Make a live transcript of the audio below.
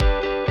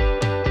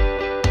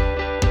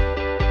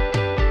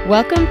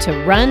Welcome to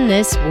Run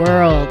This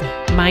World.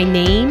 My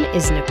name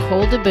is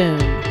Nicole DeBoon.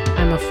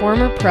 I'm a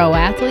former pro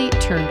athlete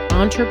turned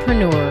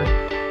entrepreneur.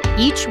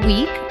 Each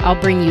week,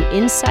 I'll bring you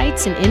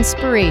insights and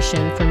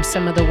inspiration from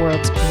some of the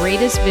world's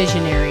greatest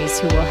visionaries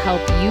who will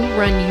help you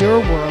run your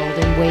world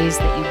in ways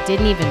that you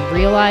didn't even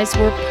realize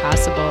were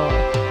possible.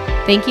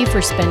 Thank you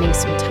for spending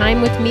some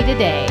time with me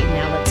today.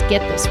 Now let's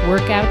get this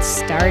workout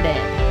started.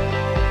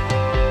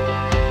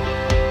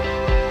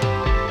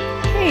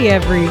 Hey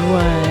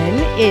everyone,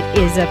 it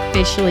is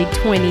officially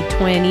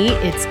 2020.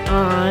 It's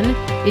on.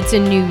 It's a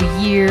new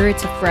year.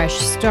 It's a fresh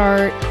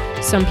start.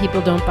 Some people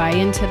don't buy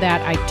into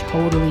that. I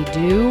totally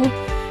do.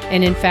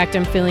 And in fact,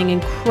 I'm feeling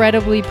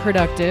incredibly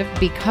productive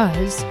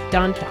because,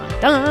 dun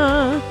dun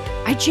dun,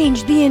 I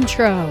changed the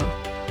intro.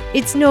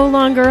 It's no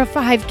longer a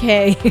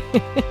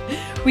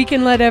 5K. We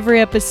can let every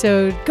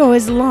episode go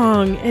as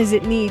long as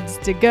it needs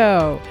to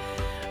go.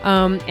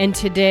 And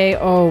today,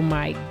 oh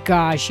my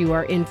gosh, you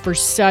are in for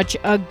such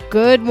a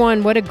good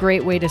one. What a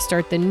great way to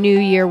start the new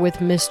year with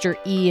Mr.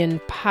 Ian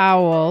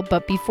Powell.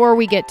 But before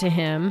we get to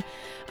him,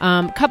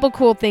 a couple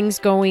cool things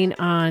going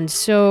on.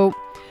 So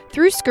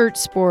through Skirt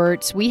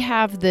Sports, we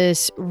have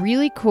this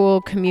really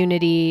cool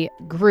community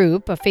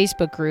group, a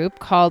Facebook group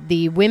called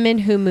the Women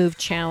Who Move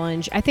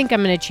Challenge. I think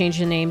I'm going to change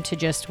the name to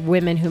just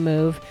Women Who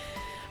Move.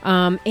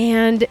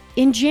 And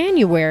in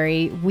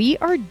January, we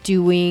are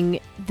doing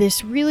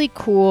this really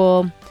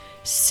cool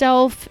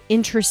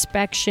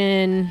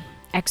self-introspection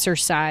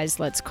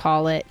exercise, let's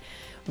call it,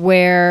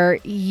 where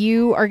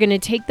you are going to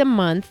take the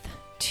month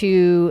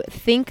to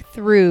think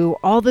through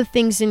all the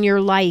things in your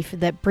life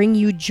that bring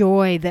you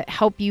joy, that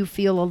help you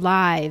feel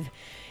alive.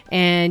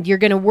 And you're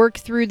going to work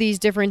through these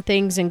different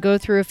things and go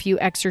through a few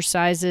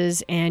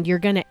exercises, and you're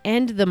going to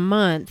end the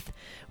month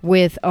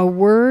with a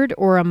word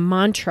or a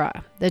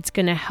mantra that's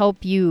going to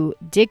help you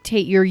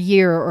dictate your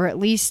year, or at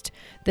least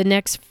the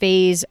next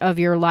phase of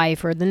your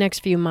life or the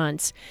next few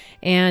months.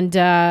 And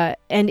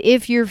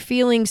if you're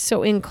feeling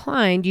so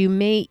inclined, you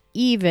may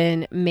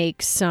even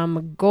make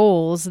some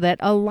goals that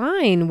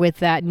align with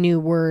that new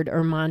word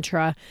or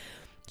mantra.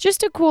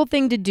 Just a cool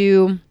thing to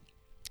do.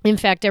 In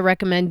fact, I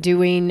recommend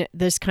doing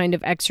this kind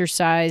of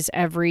exercise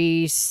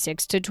every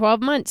 6 to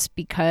 12 months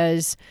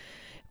because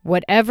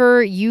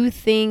whatever you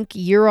think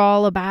you're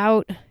all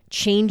about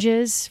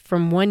changes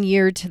from one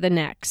year to the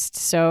next.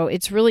 So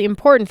it's really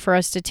important for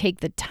us to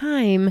take the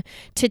time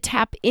to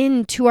tap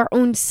into our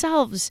own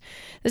selves.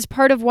 That's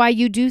part of why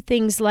you do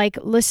things like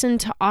listen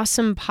to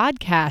awesome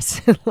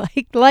podcasts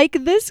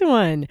like this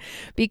one,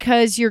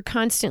 because you're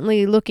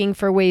constantly looking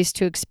for ways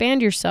to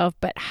expand yourself.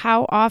 But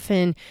how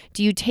often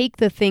do you take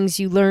the things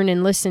you learn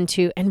and listen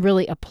to and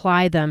really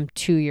apply them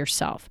to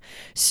yourself?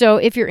 So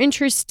if you're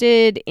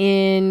interested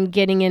in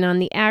getting in on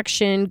the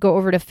action, go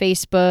over to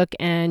Facebook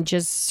and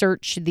just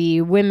search the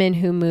Women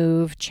Who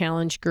Move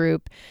Challenge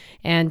group,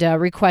 and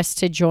request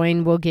to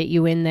join will get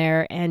you in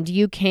there. And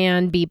you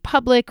can be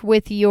public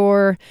with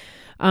your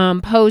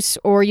posts,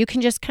 or you can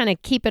just kind of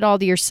keep it all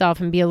to yourself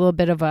and be a little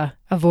bit of a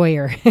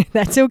voyeur.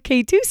 That's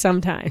okay too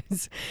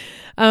sometimes.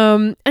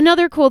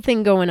 Another cool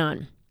thing going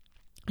on.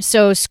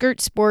 So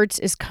Skirt Sports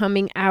is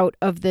coming out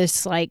of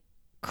this like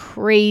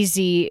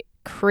crazy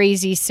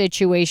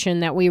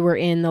situation that we were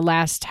in the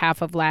last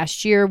half of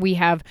last year. We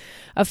have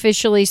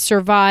officially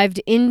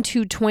survived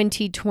into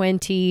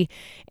 2020,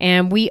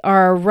 and we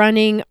are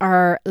running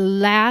our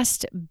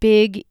last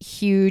big,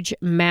 huge,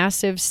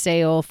 massive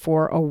sale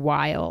for a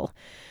while.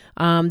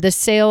 The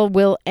sale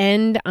will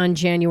end on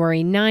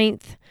January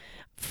 9th.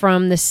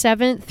 From the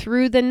 7th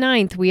through the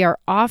 9th, we are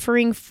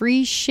offering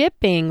free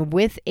shipping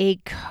with a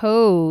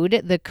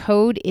code. The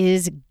code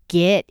is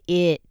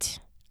GET-IT.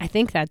 I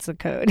think that's the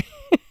code.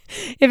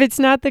 If it's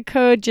not the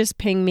code, just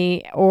ping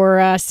me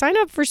or sign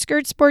up for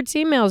Skirt Sports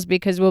emails,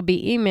 because we'll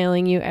be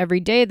emailing you every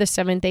day, the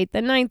 7th, 8th,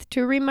 and 9th,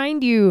 to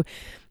remind you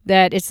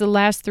that it's the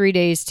last 3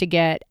 days to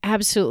get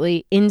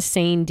absolutely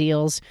insane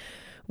deals.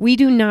 We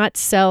do not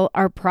sell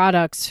our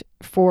products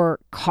for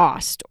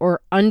cost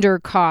or under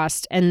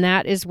cost, and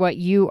that is what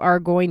you are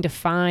going to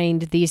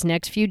find these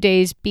next few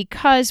days,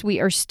 because we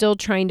are still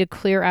trying to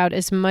clear out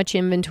as much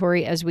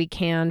inventory as we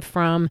can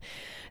from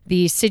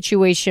the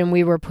situation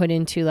we were put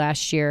into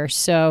last year.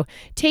 So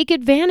take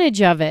advantage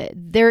of it.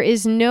 There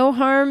is no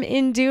harm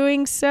in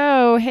doing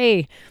so.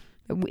 Hey,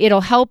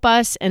 it'll help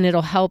us and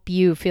it'll help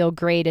you feel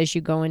great as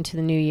you go into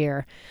the new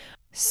year.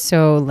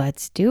 So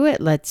let's do it.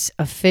 Let's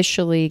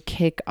officially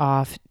kick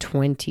off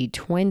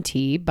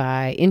 2020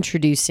 by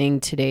introducing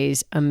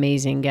today's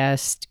amazing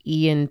guest,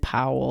 Ian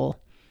Powell.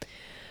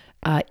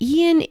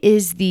 Ian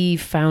is the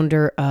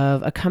founder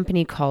of a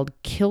company called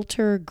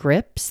Kilter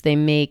Grips. They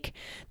make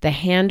the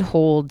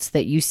handholds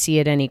that you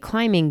see at any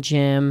climbing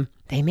gym.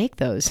 They make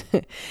those.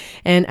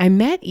 And I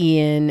met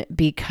Ian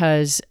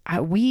because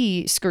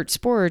we, Skirt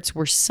Sports,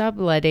 were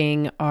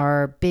subletting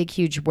our big,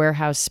 huge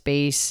warehouse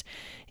space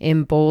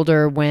in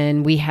Boulder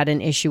when we had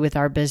an issue with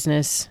our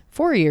business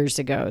 4 years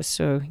ago.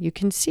 So you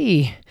can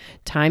see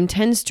time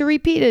tends to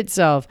repeat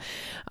itself.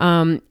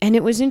 And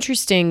it was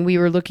interesting. We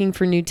were looking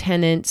for new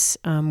tenants.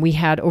 We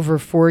had over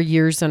 4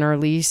 years on our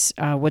lease.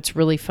 What's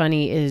really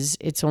funny is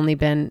it's only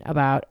been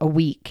about a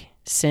week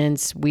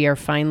since we are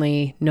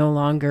finally no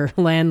longer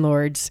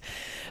landlords.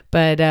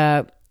 But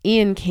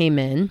Ian came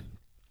in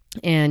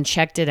and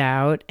checked it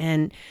out,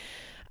 and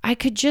I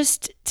could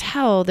just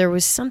tell there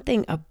was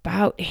something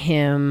about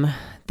him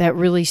that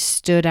really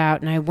stood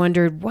out, and I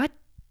wondered, what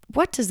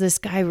does this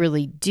guy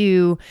really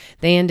do?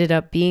 They ended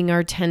up being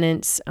our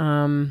tenants,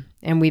 and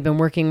we've been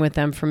working with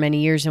them for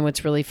many years, and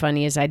what's really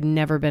funny is I'd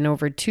never been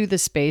over to the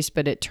space,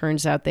 but it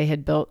turns out they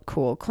had built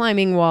cool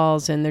climbing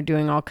walls, and they're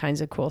doing all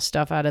kinds of cool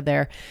stuff out of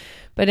there.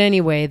 But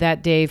anyway,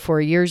 that day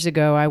 4 years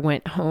ago, I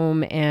went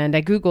home and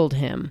I Googled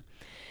him,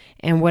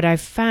 and what I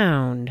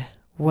found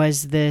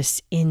was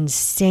this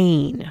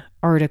insane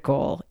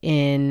article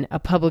in a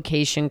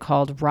publication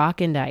called Rock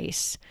and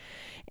Ice.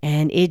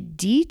 And it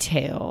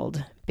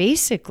detailed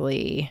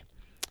basically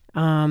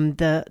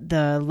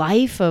the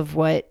life of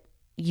what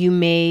you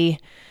may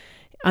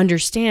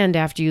understand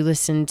after you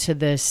listen to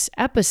this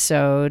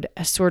episode,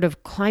 a sort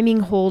of climbing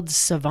hold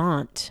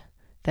savant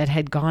that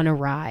had gone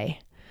awry.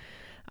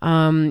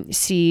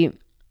 See,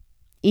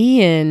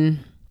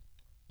 Ian,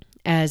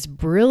 as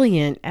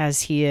brilliant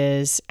as he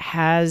is,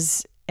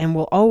 has and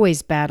will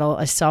always battle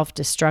a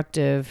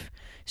self-destructive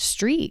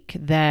streak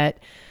that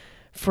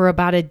for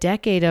about a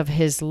decade of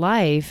his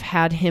life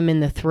had him in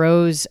the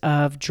throes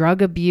of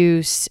drug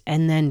abuse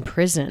and then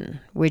prison,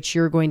 which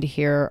you're going to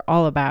hear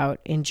all about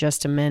in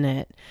just a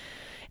minute.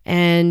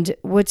 And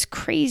what's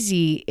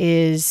crazy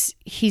is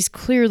he's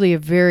clearly a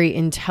very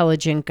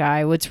intelligent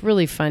guy. What's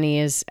really funny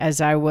is as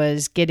I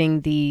was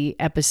getting the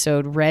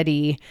episode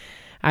ready,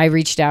 I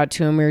reached out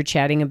to him, we were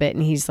chatting a bit,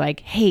 and he's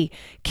like, hey,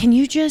 can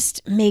you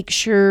just make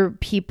sure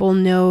people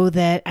know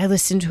that I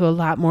listen to a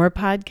lot more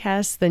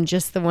podcasts than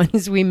just the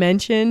ones we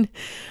mentioned?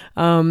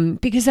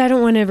 Because I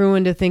don't want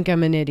everyone to think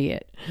I'm an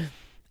idiot.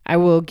 I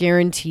will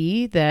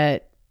guarantee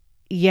that,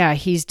 yeah,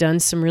 he's done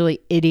some really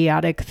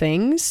idiotic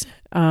things,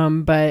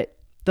 but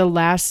the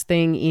last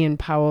thing Ian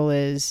Powell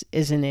is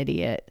an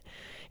idiot.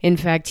 In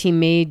fact, he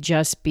may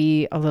just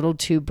be a little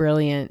too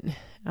brilliant,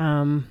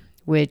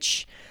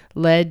 which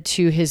led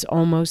to his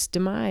almost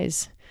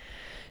demise.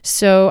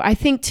 So I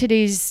think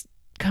today's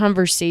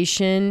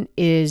conversation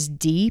is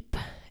deep.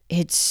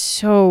 It's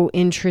so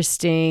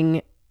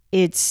interesting.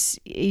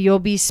 You'll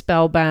be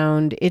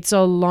spellbound. It's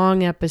a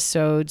long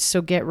episode,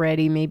 so get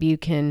ready. Maybe you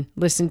can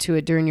listen to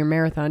it during your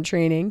marathon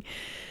training.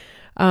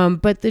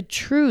 But the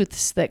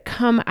truths that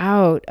come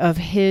out of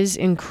his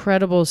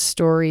incredible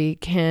story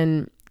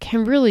can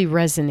really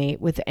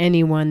resonate with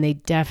anyone. They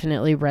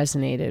definitely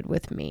resonated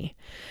with me.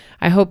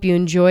 I hope you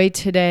enjoy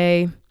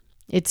today.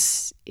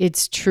 It's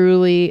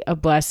truly a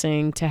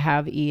blessing to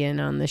have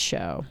Ian on the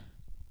show.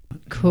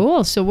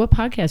 Cool. So what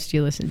podcast do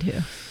you listen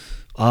to?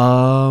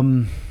 I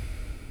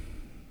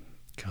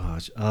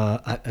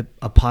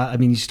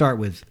mean, you start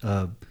with,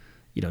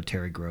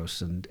 Terry Gross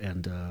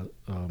and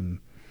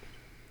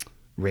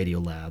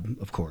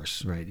Radiolab, of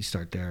course, right? You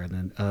start there,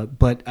 and then,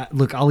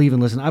 look, I'll even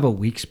listen. I have a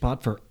weak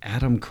spot for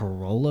Adam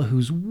Carolla,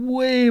 who's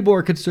way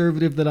more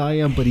conservative than I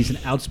am, but he's an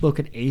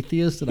outspoken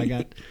atheist, and I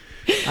got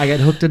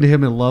hooked into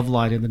him in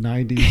Loveline in the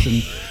 90s,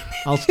 and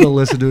I'll still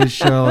listen to his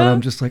show, and I'm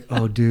just like,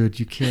 oh, dude,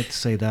 you can't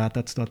say that.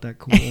 That's not that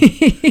cool.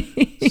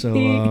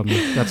 So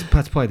that's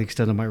probably the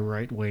extent of my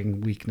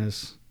right-wing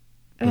weakness.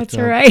 That's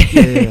right.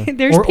 Yeah.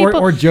 There's people...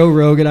 or Joe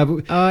Rogan.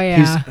 Oh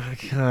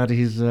yeah.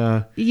 He's.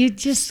 You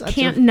just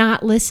can't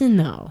not listen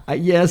though.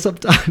 Yeah,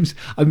 sometimes.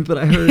 But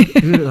I heard.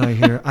 Who did I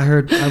hear?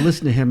 I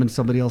listened to him and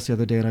somebody else the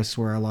other day, and I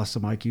swear I lost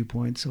some IQ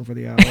points over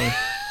the hour.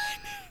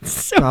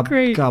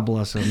 Great. God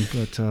bless him.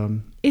 But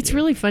it's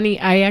really funny.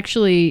 I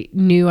actually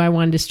knew I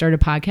wanted to start a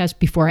podcast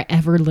before I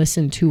ever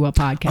listened to a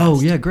podcast.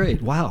 Oh yeah,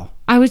 great! Wow.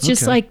 I was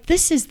just like,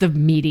 this is the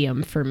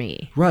medium for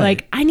me. Right.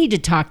 Like I need to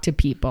talk to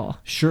people.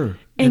 Sure.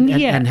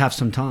 And have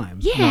some time.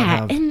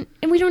 Yeah, and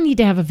we don't need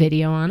to have a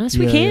video on us.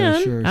 We can.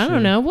 Yeah, sure, I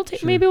don't know.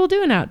 Maybe we'll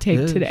do an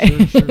outtake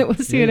today. Sure. We'll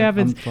see what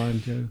happens. I'm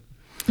fine too.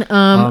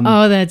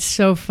 Oh, that's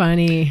so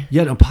funny.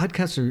 Yeah, no,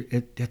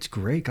 podcasts it's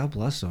great. God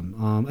bless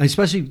them.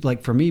 Especially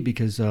like for me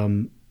because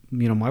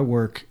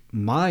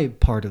my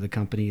part of the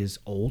company is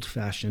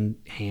old-fashioned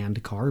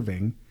hand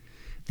carving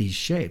these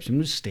shapes.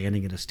 I'm just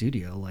standing in a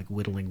studio like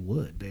whittling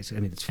wood. Basically,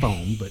 I mean it's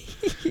foam, but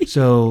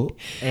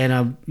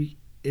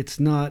it's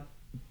not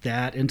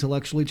that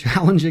intellectually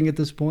challenging at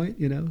this point,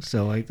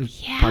 So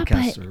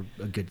podcasts are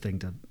a good thing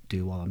to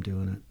do while I'm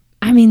doing it.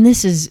 I mean,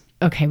 this is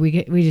okay.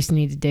 We just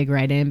need to dig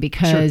right in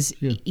because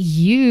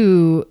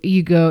you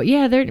go,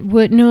 they're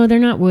wood. No, they're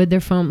not wood. They're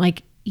foam.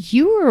 Like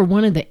you are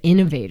one of the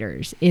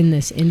innovators in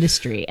this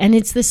industry, and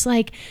it's this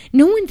like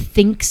no one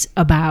thinks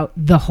about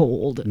the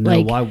hold. No,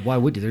 like, why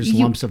would you? There's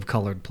lumps of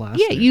colored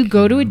plastic. Yeah, you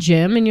go to a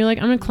gym and you're like,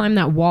 I'm gonna climb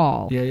that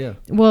wall. Yeah.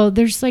 Well,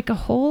 there's like a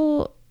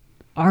whole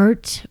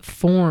art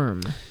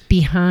form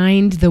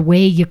behind the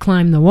way you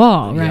climb the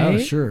wall, right? Yeah,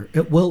 sure.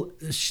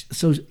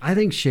 So I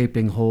think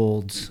shaping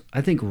holds.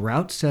 I think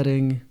route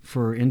setting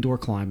for indoor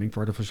climbing, for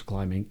artificial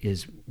climbing,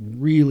 is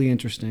really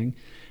interesting,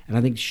 and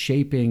I think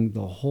shaping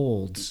the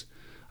holds.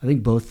 I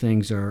think both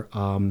things are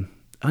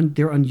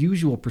they're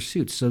unusual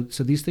pursuits. So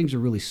these things are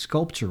really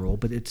sculptural,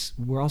 but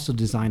we're also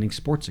designing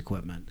sports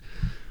equipment.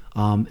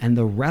 And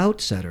the route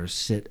setters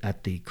sit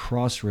at the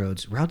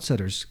crossroads. Route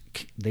setters,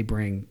 they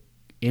bring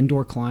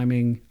indoor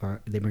climbing,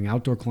 or they bring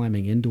outdoor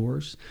climbing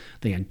indoors.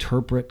 They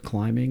interpret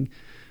climbing.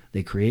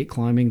 They create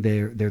climbing.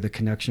 They're the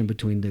connection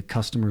between the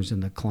customers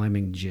and the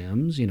climbing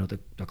gyms,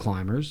 the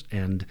climbers,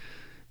 and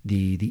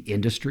the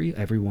industry,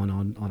 everyone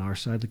on our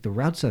side. Like, the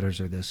route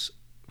setters are this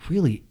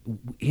really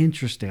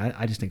interesting,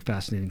 I just think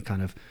fascinating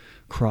kind of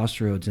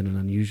crossroads in an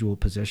unusual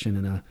position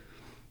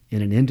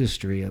in an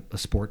industry, a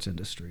sports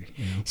industry.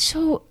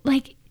 So,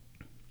 like,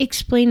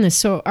 explain this.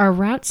 So are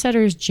route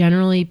setters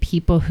generally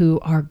people who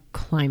are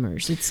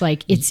climbers? It's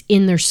like it's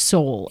in their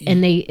soul,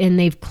 and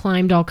they've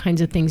climbed all kinds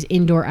of things,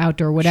 indoor,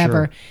 outdoor,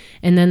 whatever. Sure.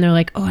 And then they're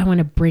like, oh, I want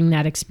to bring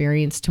that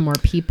experience to more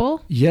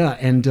people. Yeah.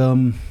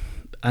 And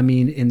I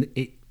mean,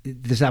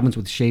 this happens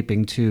with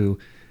shaping too.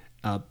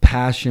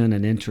 Passion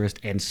and interest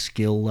and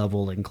skill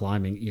level in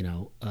climbing,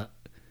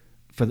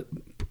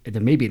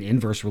 there may be an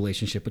inverse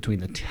relationship between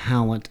the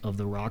talent of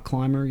the rock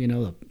climber,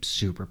 the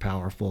super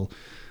powerful,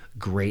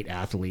 great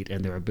athlete,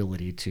 and their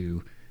ability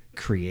to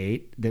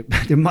create.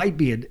 There might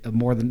be a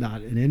more than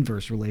not an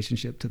inverse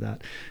relationship to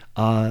that.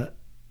 Oh,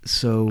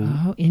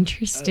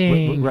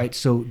 interesting. Right.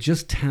 So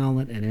just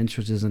talent and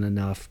interest isn't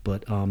enough,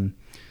 but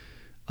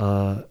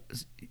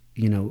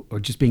or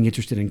just being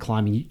interested in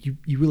climbing,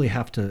 you really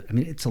have to. I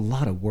mean, it's a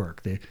lot of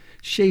work. The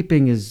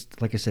shaping is,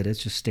 like I said,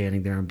 it's just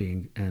standing there and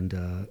being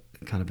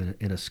kind of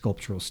in a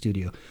sculptural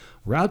studio.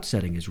 Route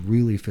setting is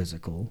really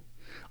physical.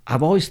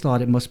 I've always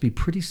thought it must be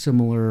pretty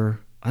similar.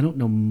 I don't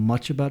know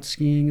much about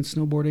skiing and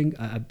snowboarding.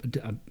 I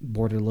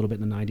boarded a little bit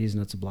in the 90s,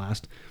 and that's a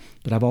blast.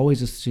 But I've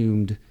always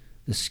assumed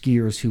the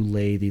skiers who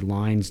lay the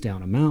lines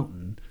down a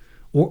mountain,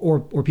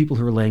 or people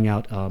who are laying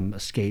out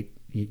skateboard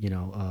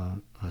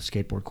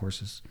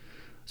courses,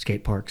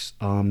 skate parks.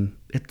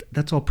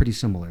 That's all pretty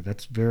similar.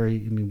 That's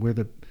we're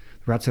the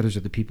route setters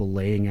are the people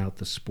laying out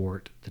the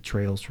sport, the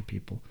trails for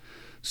people.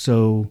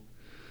 So,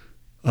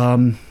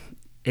 we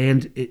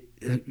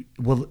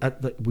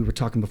were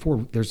talking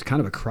before, there's kind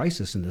of a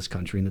crisis in this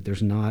country, and that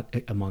there's not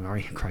among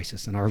our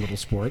crisis in our little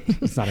sport.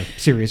 It's not a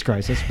serious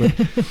crisis, but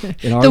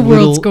in our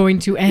world's going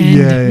to end.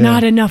 Yeah.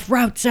 Not enough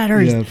route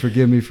setters. Yeah,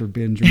 forgive me for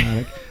being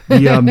dramatic.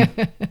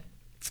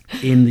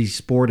 In the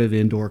sport of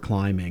indoor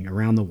climbing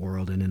around the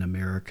world and in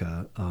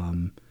America,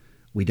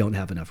 we don't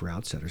have enough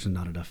route setters and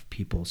not enough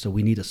people. So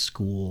we need a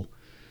school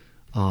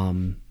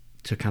to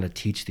kind of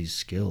teach these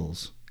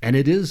skills. And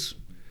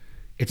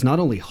it's not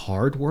only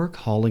hard work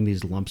hauling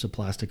these lumps of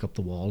plastic up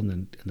the wall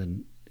and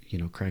then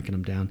cranking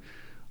them down,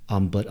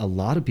 but a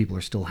lot of people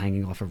are still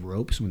hanging off of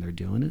ropes when they're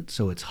doing it.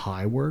 So it's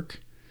high work.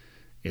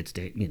 It's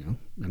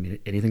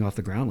anything off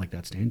the ground like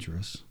that's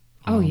dangerous.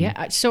 Oh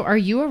yeah. So are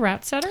you a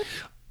route setter?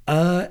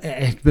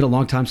 It's been a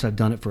long time since I've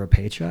done it for a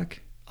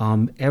paycheck.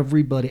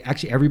 Everybody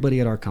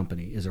at our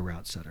company is a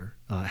route setter,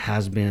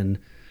 has been,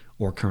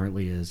 or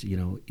currently is.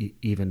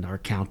 Even our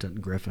accountant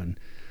Griffin.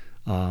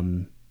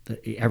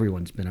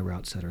 Everyone's been a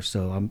route setter,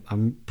 so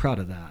I'm proud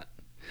of that,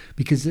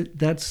 because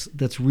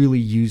that's really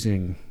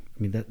using.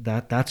 I mean,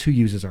 that's who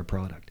uses our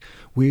product.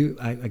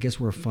 I guess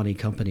we're a funny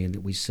company in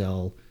that we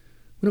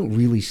don't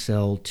really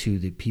sell to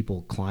the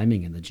people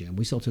climbing in the gym.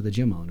 We sell to the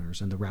gym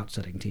owners and the route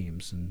setting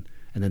teams, and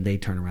then they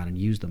turn around and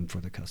use them for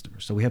the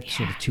customers. So we have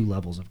sort of two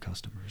levels of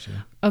customers.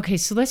 Yeah. Okay,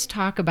 so let's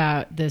talk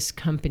about this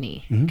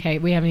company. Mm-hmm. Okay,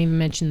 we haven't even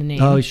mentioned the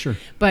name. Oh, sure.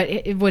 But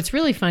what's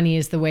really funny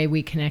is the way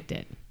we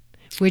connected,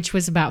 which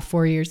was about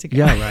 4 years ago.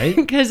 Yeah, right.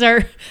 Because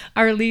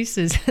our lease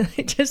is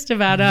just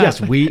about up.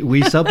 Yes, we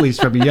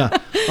subleased from you. Yeah.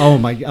 Oh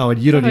my. Oh,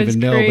 and you don't even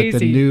know, crazy.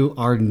 But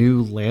our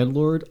new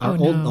landlord, our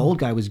old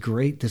guy was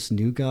great. This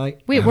new guy.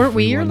 Wait, weren't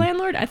we your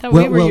landlord? I thought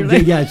we were your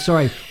landlord. Yeah.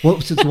 Sorry. Well,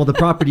 the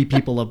property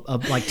people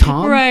of like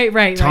Tom.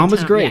 Right. Tom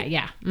was great.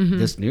 Yeah. Mm-hmm.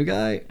 This new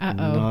guy,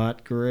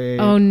 not great.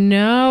 Oh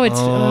no!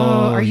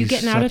 Are you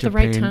getting out at the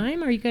right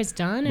time? Are you guys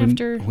done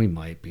after? We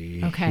might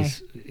be. Okay.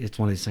 It's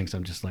one of these things.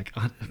 I'm just like,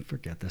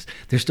 forget this.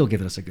 They're still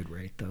giving us a good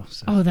rate though.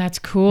 So. Oh, that's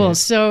cool.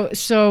 Yeah.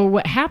 So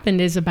what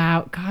happened is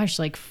about,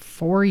 like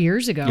 4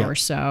 years ago or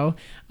so,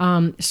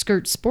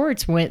 Skirt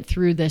Sports went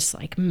through this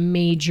like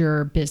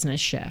major business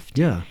shift.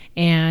 Yeah.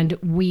 And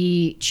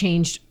we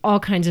changed all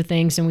kinds of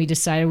things, and we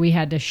decided we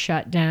had to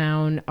shut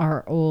down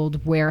our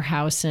old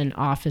warehouse and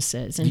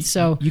offices. And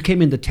so you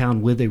came into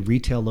town with a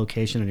retail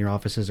location, and your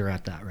offices are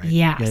at that, right?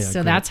 Yeah.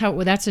 So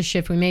great. that's a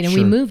shift we made, and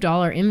we moved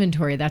all our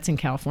inventory. That's in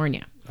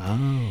California.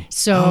 Oh.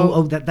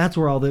 So that's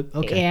where all the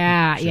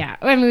Yeah, sure. Yeah.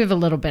 I mean, we have a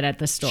little bit at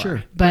the store.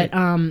 Sure. But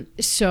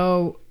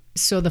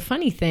so the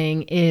funny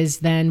thing is,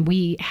 then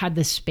we had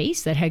this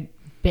space that had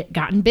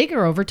gotten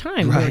bigger over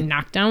time. We were Right.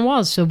 knocked down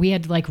walls. So we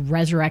had to like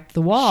resurrect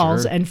the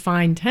walls Sure. and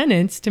find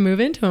tenants to move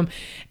into them.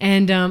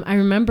 And I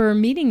remember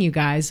meeting you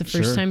guys the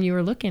first Sure. time you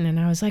were looking, and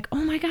I was like,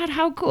 oh my God,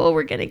 how cool.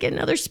 We're going to get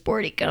another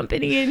sporty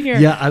company in here.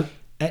 Yeah,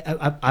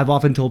 I've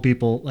often told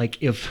people,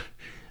 like, if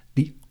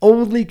the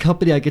only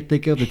company I could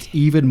think of that's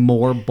even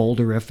more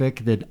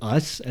boulderific than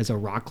us as a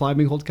rock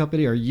climbing hold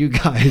company are you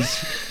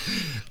guys,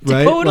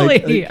 right?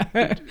 Totally.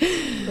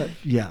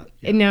 Yeah.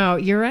 No,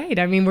 you're right.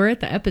 I mean, we're at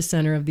the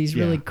epicenter of these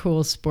really Yeah.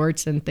 cool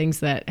sports and things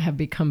that have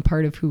become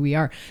part of who we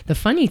are. The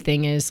funny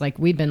thing is, like,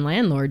 we've been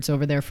landlords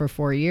over there for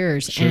 4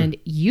 years, Sure. and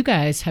you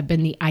guys have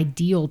been the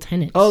ideal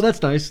tenants. Oh,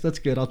 that's nice. That's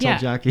good. I'll tell Yeah.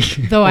 Jackie.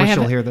 Though or I she'll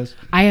haven't- hear this.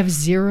 I have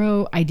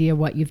zero idea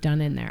what you've done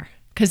in there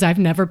because I've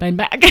never been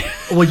back.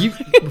 Well,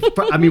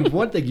 I mean,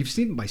 one thing, you've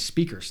seen my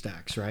speaker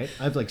stacks, right?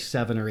 I have like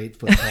 7 or 8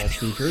 foot tall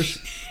speakers.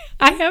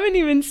 I haven't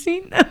even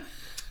seen them.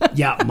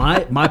 Yeah,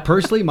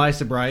 my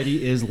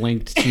sobriety is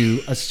linked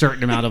to a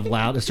certain amount of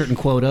a certain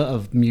quota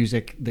of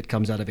music that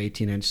comes out of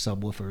 18-inch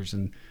subwoofers,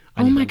 and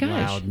I Oh need my the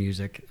gosh. loud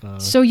music.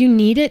 So you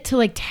need it to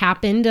like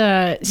tap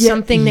into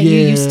something that you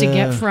used to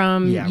get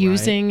from Yeah, right.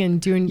 using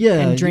and doing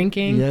and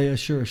drinking. Yeah,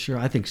 sure.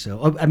 I think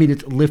so. I mean,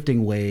 it's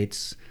lifting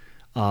weights,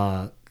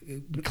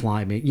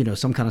 climbing,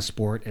 some kind of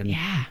sport. And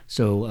Yeah.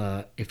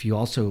 so if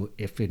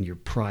in your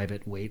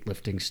private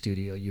weightlifting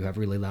studio you have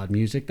really loud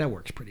music, that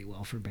works pretty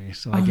well for me.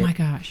 So Oh my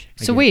gosh!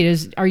 So get-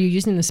 wait, are you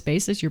using the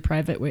space as your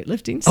private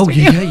weightlifting Oh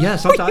studio? yeah.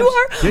 Sometimes you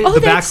are. Yeah, Oh, the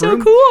that's back so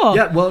room. cool.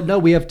 Yeah. Well, no,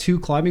 we have 2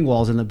 climbing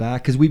walls in the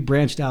back because we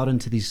branched out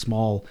into these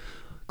small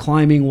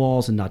climbing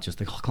walls and not just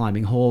the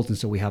climbing holes, and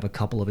so we have a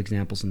couple of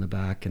examples in the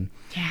back. And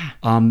Yeah.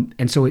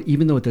 and so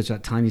even though there's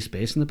that tiny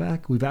space in the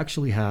back, we've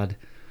actually had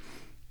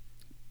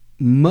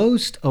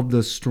most of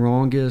the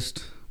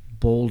strongest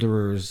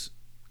boulderers.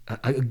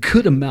 A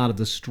good amount of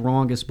the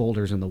strongest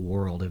boulders in the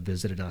world have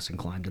visited us and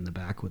climbed in the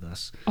back with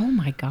us. Oh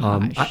my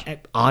gosh!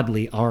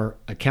 Oddly, our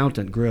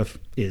accountant Griff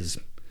is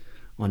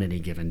on any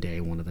given day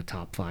one of the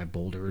top 5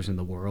 boulderers in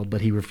the world, but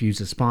he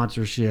refuses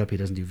sponsorship. He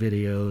doesn't do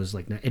videos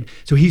and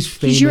so he's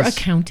famous. He's your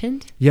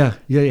accountant. Yeah.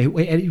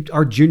 And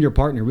our junior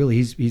partner, really,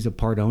 he's a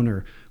part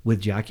owner with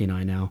Jackie and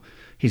I now.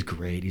 He's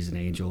great. He's an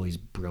angel. He's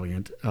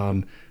brilliant.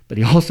 But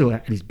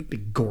he's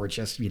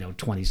gorgeous,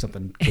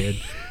 20-something kid,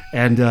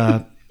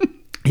 and.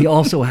 He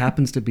also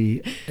happens to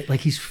be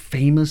like he's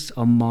famous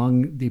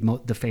among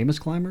the famous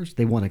climbers.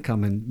 They want to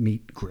come and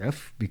meet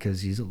Griff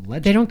because he's a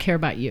legend. They don't care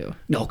about you.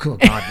 No, God,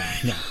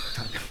 no.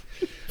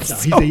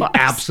 He's an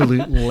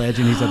absolute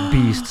legend. He's a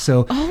beast.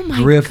 So, Oh my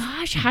Griff,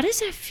 gosh! How does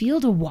that feel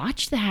to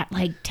watch that?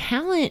 Like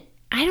talent.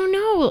 I don't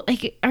know.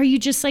 Like, are you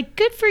just like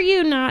good for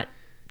you not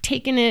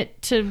taking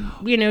it to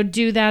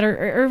do that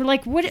or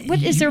like what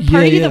is there a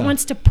part of you that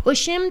wants to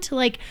push him to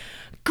like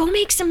go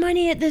make some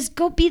money at this,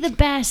 go be the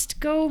best,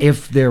 go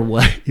if there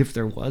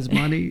was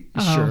money,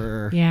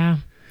 sure. Yeah,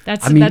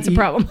 that's I mean, that's a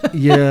problem.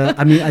 Yeah,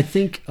 I mean, I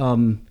think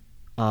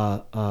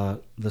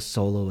the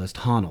soloist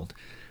Honnold.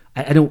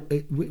 I don't.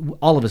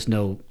 All of us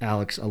know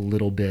Alex a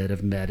little bit,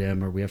 have met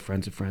him, or we have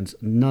friends of friends.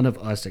 None of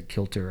us at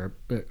Kilter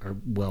are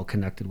well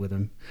connected with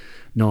him,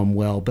 know him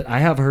well. But I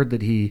have heard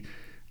that he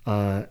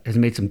has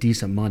made some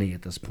decent money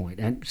at this point,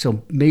 and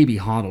so maybe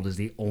Honnold is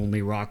the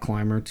only rock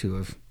climber to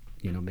have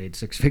made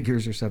 6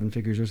 figures or 7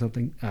 figures or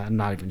something. I'm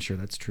not even sure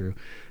that's true.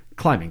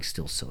 Climbing's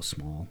still so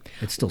small.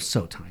 It's still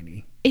so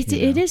tiny. It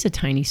is a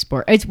tiny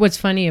sport. It's what's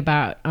funny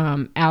about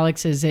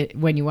Alex is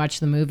when you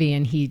watch the movie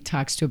and he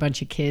talks to a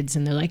bunch of kids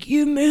and they're like,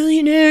 "You're a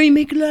millionaire, you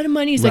make a lot of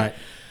money." He's like,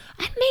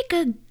 "I make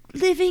a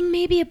living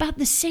maybe about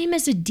the same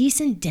as a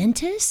decent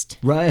dentist."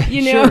 Right.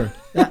 Sure.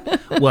 Yeah.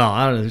 Well,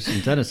 I don't know. There's some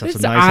dentists have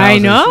some nice I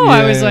houses. know. Yeah,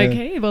 I was yeah, like, yeah.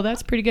 "Hey, well,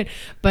 that's pretty good."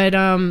 But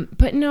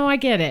no, I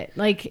get it.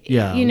 Like,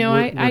 Yeah, I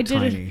we're did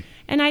tiny.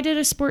 and I did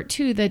a sport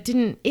too that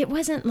it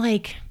wasn't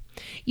like.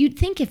 You'd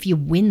think if you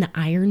win the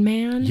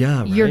Ironman,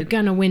 you're right.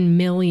 gonna win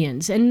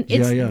millions, and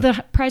it's Yeah.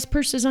 the prize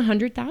purse is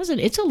 $100,000.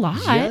 It's a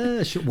lot,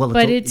 Yeah, sure. Well,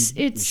 but it's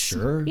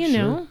sure,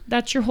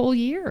 that's your whole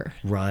year.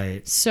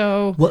 right.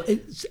 So Well,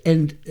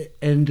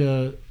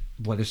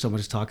 boy, there's so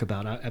much to talk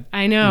about.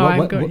 I know.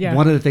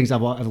 One of the things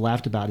I've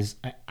laughed about is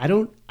I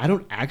don't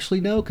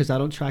actually know because I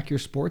don't track your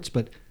sports,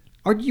 but.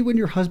 Aren't you and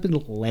your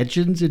husband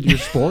legends in your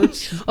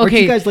sports? Aren't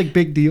you guys like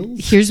big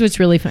deals? Here's what's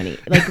really funny.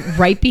 Like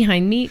right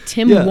behind me,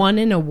 Tim won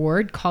an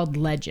award called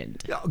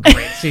Legend. Oh,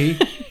 great, see?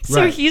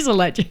 So Right. he's a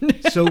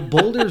legend. So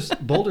boulders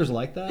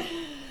like that?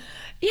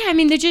 Yeah, I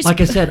mean they're just Like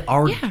I said,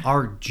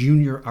 our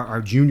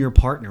junior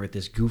partner at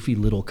this goofy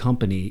little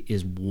company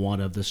is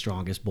one of the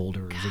strongest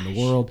boulderers in the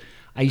world.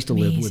 I used to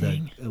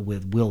Amazing. live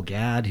with Will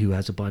Gadd, who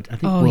has a bunch. I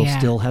think Oh, Will yeah.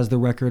 still has the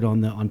record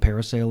on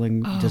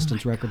parasailing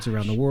distance records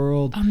around the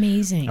world.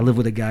 amazing. I live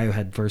with a guy who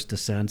had first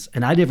descents,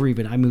 and I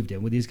moved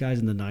in with these guys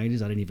in the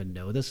 '90s. I didn't even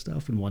know this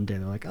stuff, and one day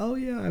they're like, "Oh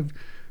yeah,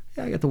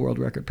 I got the world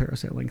record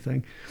parasailing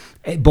thing."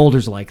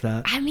 Boulders like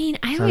that. I mean,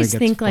 I So I always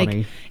think it's think like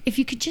funny. if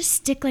you could just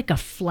stick like a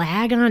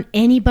flag on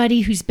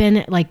anybody who's been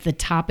at like the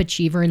top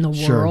achiever in the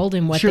Sure. world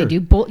and what Sure. they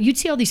do, you'd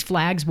see all these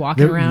flags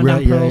walking They're around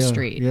right, on Pearl yeah.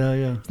 Street. Yeah.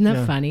 Isn't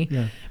that funny?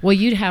 Yeah. Well,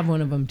 you'd have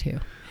one of them too.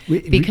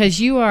 because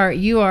you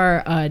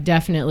are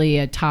definitely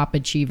a top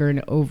achiever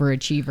and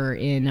overachiever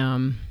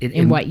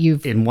in what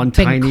you've in one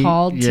been tiny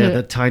called to.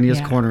 the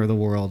tiniest corner of the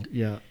world.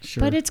 Yeah,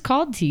 sure. But it's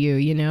called to you,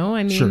 you know.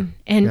 I mean, Sure.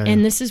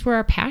 and this is where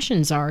our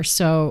passions are.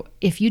 So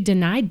if you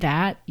denied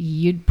that,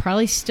 you'd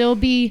probably still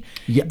be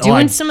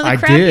doing some of the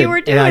crap you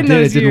were doing. Yeah, I did.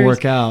 Those It didn't years.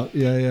 work out.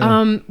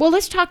 Yeah. Well,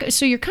 let's talk.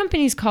 So your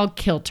company's called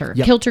Kilter.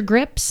 Yep. Kilter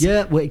Grips.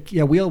 Yeah,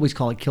 we always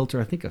call it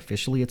Kilter. I think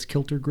officially it's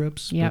Kilter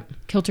Grips. Yep.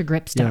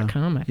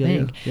 KilterGrips.com, I Yeah,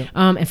 think. yeah.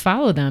 And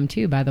follow them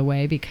too, by the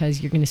way,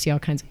 because you're going to see all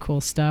kinds of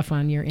cool stuff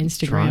on your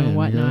Instagram and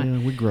whatnot. Yeah,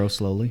 we grow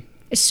slowly.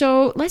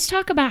 So let's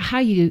talk about how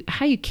you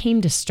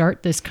came to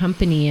start this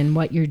company and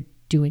what you're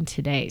doing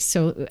today.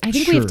 So I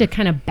think we have Sure. to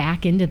kind of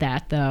back into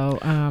that, though.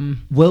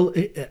 Well,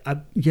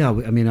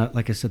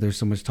 like I said, there's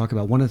so much to talk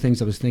about. One of the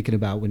things I was thinking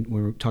about when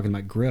we were talking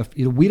about Griff,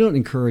 we don't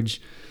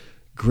encourage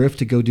Griff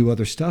to go do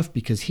other stuff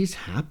because he's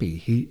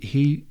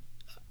happy.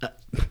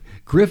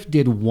 Griff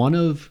did one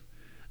of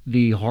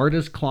the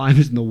hardest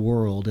climbs in the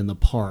world in the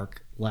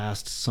park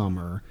last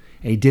summer.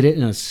 And he did it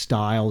in a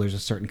style. There's a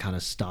certain kind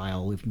of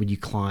style. When you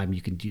climb,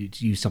 you can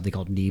use something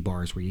called knee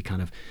bars where you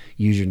kind of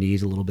use your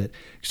knees a little bit.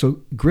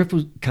 So Griff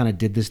kind of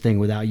did this thing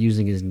without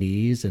using his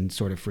knees and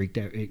sort of freaked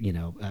out.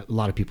 A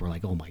lot of people are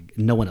like, oh my,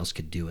 no one else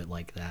could do it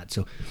like that.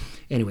 So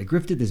anyway,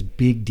 Griff did this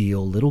big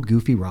deal, little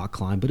goofy rock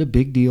climb, but a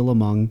big deal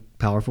among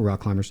powerful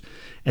rock climbers.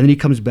 And then he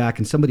comes back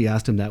and somebody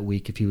asked him that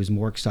week if he was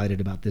more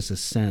excited about this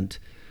ascent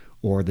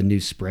or the new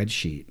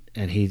spreadsheet.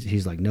 And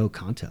he's like, no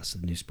contest,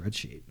 the new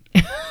spreadsheet.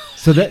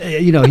 So that,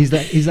 he's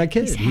that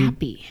kid. He's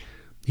happy.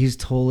 He's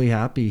totally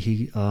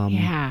happy.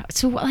 Yeah.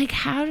 So like,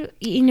 how do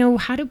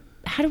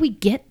we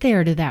get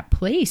there to that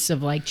place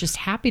of like just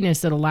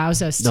happiness that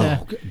allows us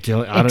to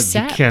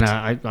accept?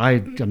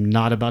 I'm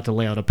not about to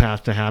lay out a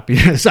path to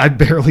happiness. I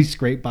barely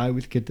scrape by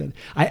with content.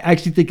 I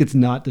actually think it's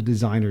not the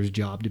designer's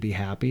job to be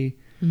happy.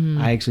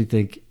 I actually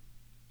think,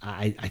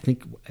 I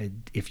think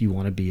if you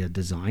want to be a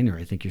designer,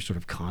 I think you're sort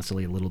of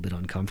constantly a little bit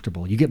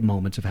uncomfortable. You get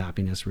moments of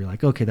happiness where you're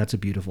like, okay, that's a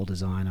beautiful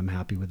design. I'm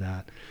happy with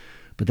that.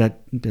 But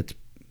that's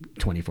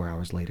 24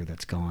 hours later,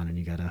 that's gone. And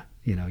you gotta,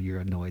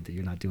 you're annoyed that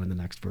you're not doing the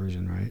next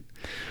version, right?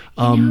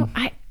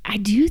 I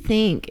do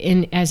think,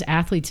 as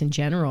athletes in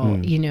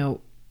general,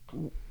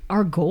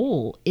 our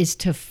goal is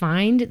to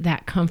find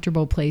that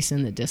comfortable place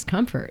in the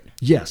discomfort.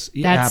 Yes,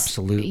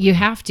 absolutely. You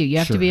have to. You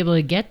have Sure. to be able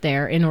to get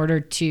there in order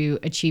to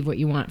achieve what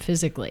you want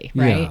physically,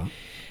 right?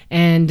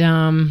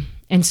 Yeah.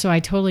 And so I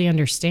totally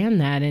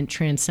understand that, and it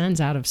transcends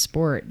out of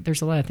sport.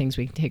 There's a lot of things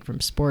we can take from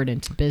sport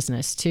into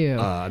business too.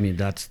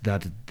 That's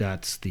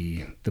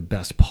the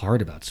best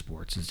part about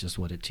sports is just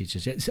what it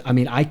teaches.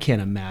 I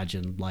can't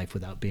imagine life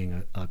without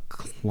being a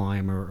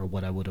climber or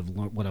what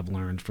I've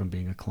learned from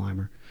being a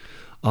climber.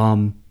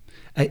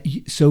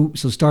 So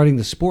starting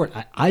the sport,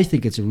 I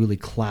think it's a really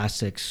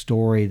classic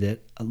story that,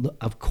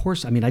 of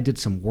course, I did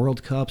some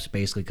World Cups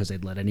basically because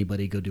they'd let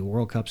anybody go do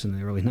World Cups in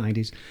the early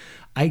 90s.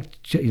 I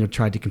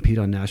tried to compete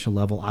on national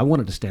level. I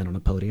wanted to stand on a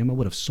podium. I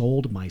would have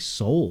sold my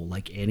soul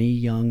like any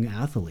young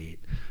athlete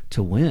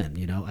to win.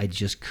 I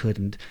just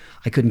couldn't.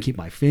 I couldn't keep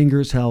my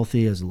fingers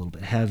healthy. I was a little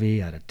bit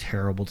heavy. I had a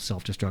terrible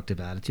self-destructive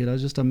attitude. I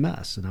was just a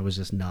mess, and I was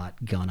just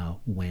not gonna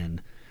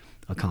win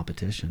a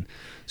competition.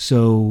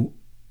 So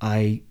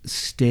I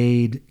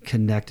stayed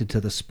connected to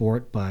the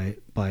sport by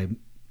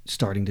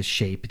starting to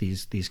shape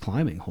these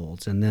climbing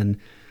holds, and then.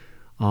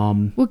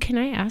 Well, can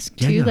I ask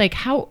too? Like,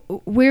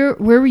 where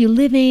were you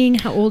living?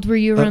 How old were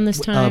you around this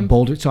time?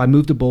 Boulder. So I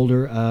moved to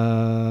Boulder.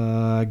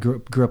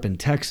 Grew up in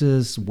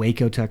Texas,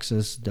 Waco,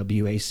 Texas,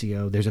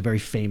 WACO. There's a very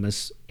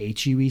famous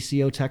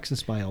HUECO,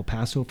 Texas, by El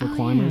Paso for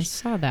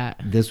climbers. Yeah, I saw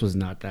that. This was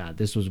not that.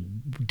 This was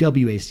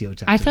WACO,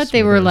 Texas. I thought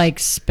they were like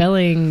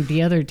spelling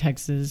the other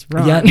Texas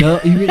wrong. Yeah, no,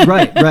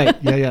 right.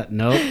 Yeah.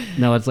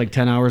 No, it's like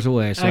 10 hours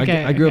away. So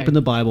I grew up in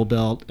the Bible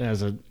Belt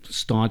as a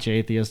staunch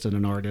atheist and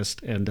an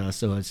artist, and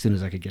so as soon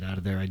as I could get out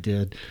of there, I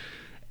did.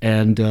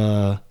 And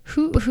how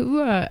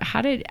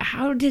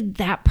did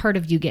that part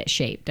of you get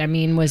shaped?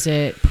 Was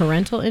it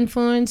parental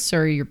influence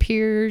or your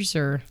peers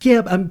or?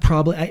 Yeah, I'm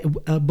probably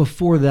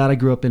before that. I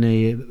grew up in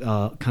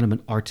a kind of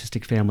an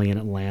artistic family in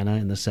Atlanta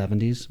in the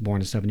 70s,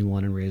 born in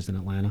 71 and raised in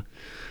Atlanta.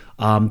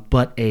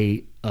 But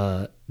a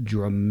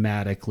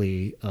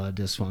dramatically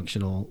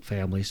dysfunctional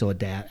family. So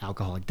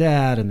alcoholic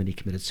dad, and then he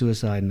committed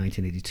suicide in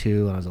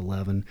 1982 when I was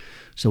 11.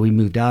 So we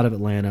moved out of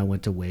Atlanta,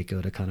 went to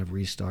Waco to kind of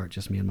restart,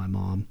 just me and my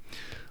mom.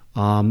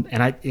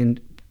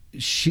 And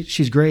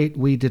she's great.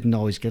 We didn't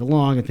always get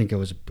along. I think I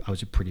was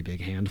a pretty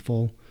big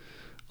handful.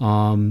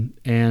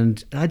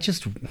 And I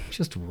just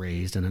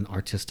raised in an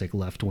artistic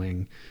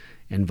left-wing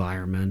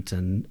environment.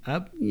 And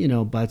by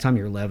the time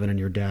you're 11 and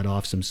your dad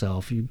offs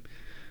himself,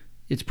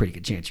 it's a pretty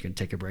good chance you're going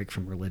to take a break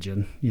from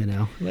religion,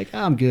 like,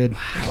 I'm good.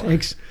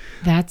 Thanks.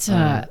 That's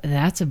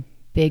a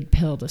big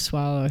pill to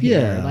swallow here.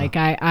 Yeah. Like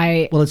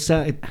well, it's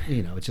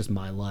just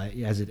my life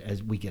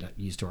as we get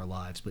used to our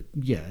lives, but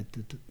yeah,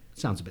 it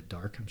sounds a bit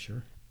dark, I'm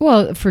sure.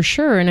 Well, for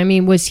sure.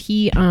 And was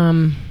he,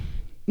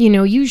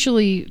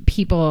 usually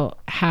people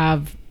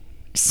have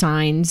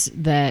signs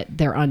that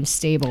they're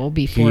unstable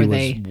before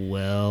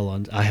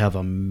I have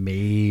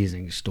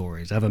amazing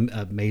stories. I have an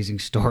amazing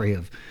story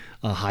of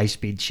a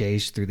high-speed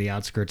chase through the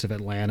outskirts of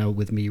Atlanta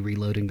with me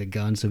reloading the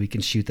gun so we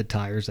can shoot the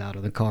tires out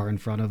of the car in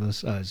front of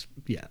us.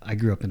 I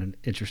grew up in an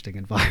interesting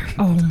environment.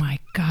 Oh my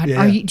God.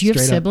 Yeah, do you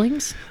have straight up.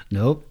 siblings?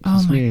 Nope. Oh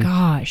just my me.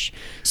 gosh.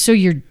 So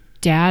your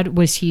dad,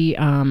 was he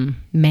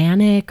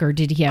manic, or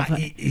did he have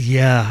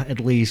Yeah, at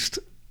least.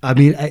 I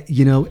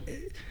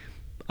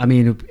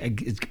mean,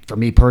 for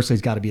me personally,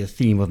 it's got to be a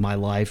theme of my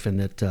life, and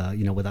that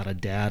without a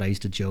dad, I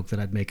used to joke that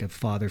I'd make a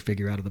father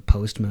figure out of the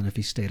postman if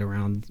he stayed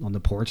around on the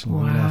porch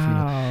long enough.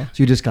 Wow. So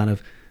you're just kind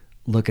of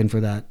looking for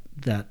that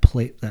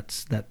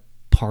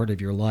part of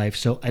your life.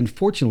 So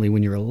unfortunately,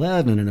 when you're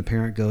 11 and a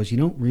parent goes, you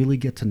don't really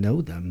get to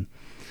know them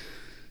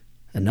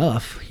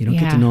enough. You don't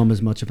get to know them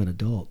as much of an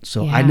adult.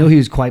 So I know he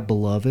was quite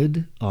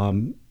beloved.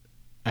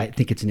 I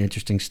think it's an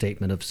interesting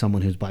statement of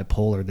someone who's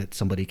bipolar, that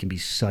somebody can be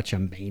such a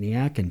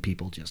maniac and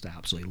people just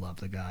absolutely love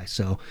the guy.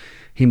 So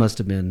he must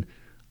have been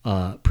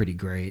pretty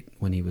great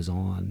when he was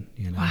on.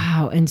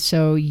 Wow. And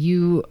so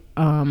you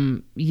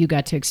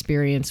got to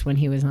experience when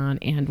he was on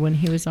and when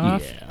he was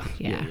off?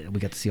 Yeah. We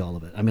got to see all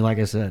of it. I mean, like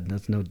I said,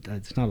 it's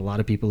not a lot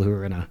of people who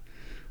are in a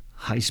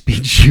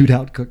high-speed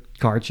shootout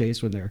car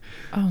chase when they're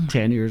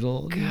 10 years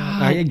old.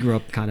 I grew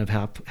up kind of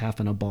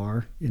half in a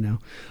bar,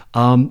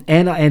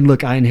 and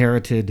look, I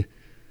inherited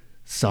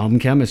some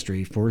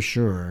chemistry for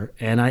sure,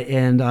 and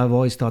I've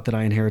always thought that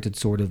I inherited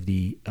sort of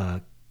the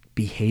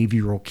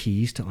behavioral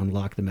keys to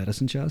unlock the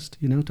medicine chest,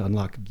 to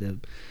unlock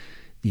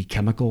the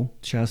chemical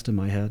chest in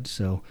my head.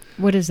 So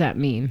what does that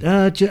mean?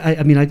 I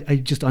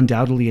just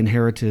undoubtedly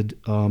inherited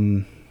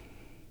grew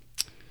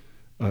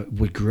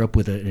up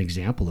with an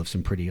example of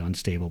some pretty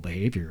unstable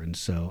behavior, and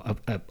so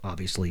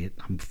obviously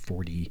I'm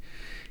 48,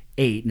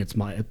 and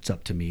it's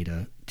up to me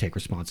to take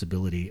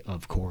responsibility,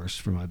 of course,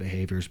 for my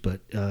behaviors.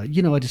 But I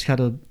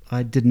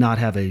did not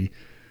have a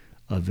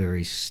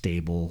very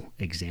stable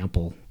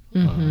example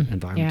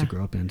environment to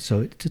grow up in,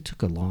 so it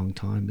took a long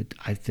time.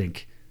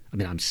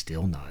 I'm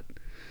still not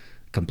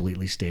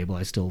completely stable.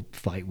 I still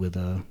fight with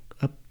a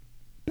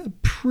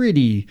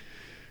pretty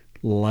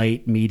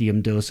light,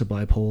 medium dose of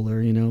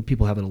bipolar.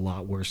 People have it a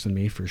lot worse than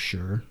me for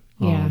sure.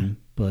 Yeah.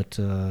 But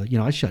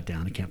I shut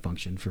down. I can't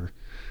function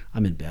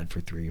I'm in bed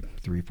for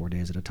 3-4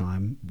 days at a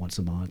time, once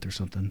a month or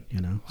something,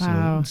 Wow.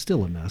 So it's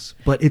still a mess,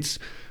 but it's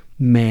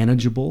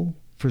manageable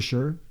for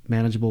sure.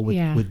 Manageable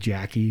with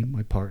Jackie,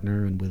 my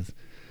partner, and with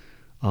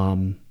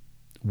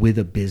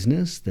a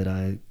business that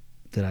I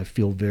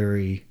feel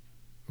very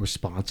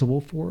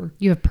responsible for.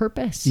 You have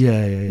purpose.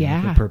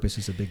 Yeah. The purpose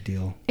is a big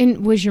deal.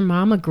 And was your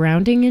mom a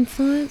grounding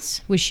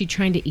influence? Was she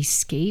trying to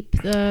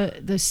escape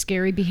the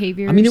scary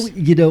behaviors? I mean,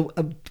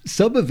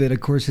 some of it,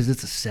 of course, is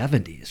it's the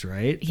 70s,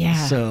 right?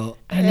 Yeah. So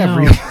I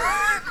know.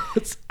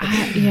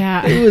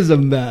 It was a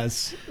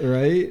mess,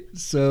 right?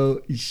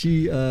 So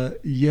she's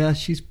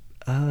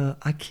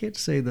I can't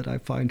say that I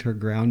find her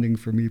grounding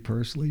for me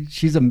personally.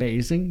 She's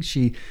amazing.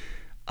 She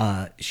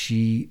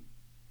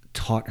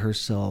taught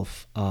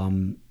herself.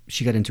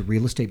 She got into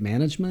real estate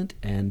management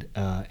and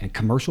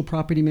commercial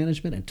property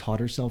management, and taught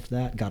herself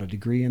that. Got a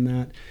degree in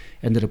that.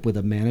 Ended up with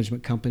a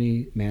management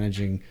company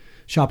managing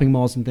shopping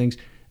malls and things.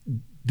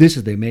 This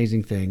is the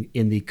amazing thing.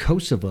 In the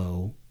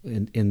Kosovo,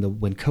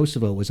 when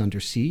Kosovo was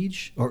under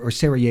siege, or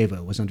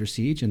Sarajevo was under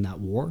siege in that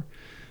war,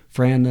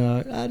 Fran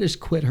just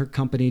quit her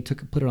company,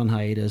 put it on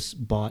hiatus,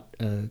 bought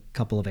a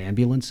couple of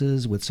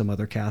ambulances with some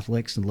other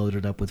Catholics and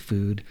loaded up with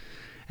food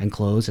and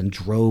clothes, and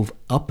drove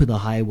up the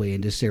highway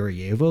into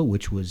Sarajevo,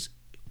 which was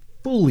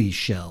fully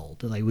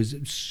shelled. Like, it was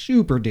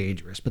super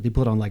dangerous, but they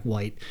put on like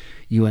white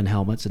UN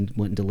helmets and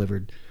went and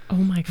delivered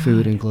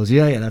food and clothes.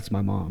 Yeah, that's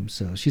my mom.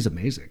 So she's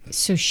amazing.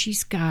 So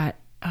she's got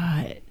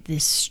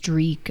this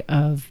streak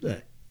of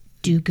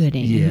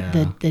do-gooding.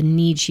 Yeah. The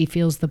need, she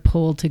feels the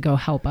pull to go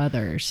help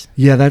others.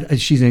 Yeah,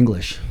 she's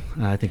English.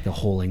 I think the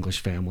whole English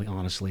family,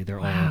 honestly, they're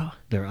all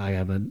there. I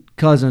have a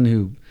cousin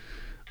who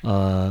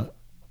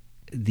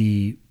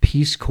the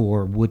Peace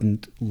Corps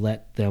wouldn't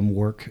let them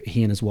work.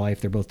 He and his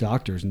wife, they're both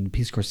doctors, and the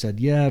Peace Corps said,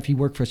 yeah, if you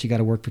work for us, you got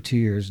to work for 2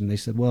 years. And they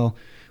said, well,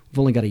 we've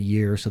only got a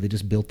year. So they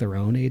just built their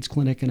own AIDS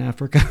clinic in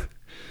Africa.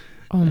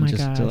 Oh my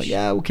gosh. Like,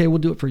 yeah, okay, we'll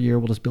do it for a year.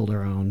 We'll just build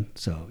our own.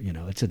 So,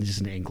 it's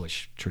just an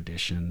English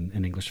tradition,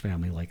 an English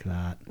family like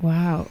that.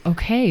 Wow.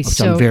 Okay. Which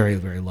so I'm very,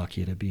 very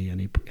lucky to be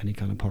any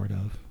kind of part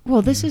of.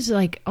 Well, this is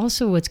like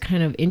also what's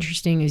kind of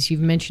interesting is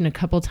you've mentioned a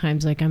couple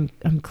times, like I'm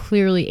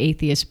clearly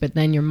atheist, but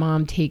then your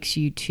mom takes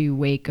you to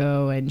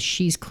Waco and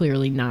she's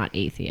clearly not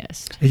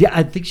atheist. Yeah,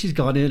 I think she's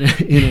gone in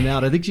and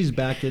out. I think she's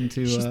back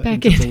into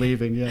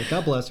believing. Yeah,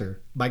 God bless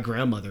her. My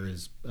grandmother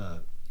is, I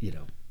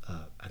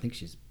think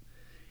she's,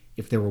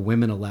 if there were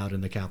women allowed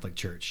in the Catholic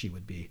Church, she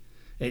would be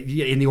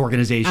in the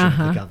organization of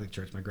the Catholic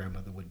Church. My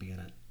grandmother would be in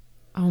it.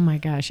 Oh my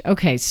gosh.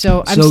 Okay,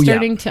 so I'm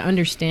starting to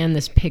understand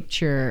this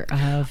picture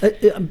of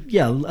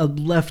a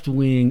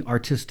left-wing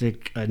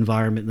artistic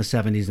environment in the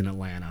 70s in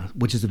Atlanta,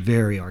 which is a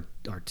very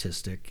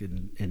artistic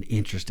and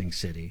interesting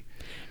city.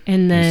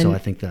 And then so I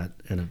think that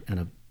and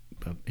a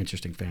a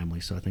interesting family,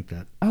 so I think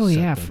that Oh, set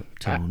yeah. the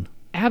tone.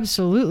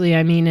 Absolutely.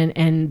 I mean,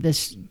 and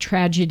this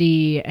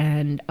tragedy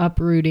and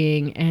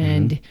uprooting,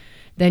 and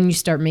then you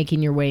start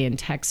making your way in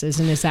Texas.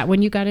 And is that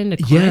when you got into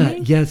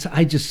climbing? Yes.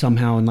 I just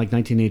somehow in like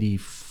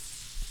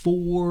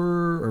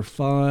 1984 or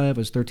 5, I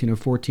was 13 or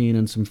 14,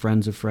 and some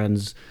friends of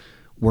friends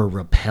were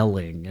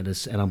rappelling, and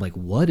I'm like,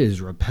 what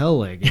is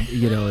rappelling? And,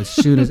 you know, as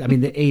soon as, I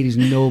mean, the 80s,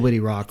 nobody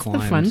rock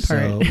climbed. The fun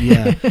part. So,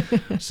 yeah.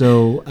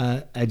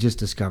 So I just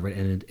discovered,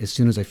 and as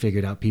soon as I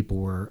figured out people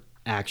were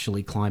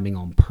actually climbing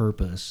on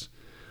purpose,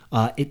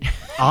 oddly,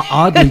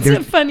 That's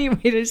a funny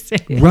way to say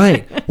it.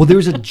 right. Well, there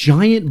was a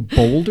giant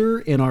boulder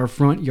in our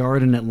front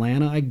yard in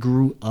Atlanta. I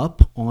grew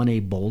up on a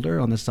boulder,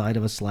 on the side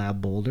of a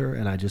slab boulder,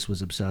 and I just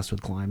was obsessed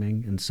with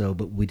climbing. And so,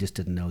 but we just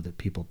didn't know that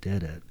people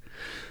did it.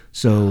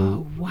 So,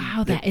 Oh,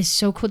 wow, that is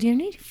so cool. Do you have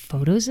any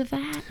photos of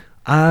that?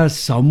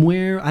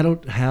 somewhere I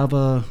don't have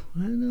the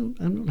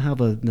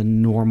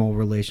normal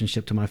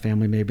relationship to my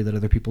family maybe that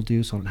other people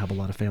do, so I don't have a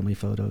lot of family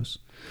photos.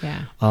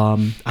 Yeah.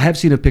 I have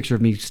seen a picture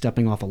of me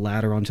stepping off a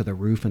ladder onto the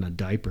roof in a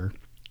diaper.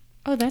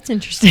 Oh, that's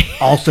interesting.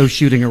 Also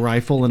shooting a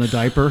rifle in a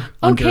diaper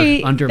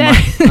Okay, under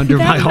that my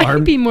might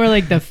arm. be more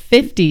like the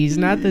 50s,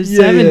 not the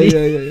 70s.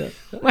 Yeah.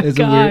 Oh my It's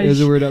a gosh.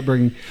 weird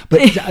upbringing.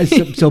 But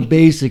so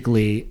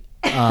basically,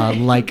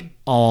 like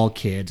all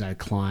kids, I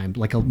climbed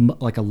like a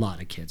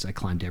lot of kids. I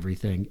climbed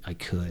everything I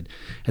could,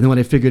 and then when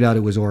I figured out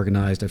it was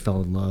organized, I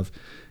fell in love.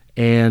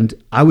 And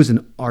I was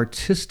an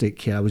artistic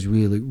kid. I was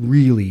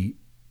really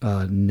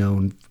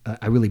known.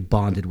 I really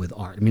bonded with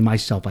art. I mean, my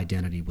self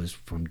identity was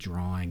from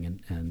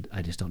drawing, and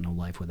I just don't know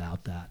life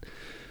without that.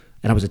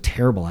 And I was a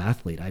terrible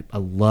athlete. I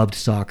loved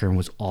soccer and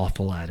was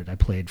awful at it. I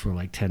played for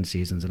like 10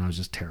 seasons and I was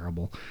just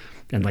terrible.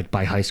 And like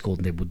by high school,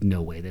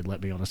 no way they'd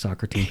let me on a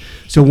soccer team.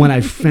 So when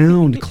I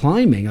found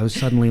climbing, I was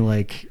suddenly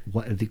like,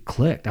 what? It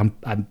clicked. I'm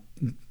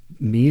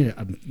maybe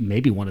probably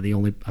one of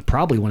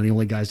the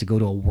only guys to go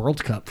to a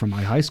World Cup from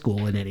my high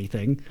school in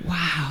anything.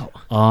 Wow.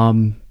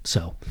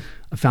 So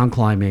I found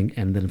climbing,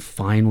 and then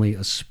finally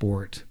a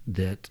sport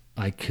that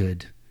I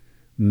could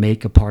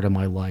make a part of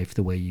my life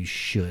the way you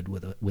should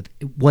with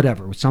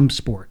whatever, with some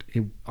sport,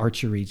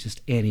 archery, just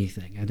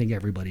anything. I think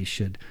everybody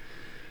should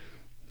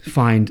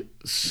find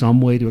some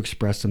way to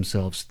express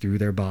themselves through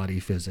their body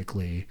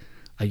physically.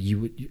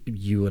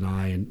 You and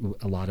I, and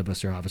a lot of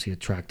us are obviously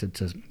attracted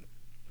to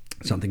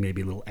something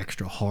maybe a little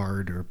extra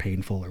hard or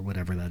painful or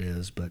whatever that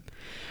is. But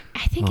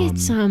I think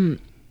it's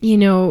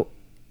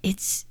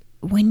it's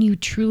when you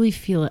truly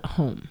feel at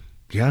home.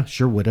 yeah,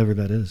 sure, whatever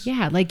that is.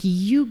 Yeah, like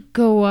you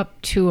go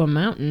up to a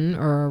mountain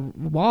or a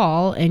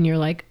wall and you're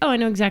like, oh, I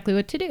know exactly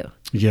what to do.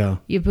 Yeah,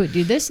 You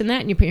do this and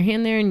that, and you put your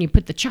hand there and you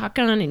put the chalk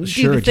on and you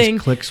sure, do it the thing.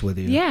 just clicks with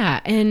you. Yeah,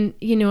 and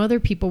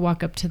other people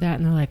walk up to that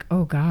and they're like,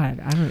 "Oh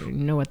God, I don't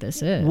even know what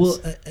this is." Well,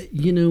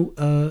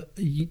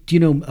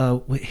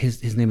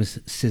 his name is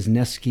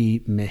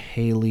Csikszentmihalyi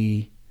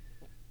Mihaly.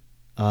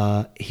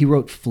 He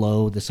wrote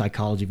Flow, The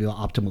Psychology of the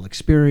Optimal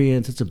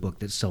Experience. It's a book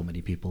that so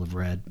many people have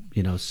read,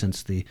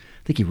 since I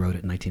think he wrote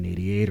it in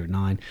 1988 or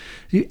 9.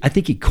 I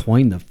think he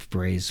coined the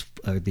phrase,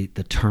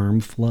 the term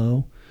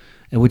flow,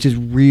 which is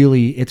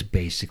really, it's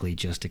basically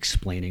just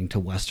explaining to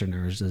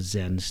Westerners a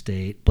Zen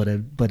state, but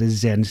a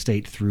Zen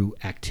state through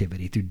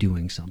activity, through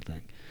doing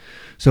something.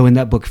 So in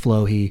that book,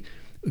 Flow,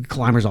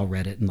 climbers all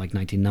read it in like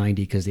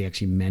 1990 because they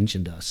actually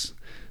mentioned us.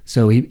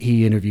 So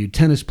he interviewed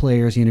tennis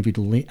players. He interviewed,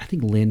 I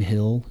think, Lynn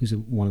Hill, who's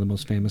one of the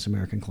most famous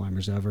American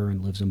climbers ever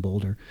and lives in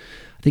Boulder.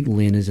 I think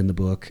Lynn is in the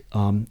book.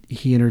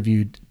 He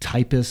interviewed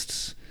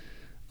typists,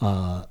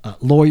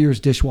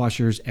 lawyers,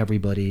 dishwashers,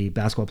 everybody,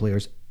 basketball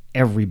players,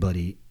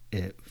 everybody.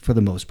 For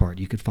the most part,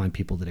 you could find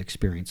people that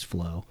experience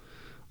flow.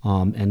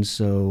 And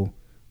so,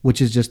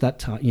 which is just that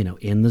time,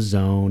 in the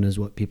zone is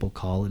what people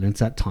call it. And it's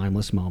that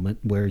timeless moment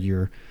where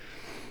your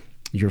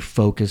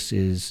focus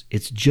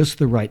it's just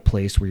the right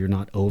place where you're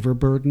not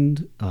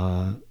overburdened,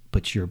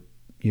 but you're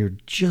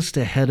just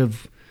ahead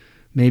of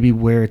maybe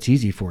where it's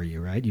easy for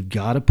you, right? You've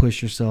got to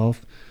push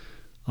yourself.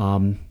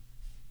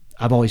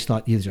 I've always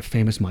thought there's a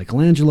famous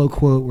Michelangelo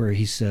quote where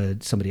he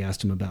said, somebody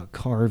asked him about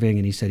carving,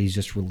 and he said he's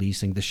just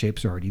releasing, the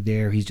shapes are already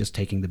there. He's just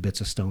taking the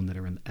bits of stone that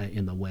are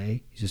in the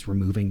way. He's just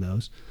removing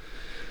those.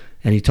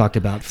 And he talked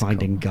about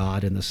finding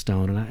God in the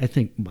stone, and I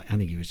think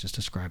he was just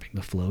describing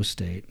the flow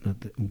state.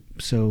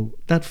 So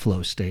that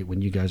flow state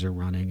when you guys are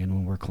running and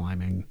when we're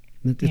climbing,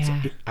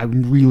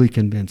 I'm really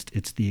convinced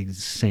it's the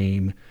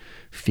same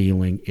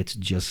feeling. It's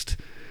just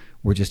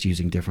we're just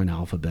using different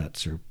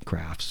alphabets or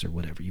crafts or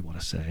whatever you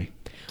want to say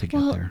to get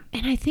there.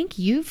 And I think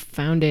you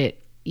found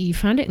it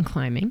in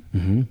climbing.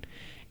 Mm-hmm.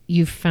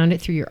 You've found it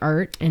through your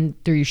art and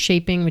through your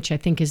shaping, which I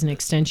think is an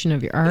extension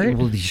of your art.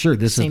 Well, sure.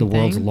 This is the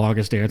world's thing.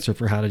 longest answer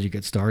for how did you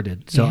get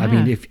started. So, Yeah. I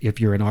mean, if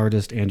you're an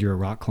artist and you're a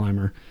rock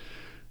climber,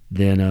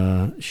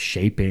 then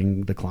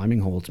shaping the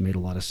climbing holds made a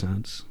lot of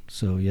sense.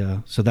 So,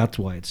 yeah. So that's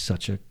why it's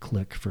such a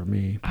click for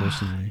me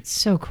personally.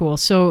 So cool.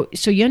 So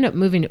you end up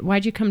moving.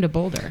 Why'd you come to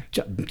Boulder?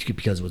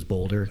 Because it was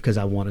Boulder, because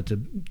I wanted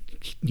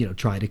to,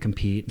 try to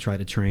compete and try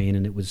to train.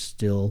 And it was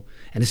still,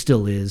 and it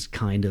still is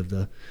kind of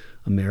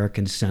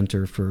American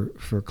center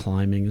for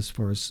climbing as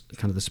far as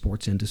kind of the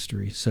sports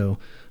industry. So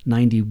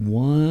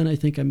 91, I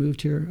think I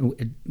moved here.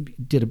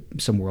 Did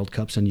some World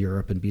Cups in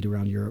Europe and beat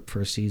around Europe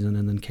for a season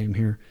and then came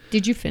here.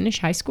 Did you finish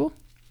high school?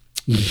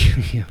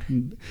 Yeah,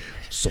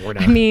 sort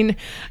of. I mean,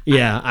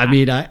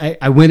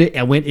 I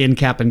went in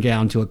cap and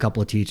gown to a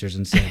couple of teachers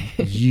and said,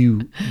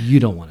 "You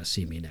don't want to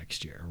see me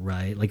next year,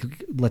 right? Like,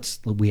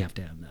 we have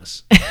to end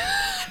this."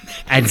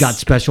 I got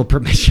special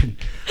permission.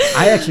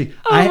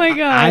 My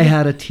God, I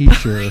had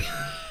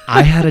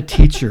a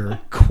teacher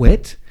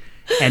quit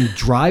and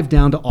drive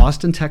down to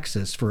Austin,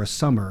 Texas for a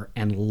summer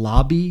and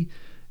lobby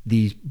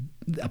these.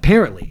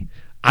 Apparently,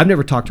 I've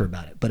never talked to her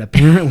about it, but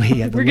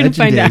apparently, the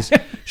legend is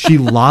she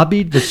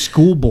lobbied the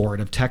school board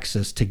of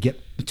Texas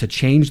to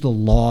change the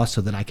law so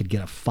that I could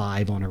get a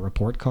 5 on a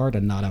report card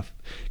and not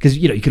because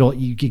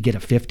you could get a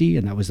 50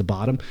 and that was the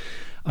bottom.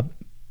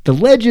 The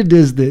legend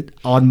is that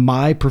on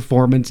my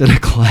performance in a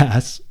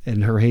class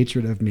and her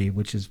hatred of me,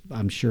 which is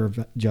I'm sure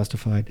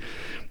justified,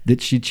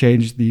 that she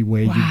changed the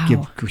way you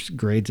give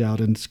grades out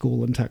in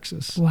school in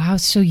Texas. Wow.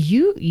 So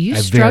you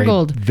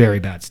struggled. Very, very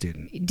bad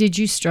student. Did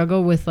you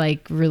struggle with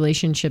like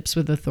relationships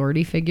with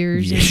authority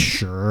figures? Yeah,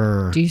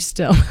 sure. Do you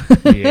still?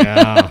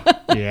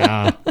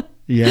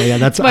 Yeah.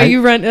 That's why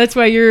you run. That's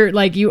why you're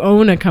like you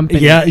own a company.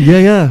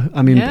 Yeah.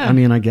 I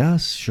mean, I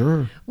guess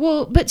sure.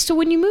 Well, but so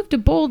when you moved to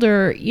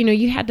Boulder,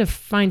 you had to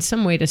find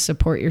some way to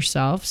support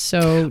yourself.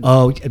 So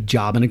a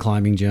job in a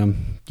climbing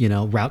gym.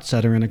 Route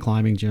setter in a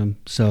climbing gym.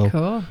 So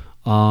cool.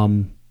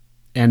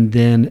 And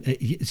then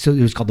so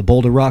it was called the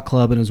Boulder Rock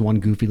Club, and it was one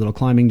goofy little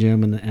climbing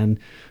gym, and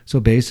so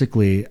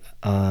basically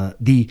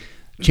the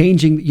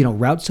changing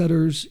route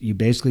setters. You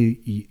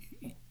basically.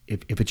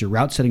 If it's your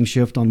route setting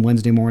shift on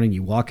Wednesday morning,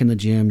 you walk in the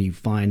gym, you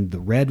find the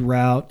red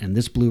route and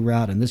this blue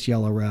route and this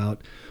yellow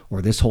route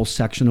or this whole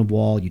section of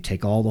wall. You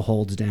take all the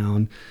holds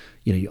down,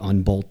 you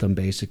unbolt them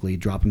basically,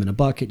 drop them in a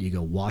bucket, you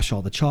go wash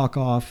all the chalk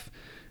off,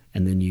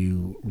 and then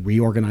you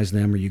reorganize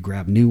them or you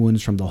grab new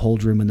ones from the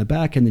hold room in the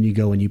back, and then you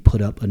go and you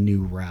put up a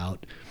new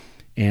route.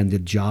 And the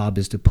job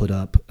is to put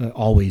up,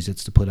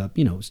 it's to put up,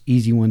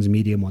 easy ones,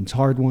 medium ones,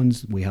 hard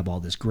ones. We have all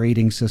this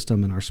grading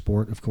system in our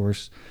sport, of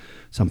course.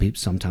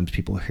 Sometimes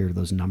people hear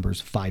those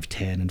numbers,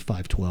 510 and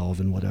 512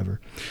 and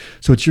whatever.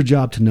 So it's your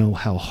job to know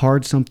how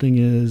hard something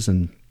is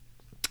and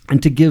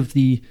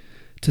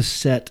to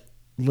set,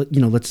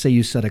 let's say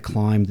you set a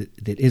climb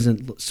that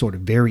isn't sort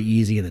of very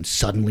easy and then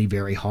suddenly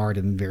very hard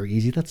and then very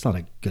easy. That's not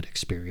a good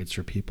experience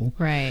for people.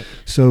 Right.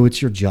 So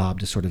it's your job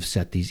to sort of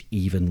set these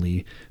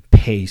evenly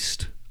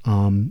paced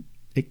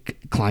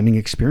climbing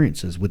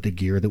experiences with the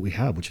gear that we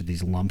have, which are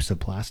these lumps of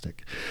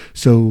plastic.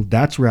 So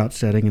that's route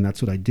setting, and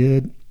that's what I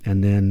did.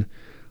 And then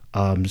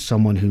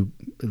someone who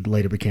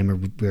later became a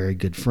very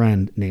good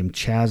friend named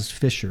Chaz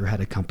Fisher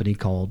had a company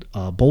called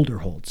Boulder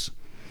Holds,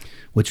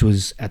 which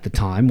was at the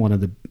time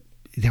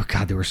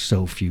there were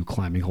so few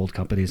climbing hold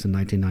companies in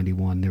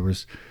 1991. There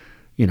was,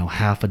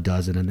 half a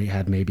dozen, and they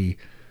had maybe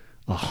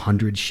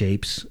 100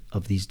 shapes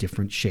of these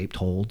different shaped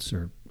holds,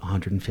 or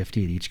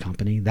 150 at each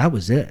company. That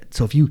was it.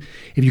 So if you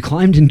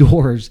climbed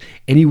indoors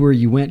anywhere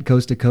you went,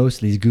 coast to coast,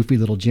 these goofy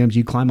little gyms,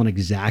 you climb on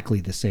exactly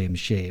the same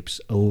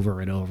shapes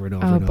over and over and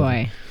over. Oh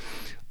boy.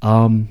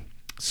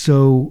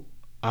 So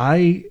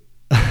I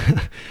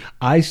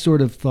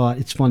sort of thought,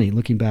 it's funny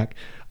looking back,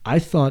 I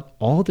thought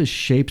all the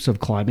shapes of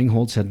climbing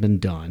holds had been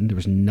done. There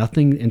was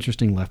nothing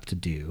interesting left to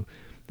do.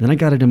 Then I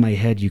got it in my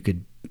head you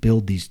could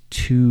build these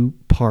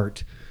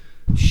 2-part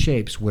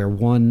shapes where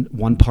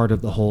one part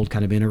of the hold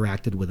kind of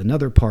interacted with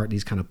another part,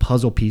 these kind of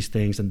puzzle piece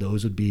things, and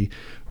those would be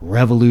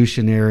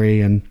revolutionary.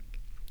 And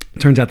it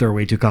turns out they were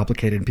way too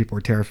complicated and people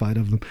were terrified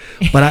of them.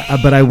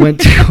 But I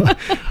went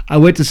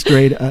to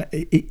Straight.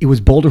 It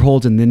was Boulder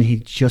Holds, and then he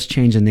just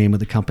changed the name of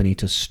the company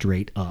to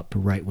Straight Up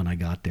right when I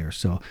got there.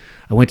 So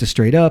I went to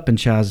Straight Up, and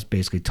Chaz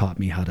basically taught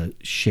me how to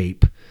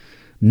shape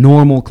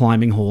normal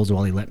climbing holds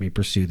while he let me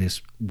pursue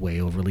this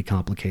way overly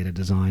complicated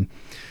design.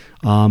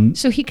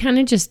 So he kind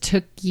of just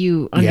took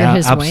you under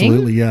his wing? Yeah,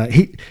 absolutely, yeah.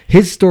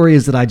 His story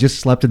is that I just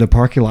slept in the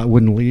parking lot,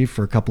 wouldn't leave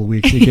for a couple of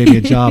weeks. He gave me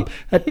a job.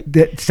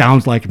 That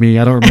sounds like me.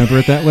 I don't remember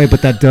it that way,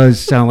 but that does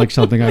sound like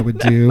something I would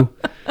do.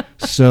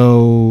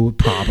 So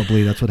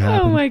probably that's what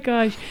happened. Oh my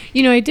gosh.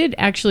 I did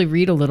actually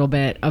read a little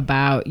bit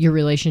about your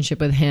relationship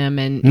with him,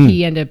 and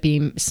he ended up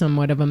being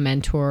somewhat of a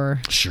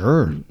mentor.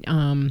 Sure.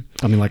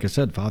 Like I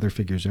said, father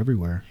figures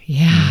everywhere.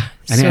 Yeah.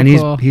 And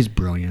cool. he's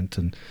brilliant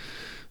and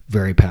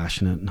very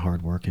passionate and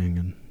hardworking,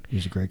 and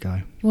he's a great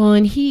guy. Well,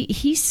 and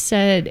he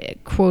said,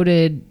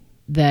 quoted,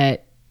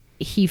 that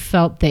he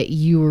felt that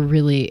you were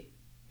really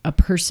a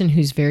person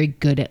who's very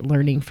good at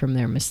learning from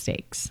their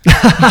mistakes.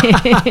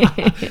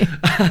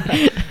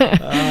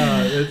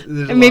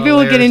 Maybe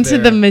we'll get into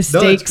the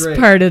mistakes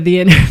part of the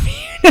interview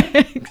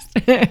next.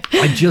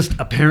 I just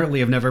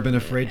apparently have never been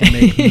afraid to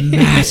make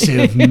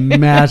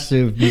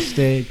massive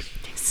mistakes.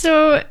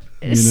 So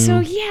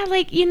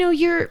yeah,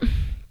 you're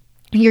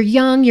you're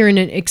young, you're in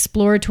an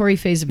exploratory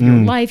phase of your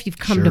life. You've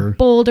come to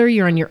Boulder,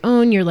 you're on your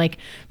own. You're like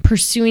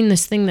pursuing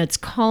this thing that's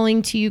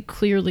calling to you.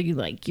 Clearly,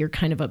 like you're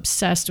kind of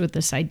obsessed with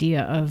this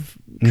idea of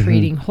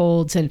creating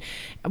holds. And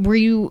were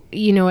you,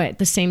 at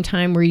the same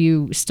time, were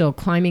you still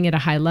climbing at a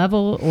high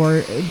level,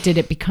 or did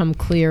it become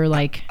clear?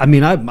 Like, I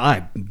mean,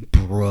 I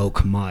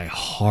broke my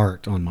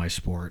heart on my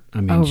sport.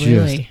 I mean,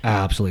 just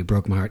absolutely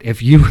broke my heart.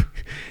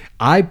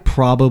 I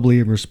probably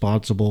am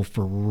responsible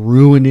for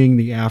ruining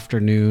the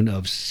afternoon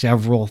of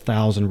several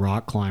thousand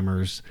rock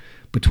climbers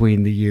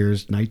between the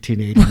years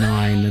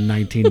 1989 and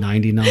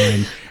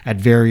 1999 at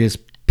various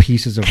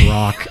pieces of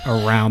rock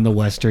around the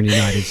Western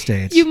United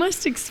States. You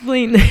must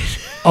explain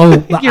this.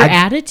 Your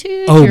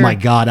attitude? My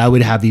God. I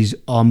would have these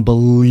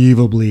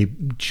unbelievably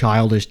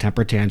childish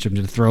temper tantrums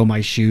and throw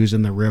my shoes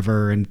in the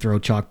river and throw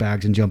chalk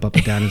bags and jump up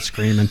and down and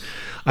scream. And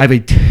I have a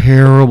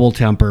terrible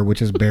temper,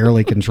 which is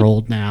barely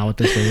controlled now at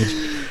this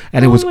age.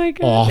 And it was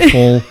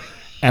awful.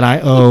 And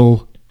I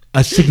owe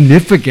a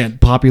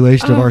significant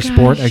population of our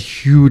sport a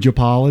huge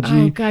apology.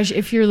 Oh gosh,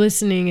 if you're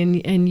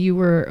listening and you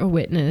were a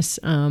witness,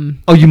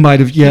 you might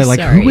have,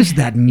 who was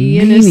that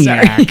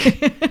maniac?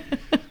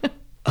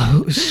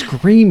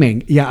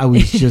 Screaming. Yeah, I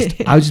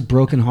was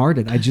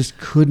brokenhearted. I just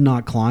could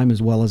not climb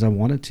as well as I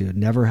wanted to.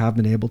 Never have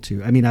been able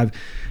to. I mean,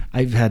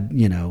 I've had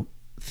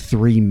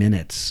 3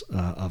 minutes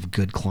of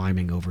good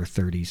climbing over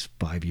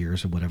 35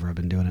 years or whatever I've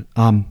been doing it.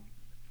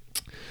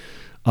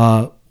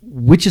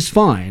 Which is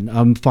fine.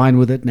 I'm fine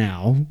with it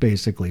now,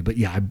 basically. But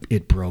yeah,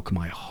 it broke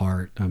my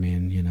heart. I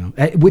mean,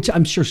 which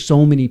I'm sure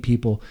so many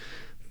people,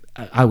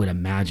 I would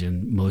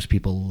imagine most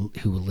people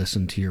who will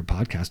listen to your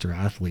podcast are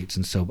athletes.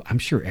 And so I'm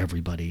sure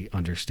everybody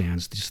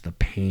understands just the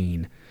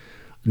pain,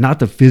 not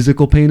the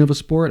physical pain of a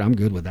sport. I'm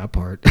good with that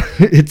part.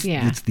 It's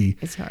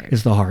hard.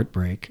 It's the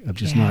heartbreak of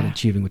just not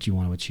achieving what you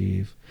want to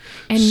achieve.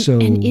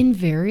 And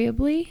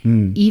invariably,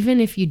 even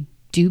if you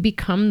do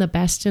become the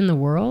best in the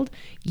world,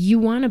 you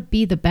want to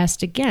be the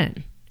best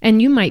again.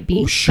 And you might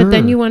be, but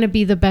then you want to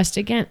be the best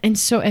again. And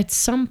so at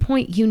some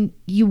point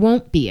you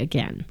won't be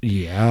again.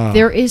 Yeah.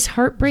 There is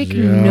heartbreak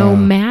no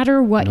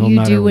matter what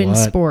you do in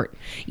sport.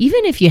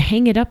 Even if you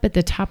hang it up at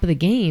the top of the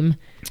game,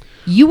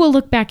 you will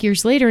look back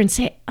years later and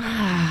say,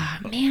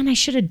 man, I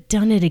should have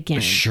done it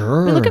again.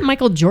 Sure. I mean, look at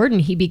Michael Jordan.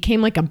 He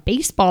became like a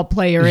baseball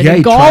player and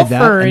a golfer.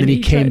 That, and then he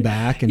came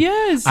back. And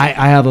yes. I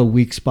have a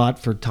weak spot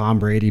for Tom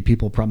Brady.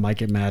 People probably might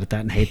get mad at that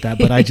and hate that,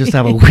 but I just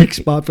have a weak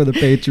spot for the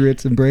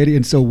Patriots and Brady.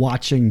 And so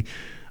watching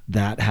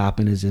that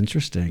happen is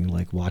interesting.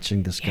 Like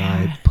watching this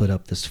guy put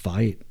up this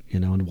fight,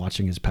 and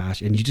watching his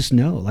passion. And you just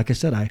know, like I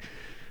said,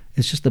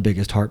 it's just the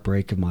biggest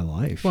heartbreak of my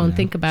life. Well, and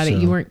think about it.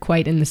 You weren't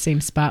quite in the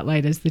same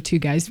spotlight as the two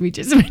guys we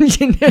just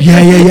mentioned.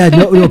 Yeah.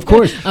 No, of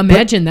course.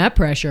 Imagine that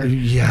pressure.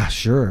 Yeah,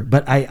 sure.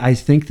 But I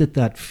think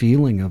that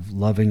feeling of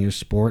loving your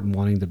sport and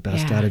wanting the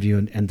best out of you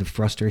and the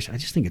frustration, I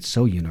just think it's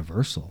so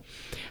universal.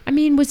 I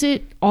mean, was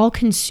it all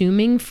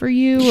consuming for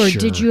you, or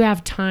did you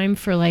have time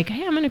for like,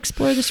 hey, I'm going to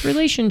explore this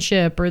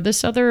relationship or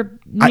this other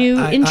new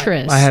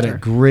interest? I had a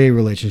great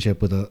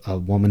relationship with a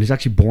woman who's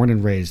actually born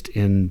and raised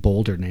in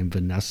Boulder named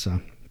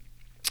Vanessa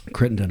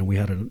Crittenden, and we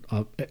had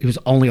it was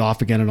only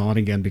off again and on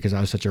again because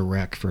I was such a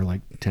wreck for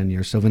like 10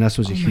 years. So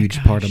Vanessa was a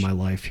huge part of my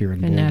life here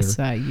in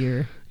Vanessa, Boulder.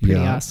 You're pretty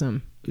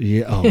awesome.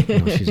 Yeah. Oh,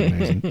 no, she's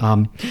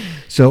amazing.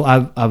 So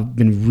I've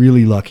been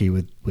really lucky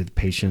with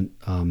patient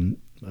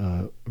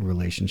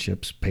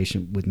relationships,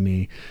 patient with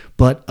me,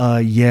 but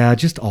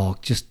just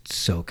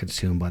so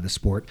consumed by the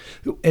sport.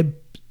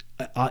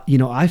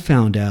 I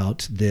found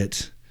out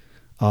that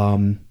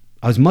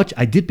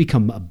I did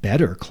become a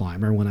better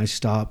climber when I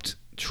stopped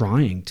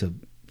trying to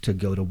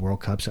go to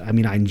World Cups. I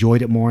mean, I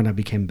enjoyed it more, and I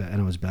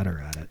was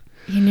better at it.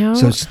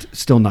 So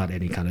still not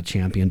any kind of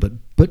champion,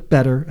 but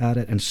better at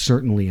it, and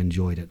certainly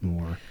enjoyed it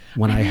more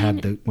when I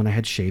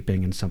had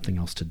shaping and something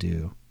else to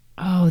do.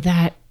 Oh,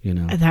 that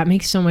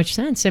makes so much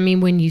sense. I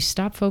mean, when you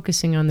stop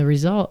focusing on the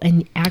result,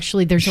 and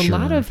actually, there's a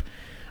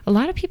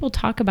lot of people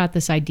talk about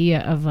this idea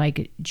of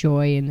like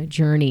joy in the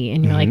journey,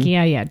 and you're like,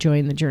 yeah, joy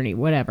in the journey,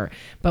 whatever.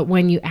 But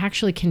when you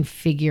actually can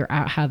figure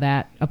out how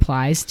that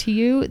applies to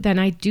you, then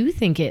I do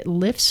think it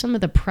lifts some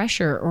of the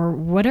pressure or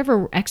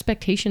whatever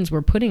expectations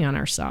we're putting on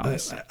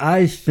ourselves.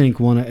 I think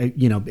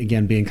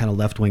again, being kind of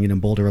left-wing and in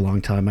Boulder a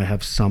long time, I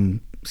have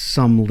some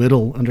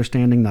little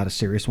understanding, not a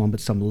serious one, but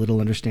some little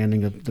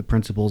understanding of the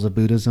principles of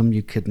Buddhism.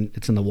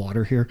 It's in the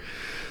water here.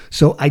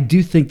 So I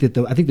do think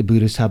I think the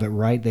Buddhists have it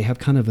right. They have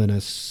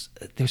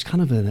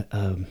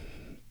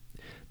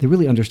they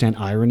really understand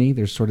irony.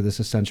 There's sort of this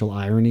essential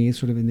irony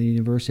sort of in the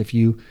universe. If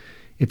you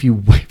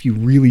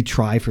really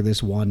try for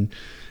this one,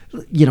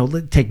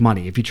 take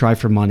money. If you try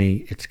for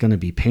money, it's going to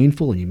be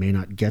painful and you may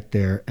not get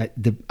there.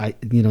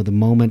 The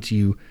moment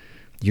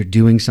you're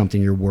doing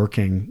something, you're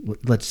working,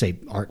 let's say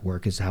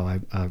artwork is how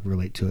I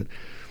relate to it.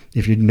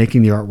 If you're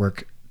making the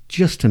artwork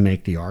just to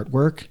make the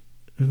artwork,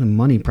 the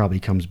money probably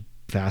comes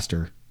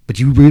faster. But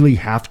you really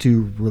have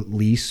to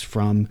release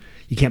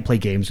you can't play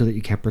games with it,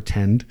 you can't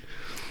pretend.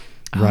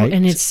 right?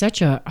 And it's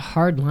such a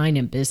hard line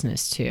in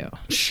business too.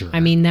 Sure. I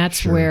mean, that's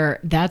sure.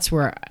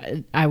 where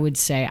I would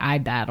say I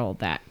battle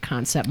that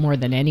concept more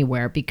than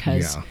anywhere,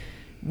 because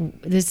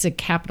this is a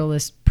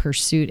capitalist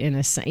pursuit in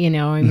a sense.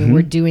 I mean,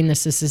 we're doing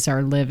this. This is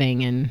our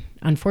living, and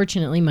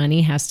unfortunately,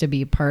 money has to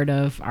be part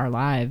of our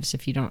lives.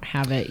 If you don't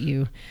have it,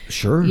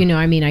 sure.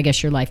 I mean, I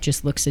guess your life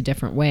just looks a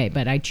different way.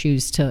 But I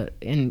choose to,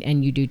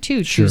 and you do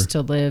too, choose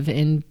to live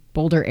in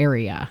Boulder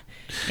area.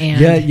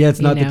 And, it's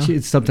not that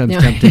it's sometimes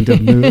tempting to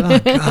move. Oh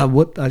God,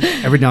 what?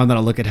 Every now and then I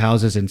look at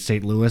houses in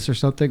St. Louis or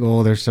something.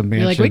 Oh, there's some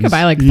mansions. You're like, we could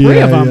buy like 3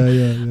 of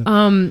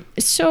them.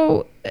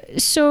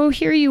 So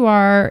here you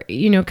are,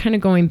 kind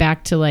of going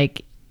back to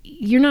like,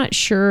 you're not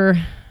sure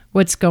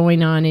what's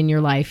going on in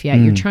your life yet.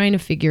 You're trying to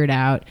figure it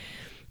out.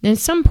 And at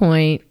some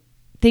point,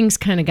 things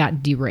kind of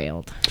got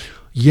derailed.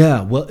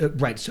 Yeah, well,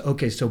 right.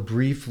 So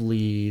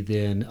briefly,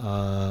 then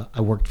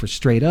I worked for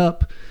Straight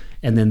Up.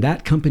 And then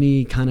that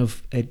company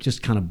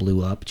just kind of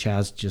blew up.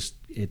 Chaz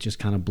just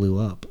kind of blew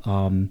up.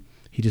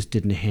 He just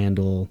didn't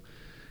handle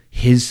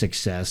his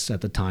success at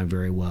the time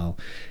very well.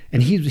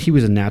 And he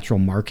was a natural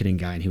marketing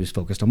guy, and he was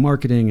focused on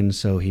marketing. And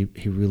so he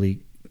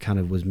really kind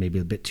of was maybe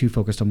a bit too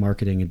focused on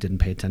marketing and didn't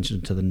pay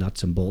attention to the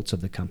nuts and bolts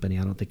of the company.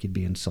 I don't think he'd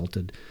be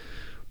insulted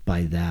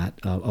by that,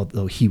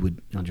 although he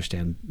would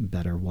understand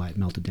better why it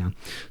melted down.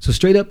 So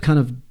Straight Up kind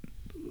of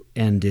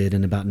ended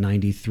in about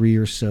 93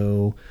 or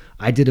so.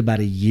 I did about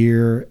a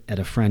year at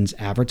a friend's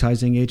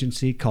advertising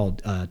agency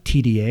called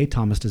TDA,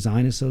 Thomas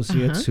Design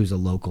Associates, who's a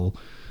local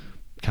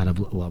kind of,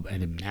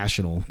 and a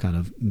national kind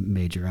of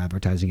major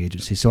advertising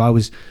agency. So I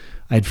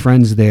had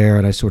friends there,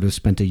 and I sort of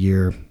spent a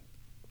year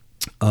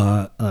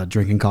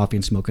drinking coffee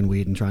and smoking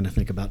weed and trying to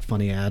think about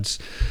funny ads.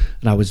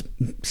 And I was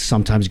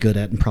sometimes good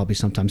at and probably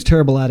sometimes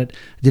terrible at it.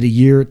 I did a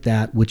year at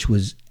that, which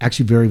was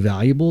actually very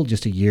valuable,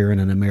 just a year in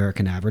an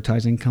American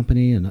advertising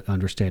company and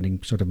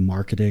understanding sort of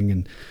marketing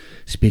and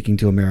speaking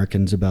to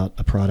Americans about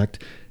a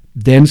product.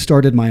 Then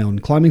started my own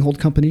climbing hold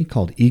company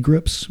called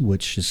eGrips,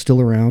 which is still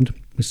around.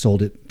 We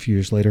sold it a few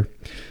years later.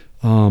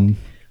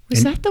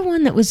 Was that the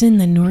one that was in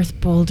the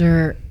North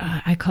Boulder?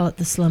 I call it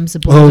the slums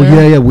of Boulder.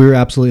 Oh, yeah. We were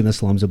absolutely in the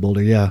slums of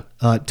Boulder, yeah.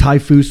 Ty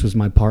Foose was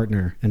my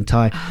partner. And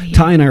Ty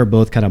and I are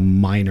both kind of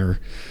minor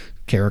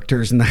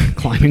characters in the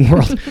climbing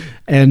world.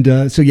 And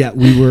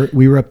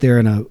we were up there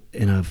in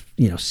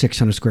a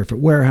 600 square foot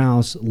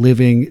warehouse,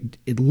 living,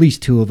 at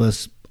least 2 of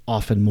us,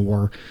 often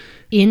more.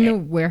 In the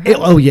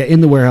warehouse? In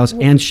the warehouse,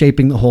 and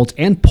shaping the holds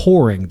and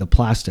pouring the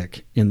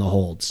plastic in the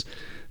holds.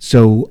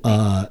 So,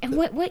 and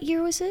what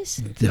year was this?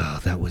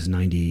 That was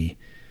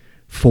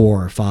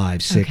 94,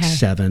 5, 6,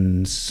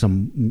 7,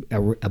 some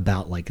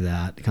about like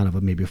that, kind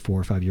of maybe a 4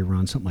 or 5 year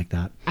run, something like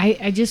that.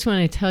 I just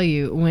want to tell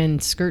you, when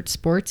Skirt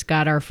Sports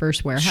got our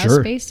first warehouse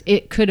space,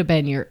 it could have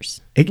been yours.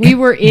 You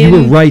were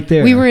right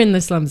there. We were in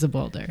the slums of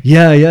Boulder.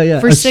 Yeah.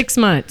 For 6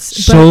 months.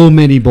 So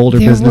many Boulder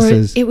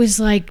businesses. It was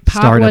like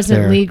pot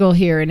wasn't legal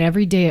here, and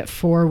every day at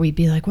 4 we'd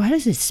be like, "Why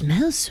does it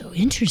smell so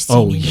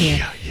interesting in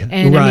here?" Yeah.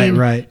 And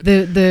right.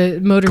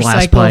 The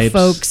motorcycle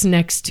folks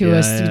next to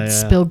us would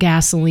spill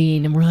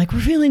gasoline, and we're like,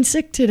 "We're feeling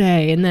sick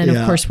today." And then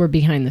of course we're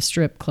behind the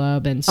strip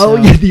club, and so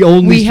the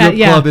only strip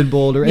club in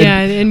Boulder.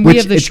 And we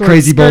have the short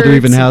crazy skirts. Boulder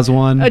even has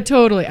one.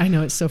 Totally, I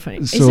know, it's so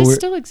funny. So Does it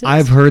still exist?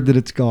 I've heard that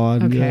it's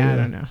gone. Okay, I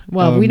don't know.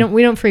 Well, we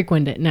don't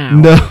frequent it now.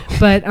 No.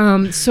 But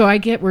so I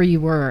get where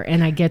you were,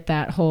 and I get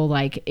that whole,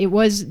 like, it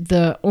was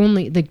the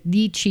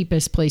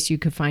cheapest place you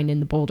could find in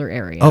the Boulder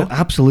area. Oh,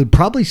 absolutely.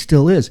 Probably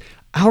still is.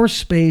 Our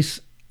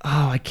space,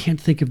 I can't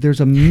think of,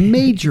 there's a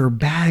major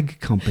bag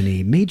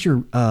company,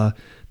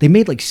 they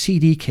made like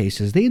CD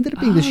cases. They ended up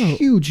being this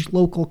huge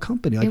local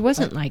company. It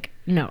wasn't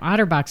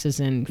Otterbox is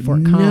in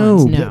Fort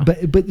Collins. No,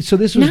 but so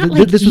this was not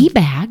like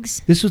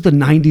eBags. This was the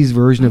 '90s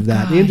version of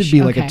that. Gosh, they ended up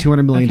being like a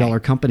 $200 million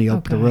company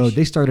up the road.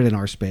 They started in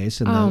our space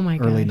in the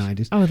early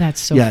 '90s. Oh,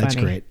 that's so funny. Yeah, it's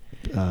great.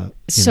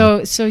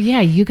 So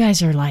you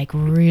guys are like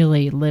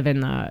really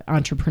living the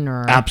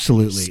entrepreneur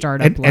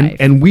startup life.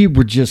 And we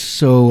were just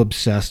so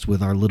obsessed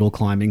with our little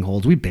climbing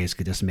holds. We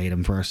basically just made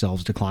them for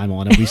ourselves to climb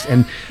on.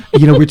 And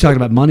we were talking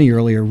about money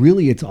earlier.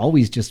 Really, it's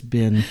always just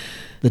been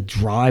the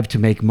drive to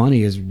make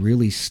money is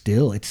really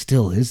it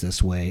still is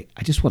this way.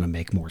 I just want to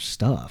make more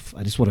stuff.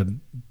 I just want to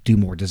do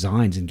more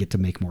designs and get to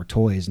make more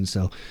toys. And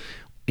so,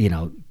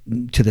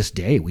 to this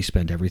day, we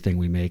spend everything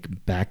we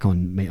make back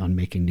on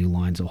making new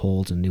lines of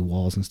holds and new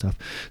walls and stuff.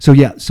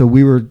 So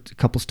we were a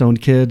couple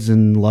stoned kids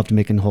and loved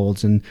making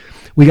holds, and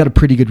we got a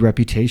pretty good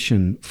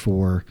reputation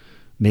for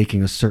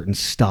making a certain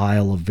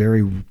style of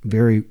very,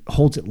 very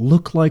holds that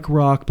look like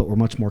rock, but were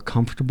much more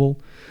comfortable.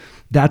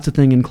 That's a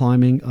thing in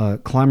climbing.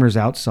 Climbers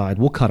outside,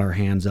 we'll cut our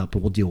hands up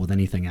and we'll deal with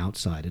anything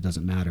outside. It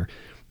doesn't matter.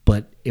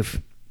 But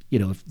if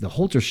the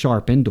holds are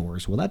sharp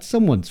indoors, well, that's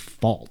someone's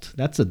fault.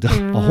 That's a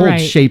hold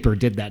shaper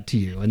did that to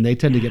you, and they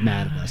tend to get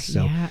mad at us.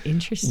 So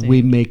interesting.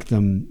 We make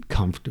them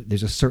comfort.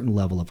 There's a certain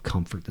level of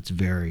comfort that's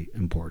very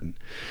important.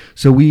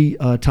 So we,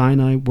 Ty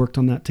and I worked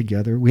on that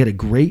together. We had a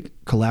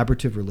great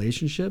collaborative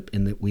relationship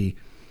in that we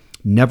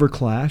never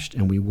clashed,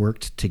 and we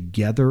worked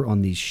together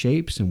on these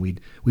shapes, and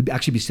we'd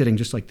actually be sitting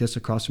just like this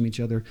across from each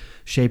other,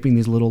 shaping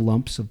these little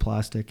lumps of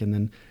plastic, and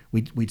then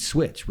we'd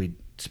switch. We'd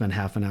spend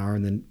half an hour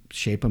and then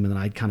shape them, and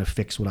then I'd kind of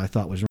fix what I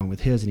thought was wrong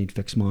with his, and he'd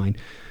fix mine.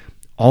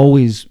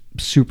 Always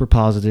super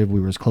positive. We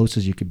were as close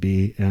as you could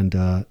be, and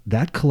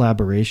that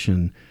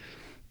collaboration,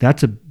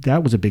 that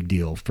was a big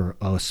deal for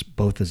us,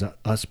 both as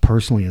us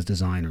personally as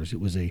designers. It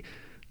was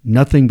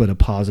nothing but a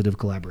positive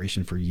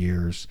collaboration for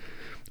years,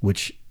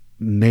 which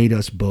made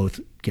us both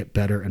get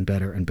better and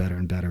better and better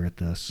and better at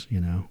this,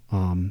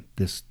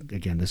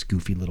 this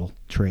goofy little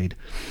trade.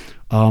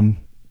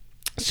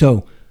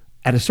 So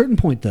at a certain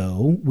point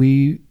though,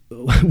 we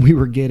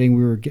were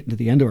getting to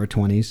the end of our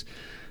 20s,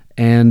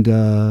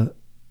 and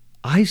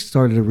I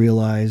started to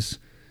realize,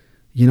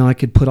 I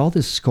could put all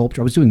this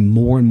sculpture. I was doing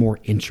more and more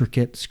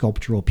intricate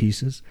sculptural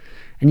pieces,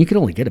 and you could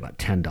only get about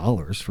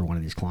 $10 for one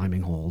of these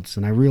climbing holds.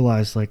 And I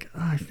realized,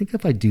 I think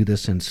if I do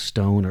this in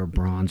stone or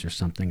bronze or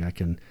something, I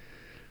can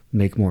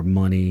make more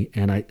money.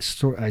 And I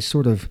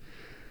sort of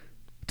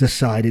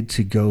decided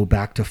to go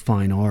back to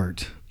fine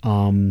art,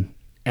 and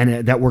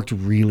that worked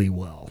really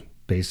well.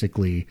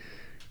 Basically,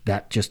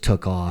 that just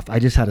took off. I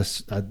just had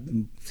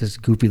this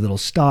goofy little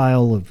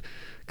style of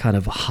kind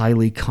of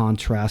highly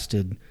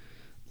contrasted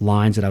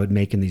lines that I would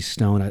make in these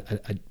stone.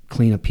 I'd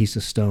clean a piece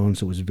of stone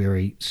so it was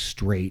very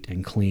straight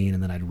and clean,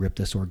 and then I'd rip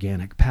this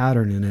organic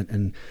pattern in it,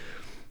 and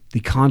the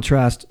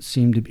contrast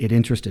it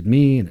interested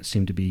me, and it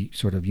seemed to be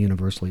sort of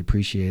universally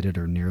appreciated,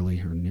 or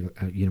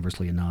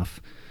universally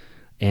enough.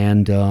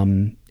 And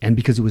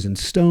because it was in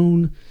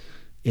stone,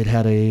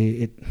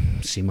 it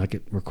seemed like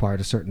it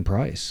required a certain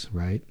price,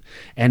 right?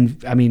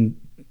 And I mean,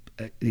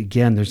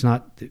 again, there's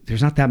not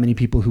that many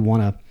people who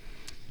want to.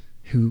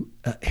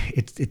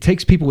 It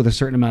takes people with a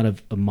certain amount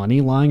of money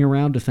lying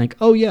around to think,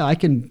 oh yeah, I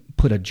can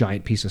put a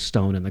giant piece of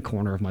stone in the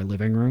corner of my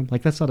living room.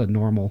 That's not a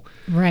normal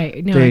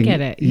right. No, thing. I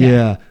get it.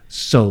 Yeah.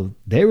 So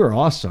they were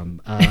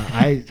awesome.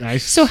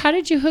 So how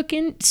did you hook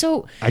in?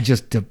 So I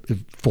just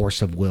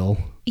force of will.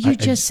 You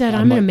just said,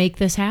 I'm going to make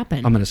this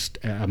happen. I'm going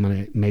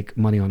to make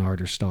money on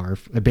art or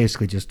starve. I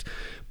basically just,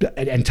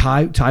 and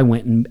Ty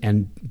went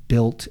and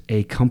built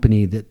a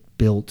company that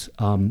built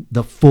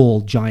the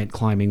full giant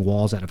climbing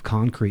walls out of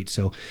concrete.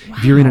 So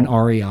if you're in an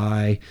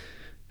REI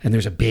and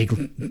there's a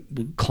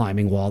big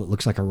climbing wall that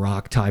looks like a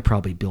rock, Ty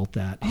probably built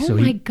that. Oh so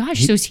my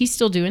gosh. So is he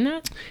still doing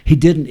that? He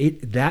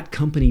didn't. That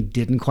company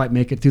didn't quite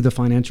make it through the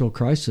financial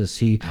crisis.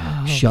 He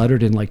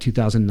shuttered in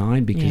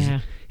 2009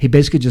 because he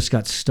basically just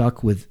got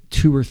stuck with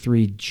 2 or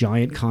 3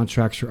 giant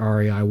contracts for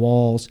REI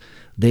walls.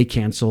 They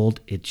canceled.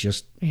 It's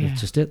just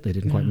it. They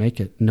didn't quite make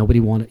it. Nobody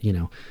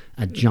wanted,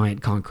 a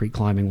giant concrete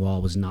climbing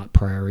wall was not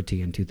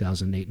priority in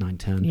 2008, 9,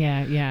 10.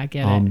 Yeah, I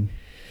get it.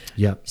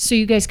 Yeah. So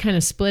you guys kind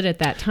of split at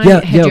that time.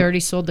 Had you already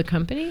sold the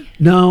company?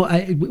 No,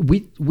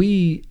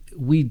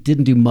 we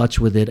didn't do much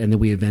with it, and then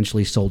we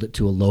eventually sold it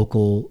to a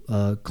local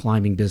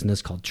climbing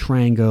business called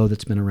Trango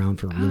that's been around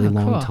for a really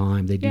long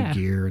time. They do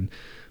gear, and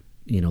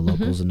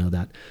locals will know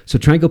that. So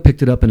Trango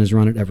picked it up and has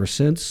run it ever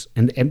since.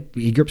 And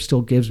eGrips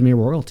still gives me a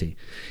royalty.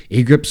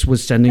 eGrips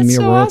was sending me a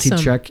royalty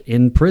check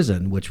in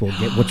prison, which we'll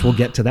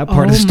get to that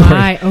part of the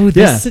story.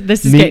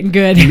 This is getting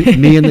good.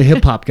 me and the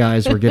hip hop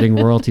guys were getting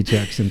royalty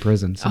checks in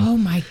prison. So. Oh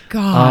my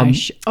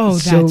gosh.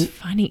 That's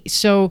funny.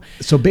 So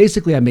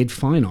basically I made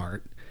fine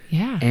art.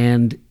 Yeah.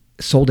 And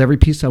sold every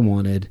piece I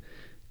wanted.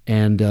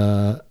 And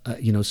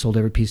sold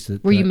every piece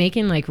that. Were you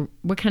making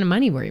what kind of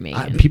money were you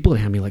making? People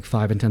would hand me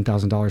 $5,000 and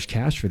 $10,000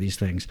 cash for these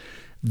things.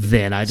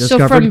 Then I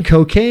discovered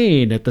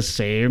cocaine at the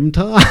same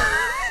time.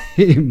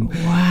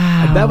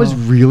 Wow, and that was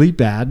really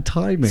bad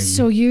timing.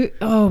 So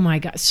oh my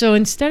god! So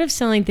instead of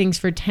selling things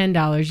for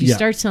 $10, you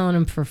start selling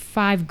them for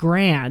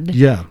 $5,000.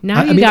 Yeah.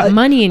 Now you got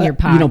money in your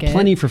pocket.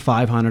 Plenty for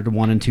 $500 to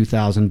 1 in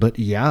 2,000. But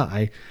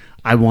yeah,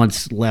 I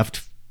once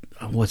left.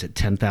 Was it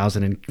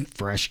 10,000 in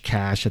fresh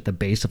cash at the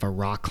base of a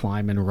rock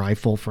climbing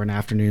rifle for an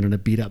afternoon and a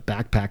beat up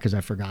backpack because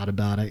I forgot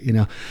about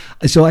it,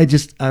 So I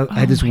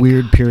had this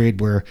weird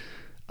period where,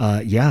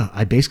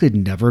 I basically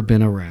had never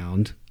been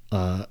around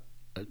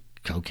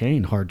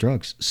cocaine, hard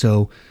drugs.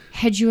 So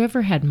had you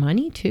ever had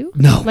money too?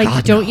 No,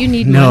 don't you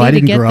need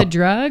money to get the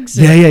drugs?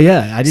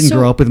 Yeah. I didn't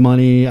grow up with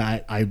money.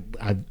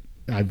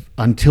 I've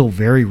until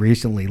very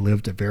recently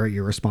lived a very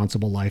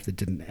irresponsible life that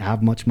didn't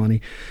have much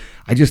money.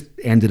 I just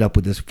ended up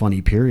with this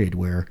funny period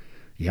where,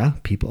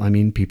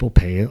 people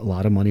pay a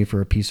lot of money for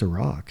a piece of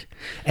rock.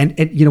 And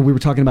we were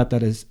talking about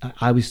that as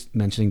I was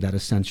mentioning that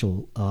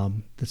essential,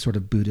 that sort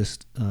of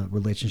Buddhist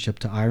relationship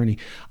to irony.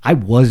 I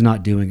was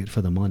not doing it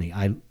for the money.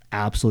 I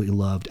absolutely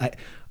loved.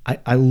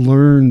 I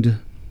learned.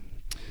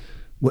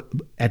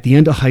 At the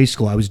end of high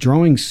school, I was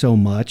drawing so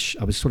much.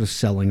 I was sort of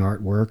selling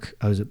artwork.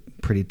 I was a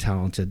pretty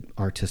talented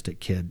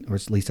artistic kid, or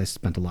at least I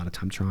spent a lot of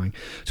time trying.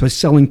 So I was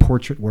selling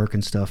portrait work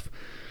and stuff.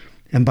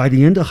 And by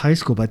the end of high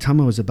school, by the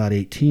time I was about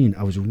 18,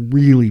 I was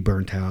really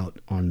burnt out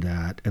on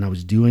that. And I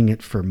was doing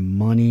it for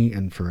money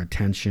and for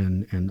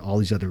attention and all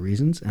these other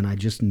reasons. And I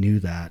just knew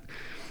that.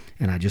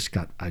 And I just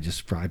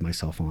fried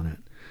myself on it.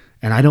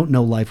 And I don't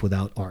know life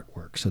without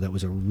artwork. So that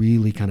was a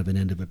really kind of an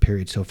end of a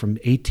period. So from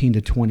 18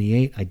 to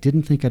 28, I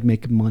didn't think I'd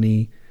make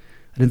money.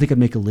 I didn't think I'd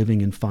make a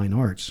living in fine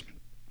arts.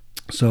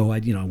 So I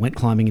went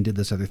climbing and did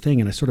this other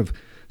thing, and I sort of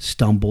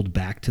stumbled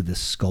back to this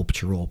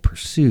sculptural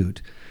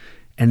pursuit.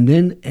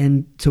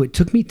 And so it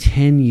took me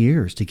 10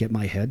 years to get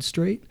my head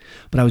straight,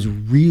 but I was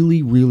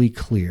really, really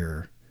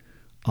clear.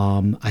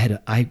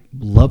 I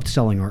loved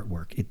selling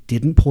artwork. It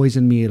didn't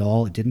poison me at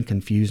all. It didn't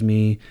confuse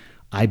me.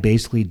 I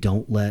basically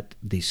don't let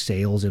the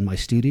sales in my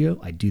studio.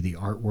 I do the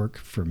artwork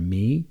for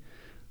me.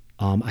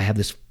 I have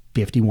this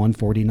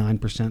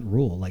 51-49%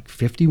 rule. Like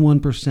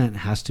 51%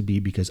 has to be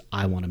because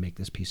I want to make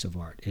this piece of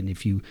art. And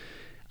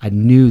I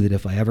knew that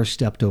if I ever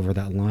stepped over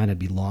that line, I'd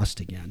be lost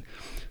again.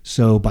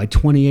 So by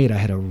 28, I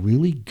had a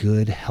really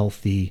good,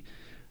 healthy,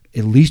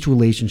 at least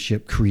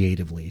relationship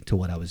creatively to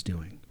what I was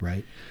doing,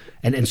 right?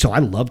 And so I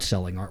loved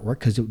selling artwork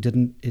because it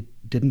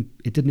didn't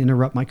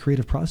interrupt my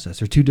creative process.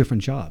 They're two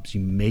different jobs.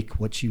 You make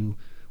what you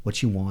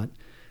want.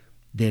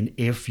 Then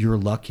if you're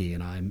lucky,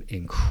 and I'm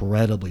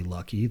incredibly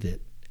lucky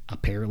that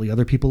apparently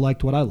other people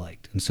liked what I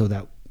liked. And so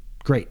that,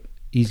 great,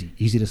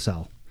 easy to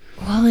sell.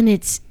 Well, and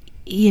it's,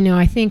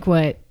 I think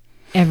what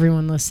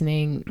everyone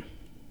listening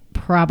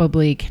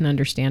probably can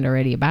understand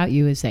already about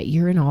you is that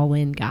you're an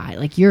all-in guy.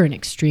 Like, you're an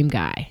extreme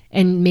guy,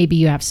 and maybe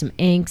you have some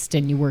angst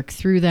and you work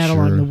through that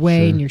along the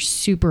way, and you're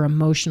super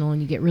emotional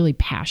and you get really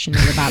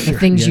passionate about the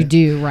things you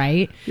do,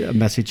 right? Yeah,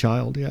 messy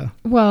child, yeah.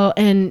 Well,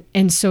 and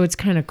so it's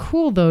kind of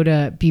cool though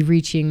to be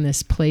reaching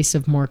this place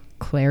of more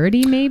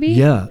clarity, maybe.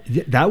 Yeah,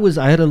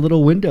 I had a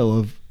little window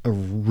of a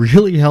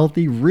really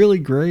healthy, really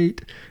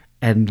great,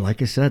 and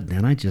like I said,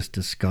 then I just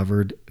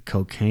discovered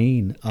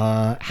cocaine.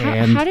 How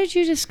did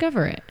you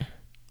discover it?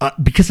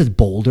 Because it's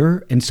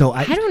Boulder, and so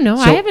I don't know.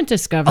 I haven't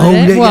discovered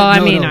it.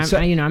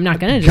 I'm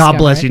not going to. God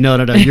bless you. No,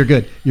 you're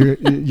good.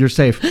 You're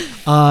safe.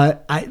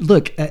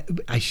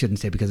 I shouldn't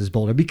say because it's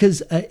Boulder,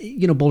 because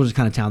Boulder's the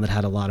kind of town that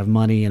had a lot of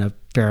money and a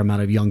fair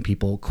amount of young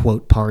people,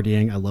 quote,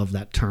 partying. I love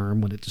that term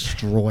when it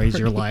destroys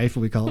your life.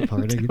 We call it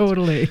partying.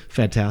 Totally. It's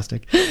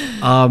fantastic.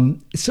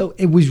 So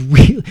it was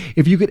really,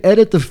 if you could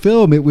edit the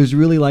film, it was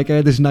really like I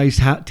had this nice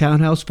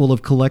townhouse full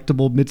of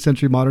collectible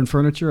mid-century modern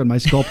furniture, and my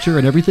sculpture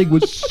and everything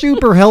was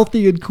super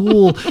healthy and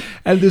cool.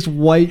 And this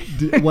white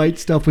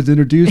stuff was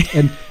introduced,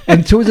 and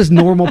so it was this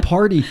normal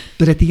party.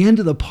 But at the end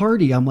of the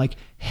party, I'm like,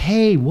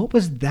 hey, what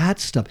was that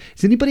stuff?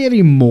 Does anybody have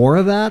any more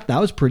of that? That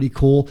was pretty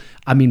cool.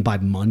 I mean, by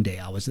Monday,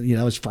 that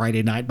was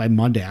Friday night. By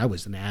Monday, I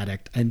was an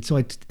addict. And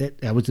so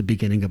that was the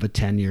beginning of a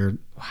 10-year.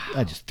 Wow.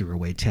 I just threw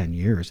away 10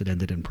 years. It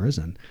ended in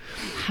prison.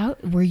 How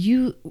were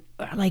you,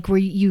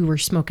 you were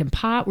smoking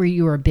pot? Were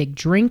you a big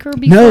drinker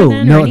before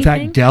then? No, in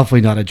fact,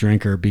 definitely not a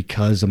drinker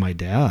because of my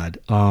dad.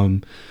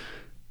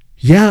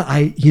 Yeah,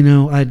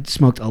 I'd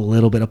smoked a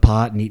little bit of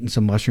pot and eaten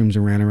some mushrooms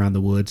and ran around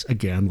the woods,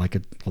 again, like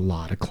a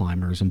lot of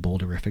climbers and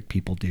boulderific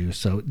people do.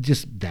 So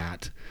just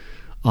that.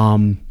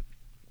 Again,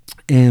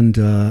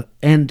 a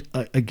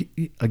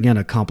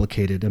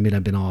complicated,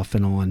 I've been off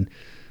and on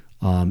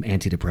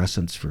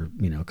antidepressants for,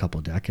 a couple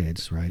of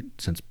decades, right?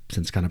 Since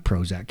kind of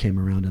Prozac came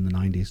around in the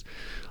 90s.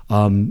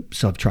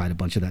 So I've tried a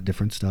bunch of that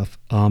different stuff.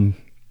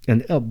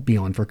 And I'll be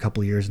on for a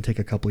couple of years and take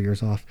a couple of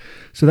years off.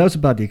 So that was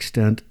about the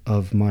extent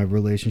of my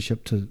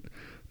relationship to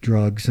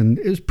drugs. And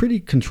it was pretty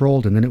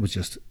controlled. And then it was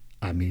just,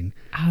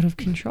 out of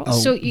control. Oh,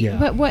 so, yeah.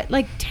 But what,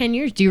 10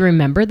 years? Do you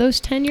remember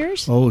those 10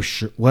 years? Oh,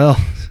 sure. Well,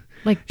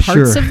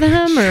 parts of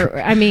them?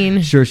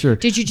 Or, Sure.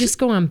 Did you just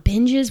go on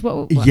binges?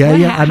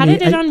 How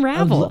did it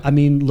unravel?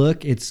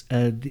 Look, it's,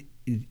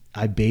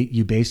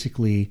 you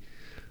basically,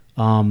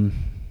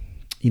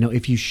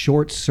 if you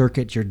short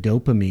circuit your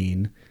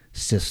dopamine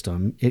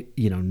system,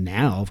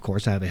 now of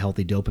course I have a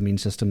healthy dopamine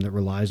system that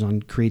relies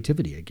on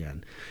creativity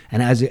again,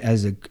 and as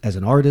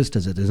an artist,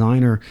 as a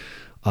designer,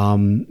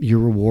 your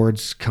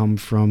rewards come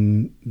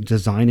from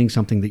designing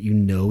something that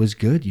is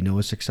good,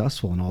 is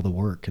successful in all the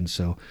work. And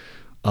so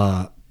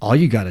all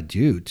you got to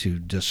do to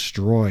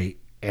destroy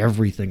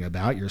everything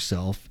about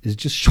yourself is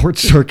just short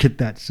circuit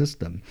that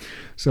system.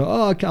 So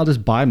I'll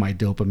just buy my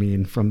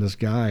dopamine from this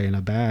guy in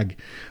a bag,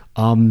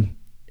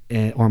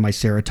 or my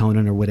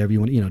serotonin, or whatever you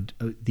want,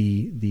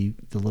 the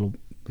little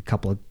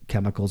couple of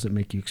chemicals that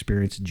make you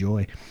experience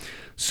joy.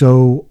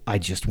 So I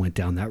just went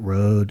down that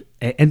road,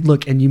 and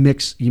look, and you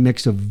mix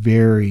a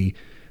very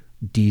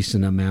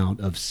decent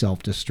amount of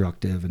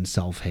self-destructive and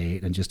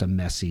self-hate and just a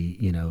messy,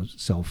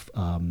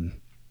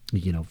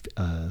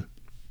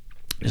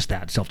 just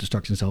that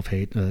self-destruction,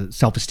 self-hate,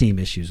 self-esteem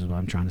issues is what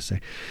I'm trying to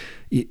say.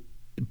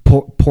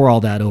 Pour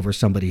all that over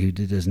somebody who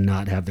does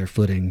not have their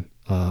footing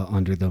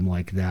under them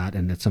like that,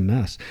 and it's a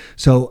mess.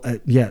 So and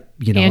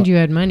you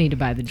had money to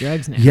buy the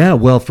drugs now. Yeah,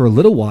 well, for a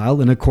little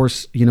while, and of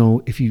course,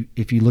 if you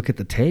look at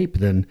the tape,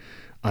 then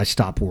I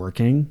stop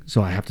working,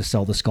 so I have to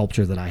sell the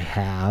sculpture that I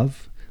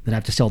have, then I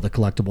have to sell the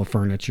collectible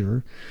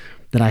furniture,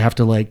 then I have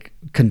to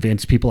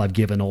convince people I've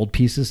given old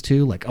pieces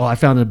to, I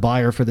found a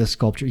buyer for this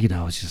sculpture.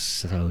 It's just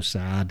so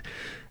sad.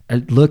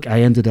 Look,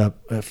 I ended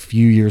up a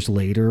few years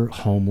later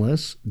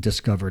homeless,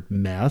 discovered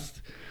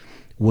meth,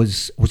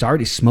 was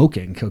already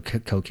smoking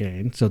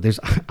cocaine. So there's,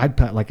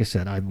 like I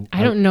said, I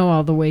don't know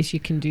all the ways you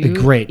can do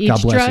great. each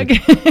God bless drug. you.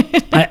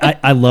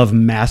 I love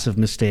massive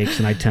mistakes,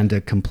 and I tend to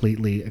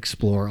completely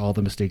explore all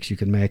the mistakes you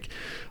can make,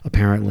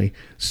 apparently.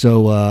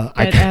 So,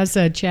 But as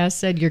Chaz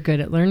said, you're good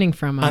at learning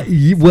from them.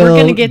 We're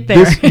going to get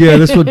there.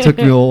 This one took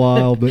me a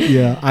while, but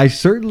yeah, I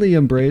certainly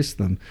embraced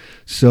them.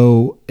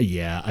 So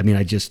yeah, I mean,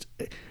 I just,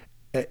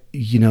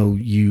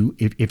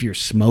 if you're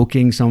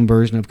smoking some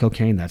version of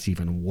cocaine, that's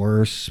even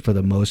worse for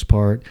the most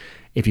part.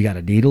 If you got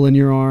a needle in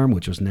your arm,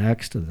 which was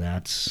next,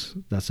 that's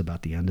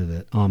about the end of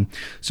it.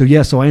 So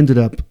I ended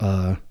up,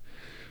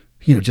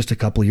 just a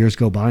couple of years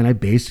go by, and I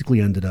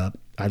basically I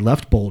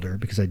left Boulder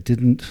because I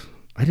didn't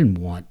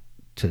want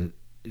to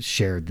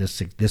share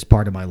this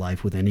part of my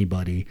life with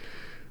anybody.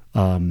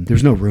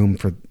 There's no room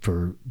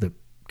for the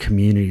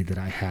community that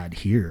I had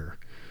here.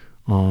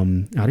 I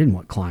didn't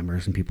want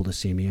climbers and people to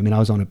see me. I mean, I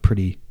was on a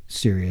pretty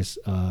serious,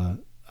 I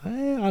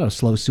don't know,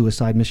 slow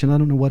suicide mission. I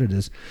don't know what it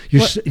is.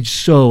 It's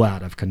so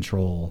out of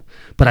control.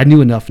 But I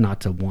knew enough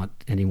not to want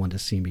anyone to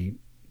see me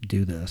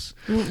do this.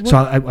 So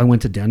I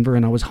went to Denver,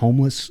 and I was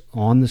homeless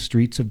on the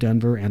streets of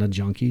Denver and a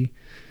junkie.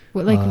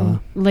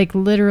 Like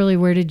literally,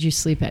 where did you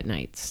sleep at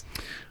nights?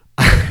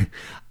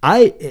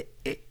 It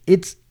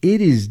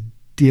is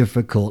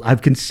difficult.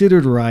 I've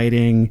considered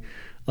writing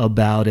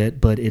about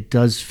it, but it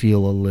does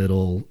feel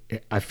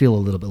I feel a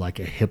little bit like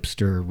a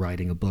hipster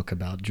writing a book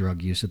about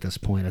drug use at this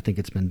point. I think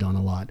it's been done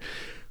a lot.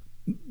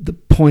 The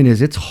point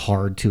is, it's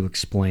hard to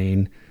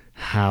explain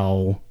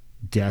how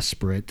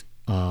desperate,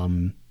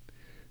 I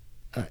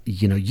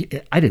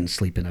didn't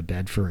sleep in a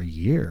bed for a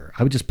year.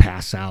 I would just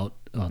pass out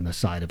on the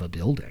side of a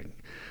building,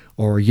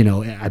 or,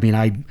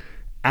 I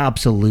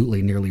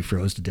absolutely nearly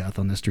froze to death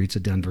on the streets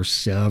of Denver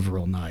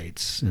several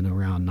nights in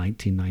around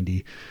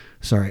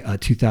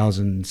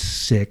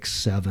 2006,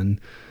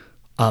 7.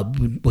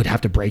 Would have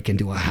to break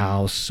into a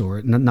house,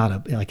 or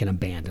not like an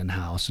abandoned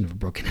house, and never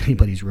broken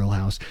anybody's real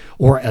house,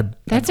 or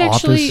that's an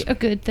actually office. A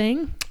good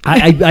thing.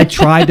 I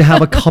tried to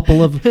have I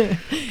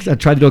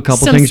tried to do a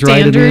couple Some things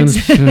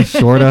standards. right in,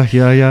 sort of,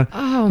 yeah.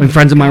 Oh, when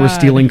friends of mine were God.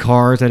 stealing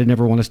cars, I didn't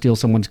ever want to steal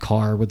someone's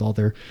car with all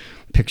their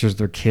pictures of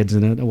their kids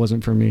in it. It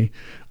wasn't for me.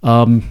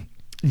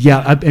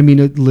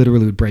 It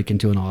literally would break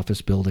into an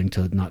office building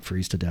to not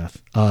freeze to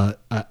death.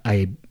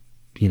 I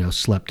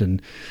slept in.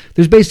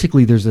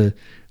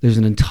 There's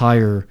an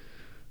entire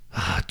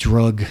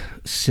drug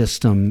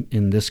system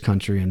in this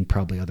country and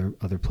probably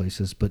other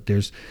places, but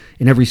there's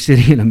in every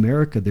city in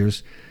America.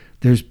 There's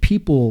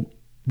people.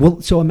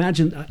 Well, so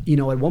imagine, at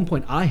one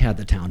point I had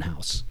the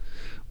townhouse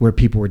where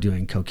people were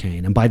doing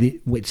cocaine, and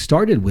it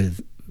started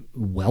with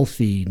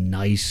wealthy,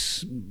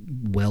 nice,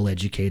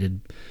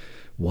 well-educated,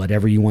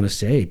 whatever you want to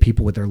say,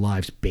 people with their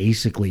lives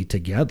basically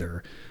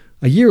together.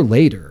 A year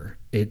later,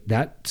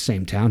 that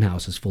same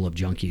townhouse is full of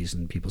junkies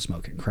and people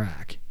smoking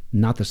crack.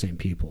 Not the same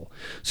people.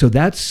 So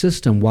that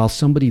system, while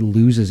somebody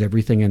loses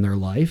everything in their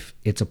life,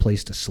 it's a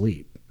place to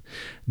sleep.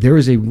 There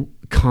is a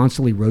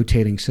constantly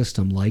rotating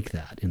system like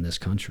that in this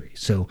country.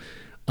 So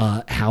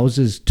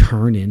houses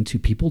turn into,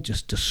 people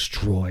just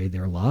destroy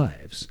their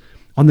lives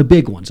on the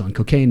big ones, on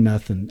cocaine,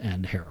 meth,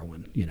 and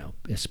heroin,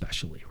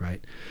 especially,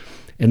 right?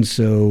 And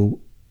so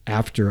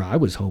after I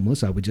was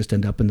homeless, I would just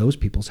end up in those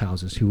people's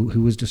houses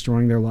who was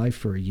destroying their life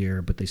for a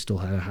year, but they still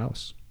had a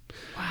house.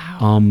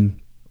 Wow.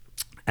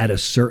 At a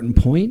certain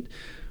point,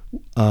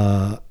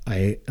 a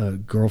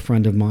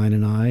girlfriend of mine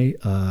and I,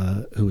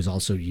 who was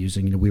also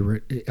using,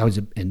 I was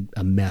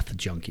a meth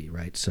junkie,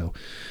 right? So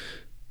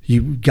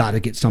you got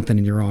to get something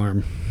in your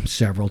arm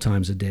several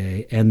times a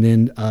day. And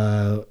then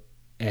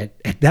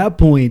at that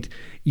point,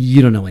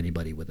 you don't know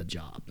anybody with a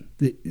job.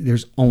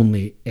 There's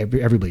only,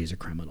 everybody's a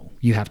criminal.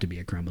 You have to be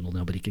a criminal.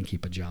 Nobody can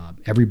keep a job.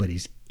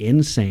 Everybody's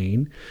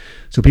insane.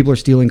 So people are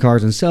stealing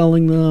cars and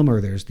selling them,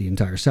 or there's the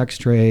entire sex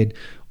trade,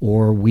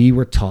 or we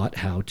were taught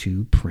how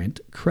to print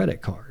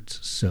credit cards.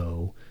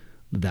 So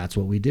that's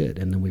what we did.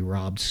 And then we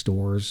robbed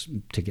stores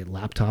to get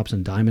laptops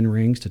and diamond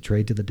rings to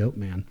trade to the dope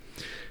man,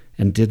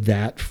 and did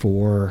that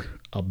for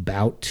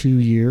about 2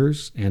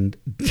 years, and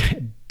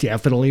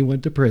definitely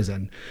went to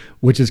prison,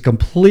 which is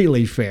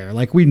completely fair.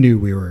 Like, we knew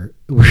we were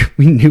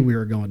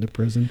going to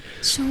prison.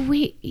 So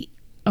wait,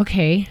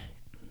 okay,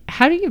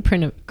 how do you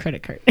print a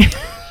credit card?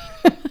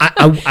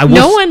 I will,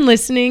 no one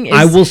listening is,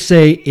 I will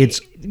say it's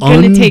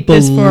gonna take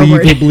this forward.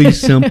 unbelievably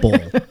simple.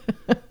 It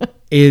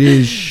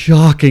is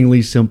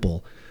shockingly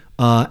simple.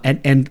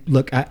 And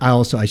look,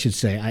 I should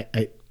say,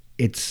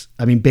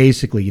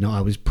 basically,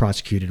 I was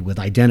prosecuted with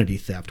identity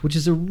theft, which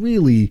is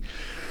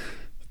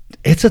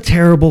it's a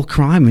terrible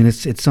crime, and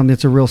it's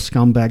a real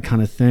scumbag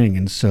kind of thing.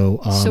 And so,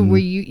 so were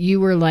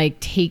you were like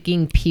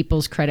taking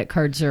people's credit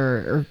cards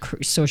or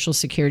social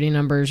security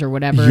numbers or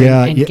whatever,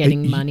 and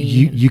getting money.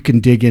 You can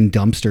dig in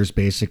dumpsters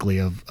basically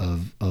of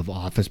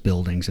office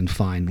buildings and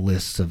find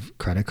lists of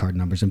credit card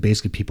numbers, and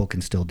basically people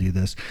can still do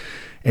this.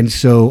 And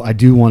so I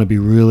do want to be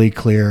really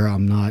clear.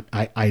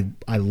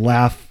 I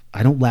laugh.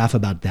 I don't laugh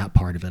about that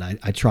part of it.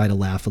 I try to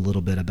laugh a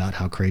little bit about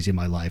how crazy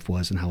my life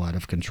was and how out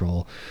of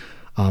control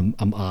I'm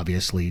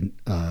obviously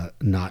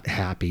not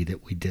happy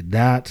that we did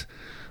that.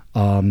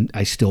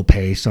 I still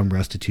pay some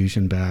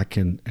restitution back,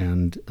 and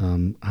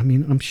I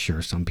mean, I'm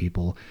sure some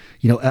people,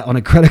 on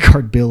a credit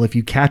card bill, if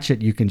you catch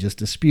it, you can just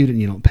dispute it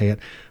and you don't pay it.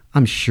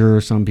 I'm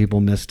sure some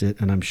people missed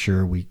it, and I'm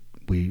sure we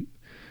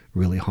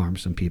really harmed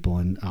some people,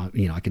 and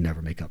I can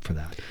never make up for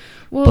that.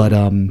 Well, but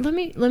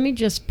let me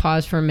just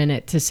pause for a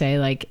minute to say,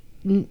 like,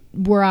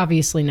 we're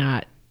obviously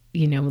not,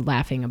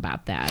 laughing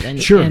about that.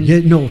 And sure, yeah,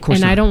 no, of course.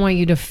 And not. I don't want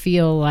you to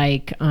feel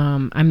like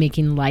I'm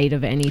making light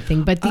of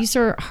anything, but these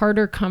are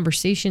harder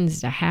conversations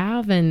to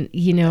have, and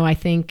I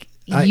think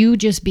you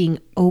just being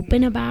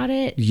open about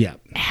it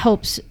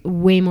helps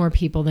way more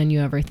people than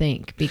you ever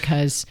think,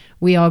 because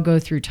we all go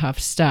through tough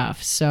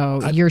stuff.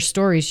 So your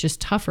story is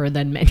just tougher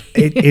than many.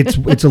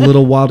 It's a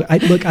little wild.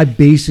 I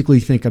basically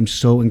think I'm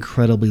so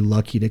incredibly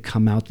lucky to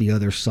come out the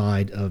other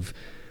side of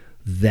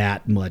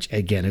that much.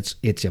 Again,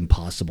 it's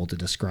impossible to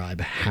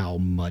describe how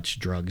much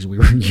drugs we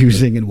were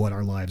using and what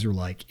our lives were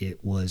like.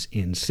 It was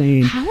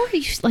insane. How are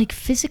you like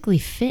physically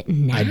fit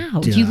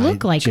now? You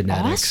look like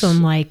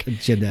awesome. Like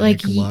you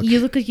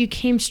look like you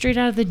came straight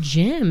out of the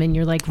gym, and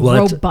you're like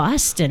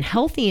robust and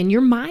healthy, and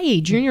you're my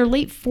age. You're in your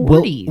late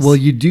 40s. Well,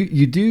 you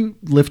do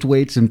lift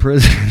weights in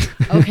prison.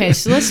 Okay,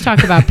 so let's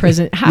talk about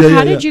prison.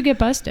 How did you get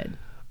busted?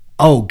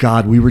 Oh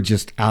God, we were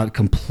just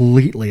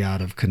completely out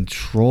of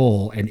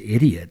control and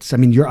idiots. I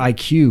mean, your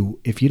IQ,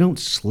 if you don't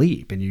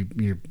sleep and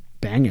you're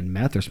banging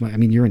meth or something, I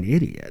mean, you're an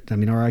idiot. I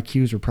mean, our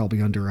IQs are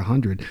probably under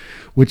 100,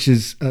 which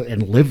is,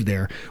 and live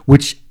there,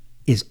 which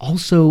is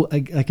also,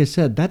 like I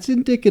said, that's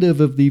indicative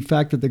of the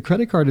fact that the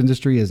credit card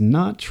industry is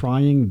not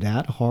trying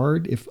that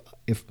hard. If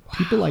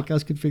people like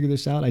us could figure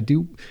this out,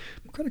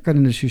 credit card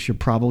industry should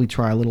probably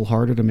try a little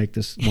harder to make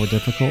this more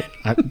difficult.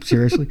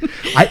 Seriously.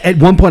 At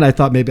one point I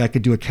thought maybe I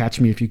could do a catch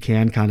me if you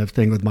can kind of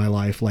thing with my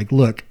life. Like,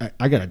 look,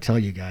 I got to tell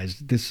you guys,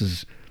 this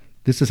is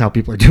how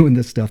people are doing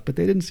this stuff, but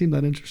they didn't seem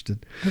that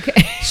interested.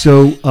 Okay.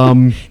 So,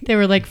 they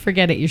were like,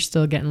 forget it. You're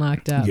still getting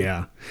locked up.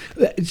 Yeah.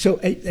 So,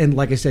 and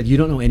like I said, you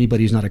don't know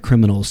anybody who's not a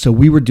criminal. So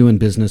we were doing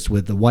business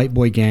with the white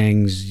boy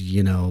gangs,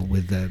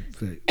 with the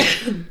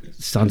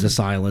Sons of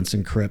Silence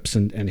and Crips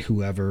and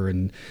whoever,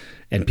 and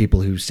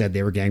people who said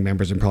they were gang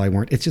members and probably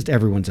weren't. It's just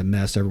everyone's a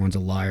mess. Everyone's a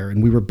liar.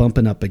 And we were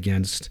bumping up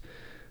against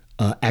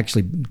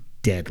actually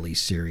deadly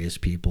serious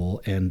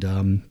people.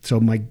 And so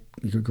my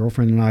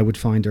girlfriend and I would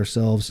find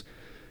ourselves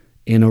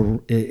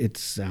it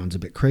sounds a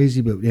bit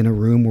crazy, but in a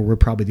room where we're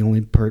probably the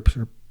only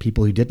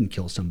people who didn't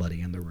kill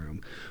somebody in the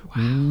room.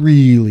 Wow.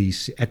 Really,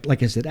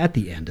 like I said, at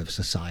the end of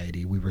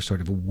society, we were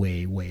sort of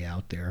way, way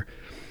out there.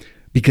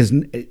 Because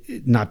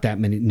not that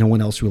many, no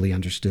one else really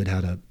understood how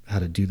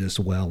to do this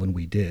well, and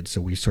we did. So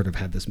we sort of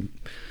had this,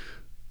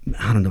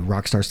 I don't know,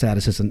 rock star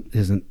status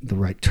isn't the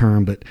right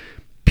term, but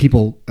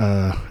people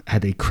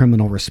had a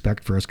criminal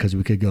respect for us because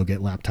we could go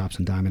get laptops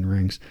and diamond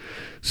rings.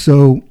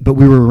 So, but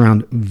we were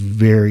around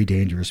very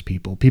dangerous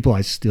people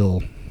I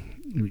still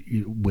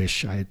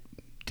wish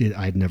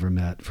I'd never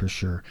met for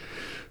sure.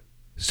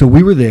 So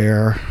we were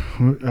there.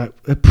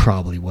 I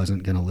probably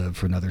wasn't going to live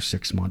for another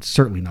 6 months,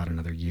 certainly not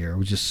another year. I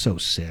was just so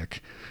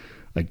sick.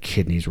 Like,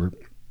 kidneys were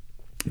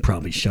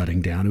probably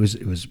shutting down.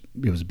 It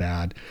was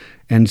bad.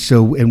 And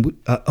so,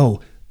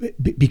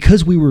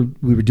 because we were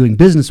doing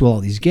business with all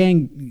these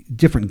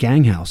different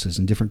gang houses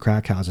and different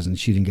crack houses and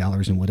shooting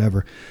galleries and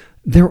whatever,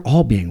 they're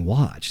all being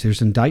watched.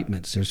 There's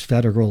indictments. There's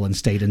federal and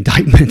state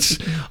indictments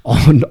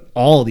on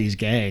all these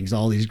gangs,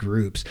 all these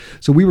groups.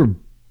 So we were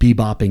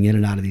bebopping in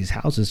and out of these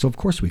houses. So of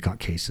course we got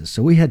cases.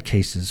 So we had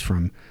cases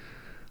from,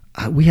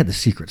 we had the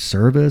Secret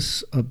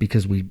Service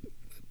because we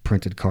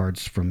printed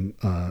cards from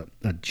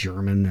a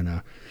German and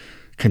a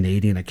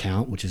Canadian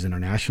account, which is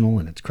international,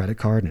 and it's credit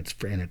card, and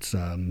it's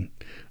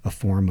a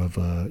form of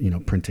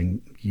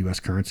printing U.S.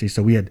 currency.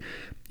 So we had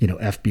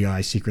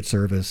FBI, Secret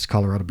Service,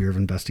 Colorado Bureau of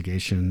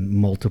Investigation,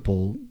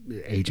 multiple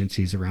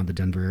agencies around the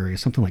Denver area,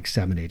 something like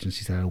 7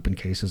 agencies that had open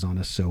cases on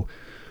us. So.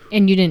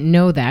 And you didn't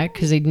know that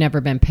because they'd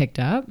never been picked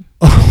up?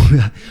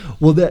 Oh,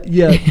 well, here's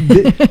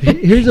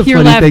a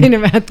You're funny thing. laughing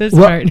about this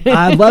part.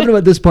 I'm laughing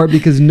about this part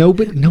because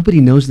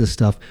nobody knows this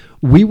stuff.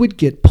 We would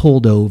get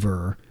pulled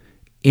over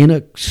in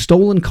a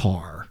stolen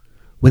car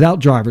without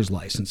driver's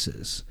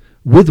licenses,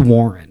 with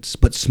warrants,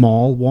 but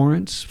small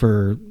warrants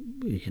for,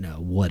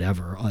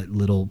 whatever,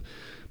 little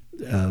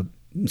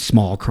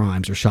small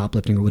crimes or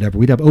shoplifting or whatever.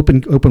 We'd have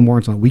open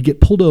warrants on it. We'd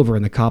get pulled over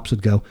and the cops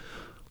would go,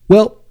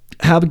 well,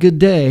 have a good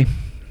day.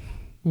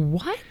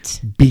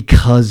 What?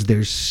 Because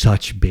there's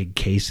such big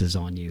cases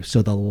on you.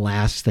 So the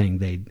last thing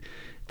they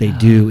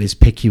do is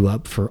pick you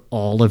up for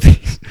all of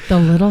these. The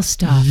little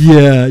stuff.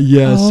 Yeah.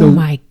 Oh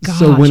my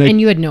gosh. And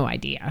you had no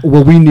idea.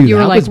 Well, we knew. You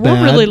were that like, was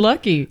bad. We're really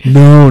lucky.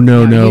 No.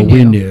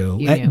 We knew.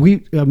 You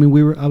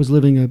knew. I was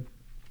living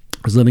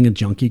a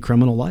junkie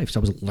criminal life. So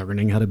I was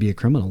learning how to be a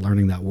criminal,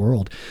 learning that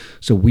world.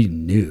 So we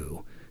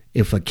knew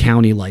if a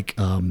county like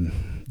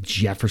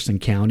Jefferson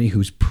County,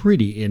 who's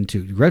pretty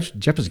into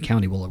Jefferson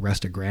County, will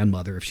arrest a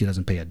grandmother if she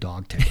doesn't pay a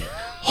dog ticket.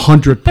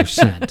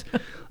 100%.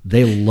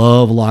 They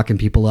love locking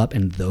people up,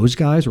 and those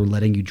guys were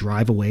letting you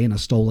drive away in a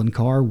stolen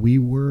car. We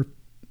were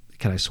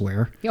Can I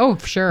swear? Oh,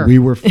 sure. We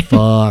were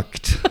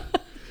fucked.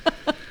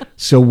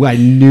 So I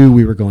knew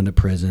we were going to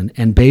prison,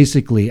 and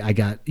basically I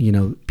got,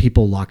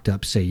 people locked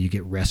up say you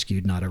get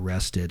rescued, not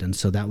arrested, and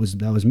so that was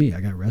me.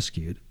 I got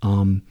rescued.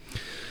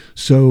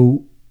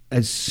 So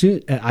as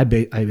soon I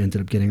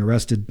ended up getting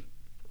arrested,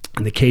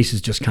 and the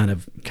cases just kind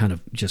of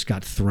just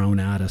got thrown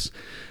at us,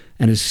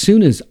 and as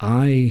soon as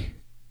I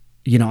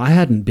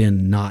hadn't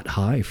been not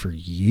high for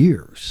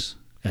years.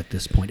 At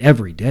this point,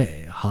 every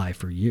day, high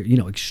for years,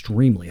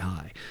 extremely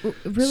high.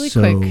 Really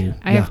quick,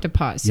 I have to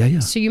pause. Yeah.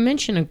 So you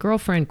mentioned a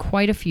girlfriend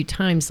quite a few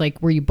times.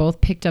 Like, were you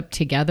both picked up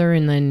together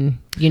and then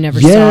you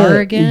never saw her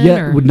again?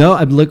 Yeah, or? No,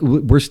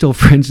 we're still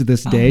friends to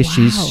this day. Oh,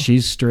 wow.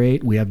 She's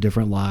straight. We have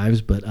different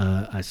lives, but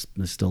I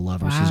still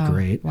love her. Wow. She's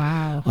great.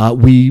 Wow.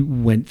 We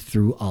went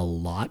through a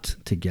lot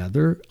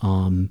together.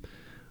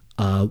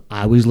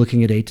 I was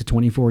looking at 8 to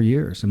 24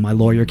 years, and my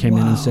lawyer came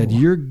in and said,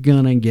 "You're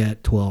gonna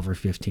get 12 or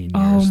 15 years.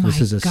 Oh,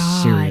 this is a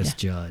God. serious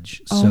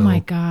judge." Oh my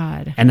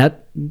God! And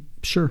that,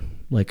 sure,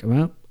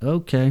 well,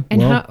 okay.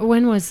 And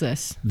when was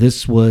this?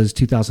 This was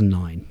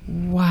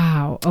 2009.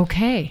 Wow.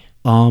 Okay.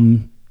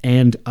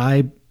 And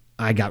I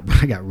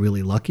got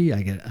really lucky.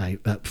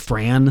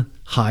 Fran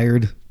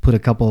put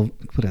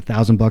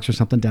 $1,000 or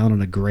something down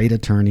on a great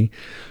attorney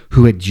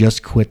who had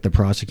just quit the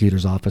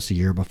prosecutor's office a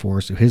year before.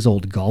 So his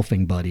old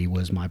golfing buddy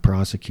was my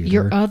prosecutor.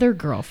 Your other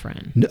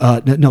girlfriend?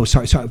 No,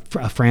 sorry,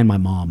 Fran, my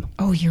mom.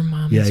 Oh, your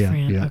mom is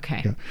Fran. Yeah,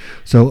 okay. Yeah.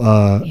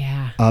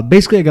 So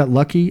basically, I got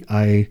lucky.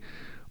 I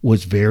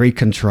was very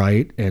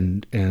contrite,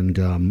 and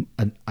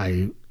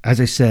I,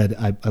 as I said,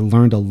 I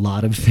learned a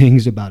lot of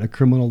things about a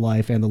criminal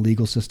life and the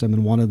legal system,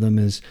 and one of them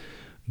is,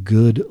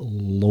 good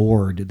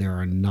Lord, there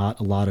are not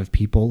a lot of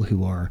people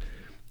who are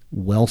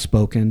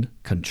well-spoken,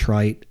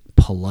 contrite,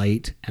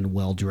 polite, and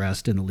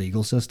well-dressed in the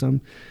legal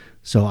system.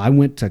 So I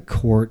went to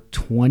court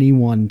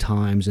 21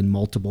 times in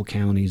multiple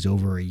counties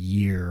over a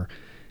year,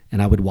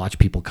 and I would watch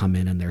people come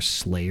in their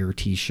Slayer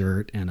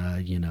t-shirt and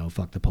a,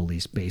 fuck the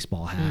police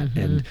baseball hat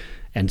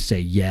and say,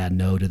 yeah,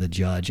 no to the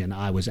judge. And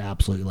I was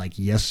absolutely like,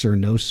 yes, sir,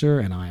 no, sir.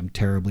 And I am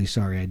terribly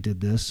sorry I did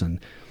this. And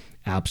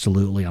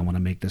absolutely, I want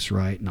to make this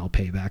right, and I'll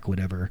pay back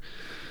whatever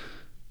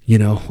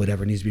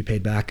needs to be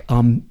paid back.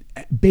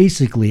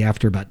 Basically,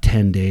 after about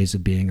 10 days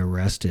of being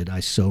arrested, I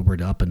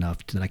sobered up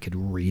enough that I could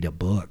read a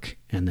book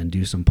and then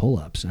do some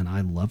pull-ups, and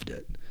I loved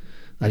it.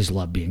 I just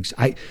love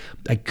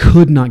I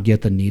could not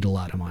get the needle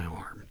out of my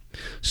arm.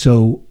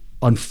 So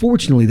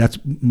unfortunately, that's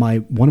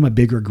one of my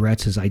big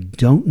regrets is I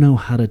don't know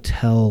how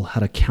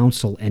to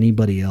counsel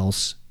anybody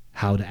else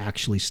how to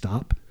actually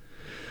stop.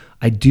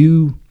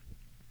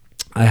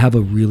 I have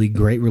a really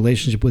great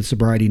relationship with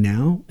sobriety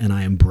now, and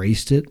I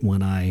embraced it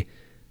when I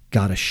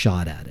got a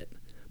shot at it.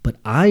 But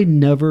I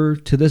never,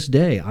 to this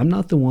day, I'm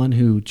not the one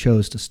who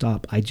chose to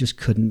stop. I just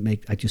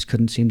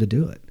couldn't seem to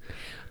do it.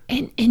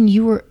 And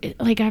you were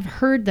like, I've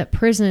heard that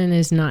prison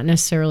is not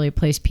necessarily a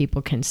place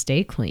people can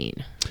stay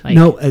clean.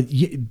 No,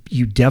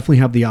 you definitely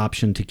have the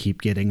option to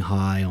keep getting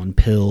high on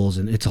pills,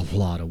 and it's a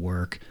lot of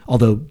work.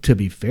 Although, to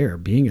be fair,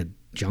 being a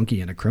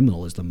junkie and a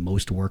criminal is the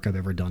most work I've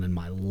ever done in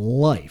my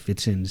life.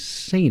 It's an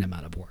insane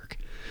amount of work.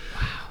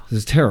 Wow. This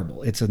is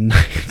terrible. It's an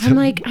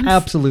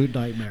absolute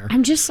nightmare.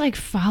 I'm just like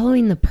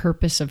following the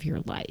purpose of your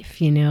life,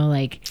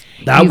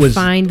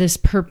 find this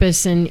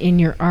purpose in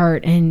your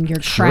art and your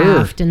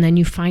craft, and then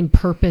you find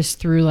purpose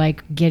through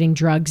like getting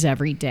drugs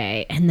every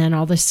day, and then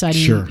all of a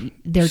sudden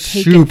they're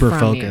taken super from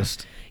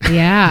focused. You.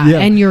 Yeah,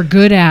 and you're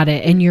good at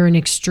it, and you're an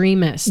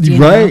extremist,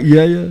 right?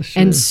 Know? Yeah,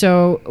 sure. And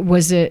so,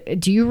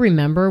 do you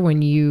remember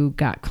when you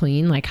got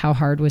clean? Like, how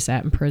hard was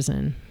that in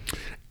prison?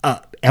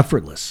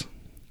 Effortless.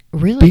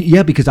 Really?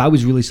 Yeah, because I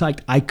was really psyched.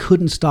 I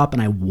couldn't stop,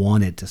 and I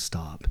wanted to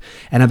stop.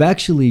 And I've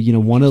actually,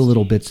 one of the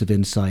little bits of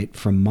insight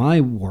from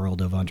my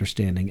world of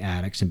understanding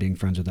addicts and being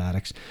friends with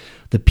addicts,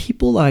 the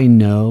people I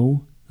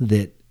know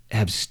that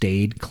have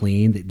stayed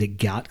clean, that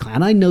got clean.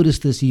 And I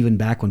noticed this even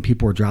back when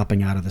people were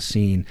dropping out of the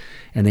scene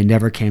and they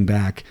never came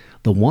back.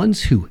 The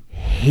ones who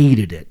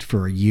hated it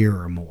for a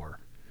year or more.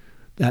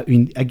 I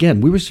mean,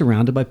 again, we were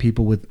surrounded by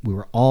people we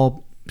were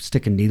all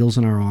sticking needles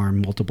in our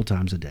arm multiple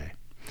times a day.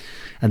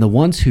 And the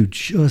ones who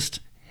just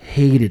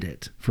hated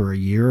it for a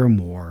year or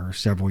more, or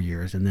several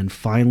years, and then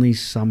finally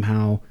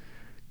somehow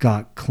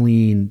got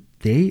clean,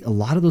 a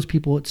lot of those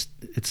people, it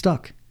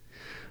stuck.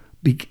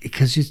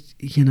 Because,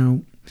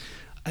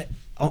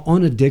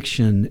 on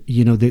addiction,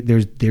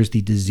 there's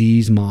the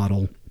disease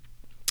model.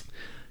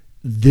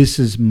 This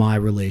is my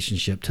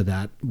relationship to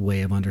that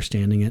way of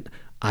understanding it.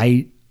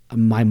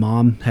 My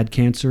mom had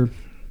cancer,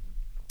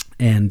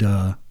 and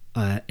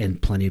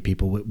plenty of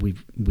people. We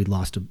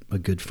lost a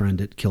good friend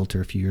at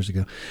Kilter a few years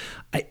ago.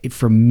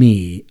 For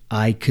me,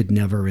 I could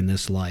never in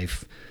this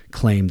life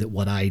claim that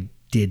what I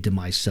did to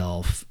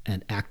myself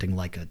and acting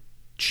like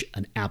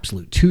an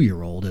absolute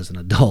 2-year-old as an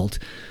adult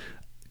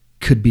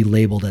could be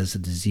labeled as a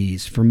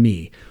disease. For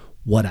me,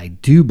 what I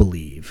do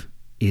believe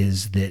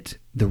is that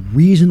the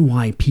reason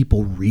why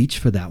people reach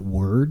for that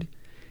word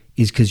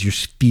is because you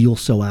feel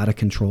so out of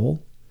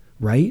control,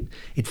 right?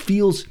 It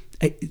feels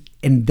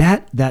and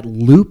that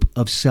loop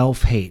of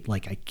self-hate,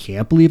 like, I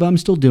can't believe I'm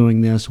still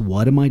doing this.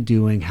 What am I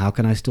doing? How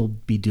can I still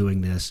be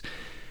doing this?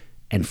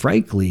 And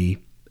frankly,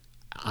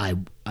 I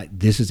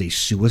this is a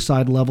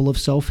suicide level of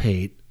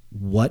self-hate.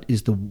 What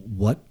is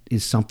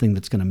something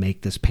that's going to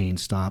make this pain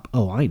stop?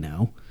 Oh, I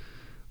know.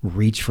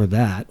 Reach for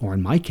that. Or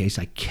in my case,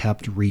 I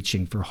kept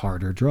reaching for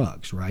harder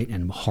drugs, right?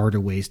 And harder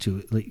ways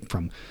to,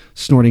 from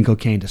snorting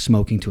cocaine to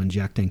smoking to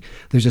injecting.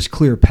 There's this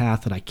clear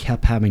path that I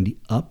kept having to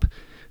up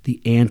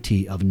the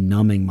ante of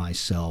numbing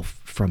myself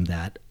from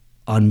that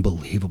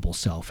unbelievable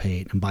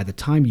self-hate. And by the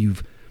time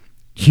you've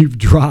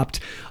dropped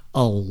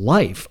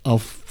a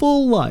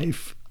full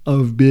life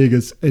of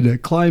being in a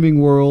climbing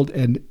world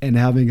and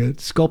having a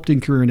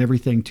sculpting career and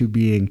everything, to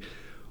being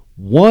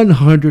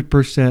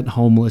 100%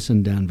 homeless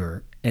in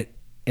Denver.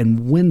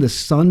 And when the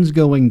sun's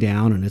going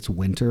down and it's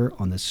winter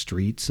on the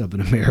streets of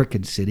an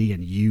American city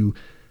and you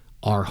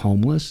are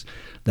homeless,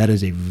 that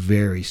is a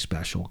very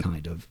special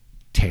kind of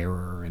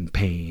terror and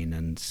pain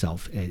and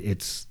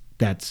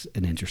that's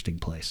an interesting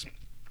place.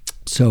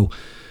 So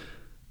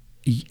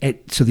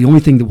the only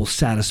thing that will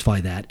satisfy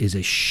that is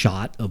a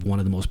shot of one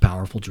of the most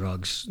powerful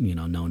drugs,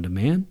 known to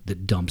man,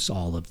 that dumps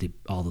all of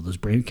those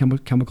brain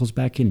chemicals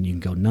back in, and you can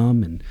go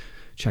numb and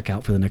check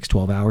out for the next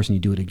 12 hours, and you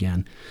do it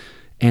again.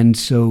 And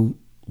so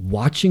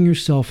watching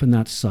yourself in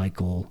that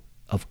cycle,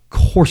 of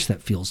course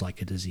that feels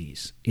like a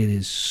disease. It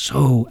is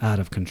so out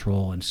of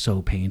control and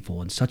so painful,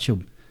 and such a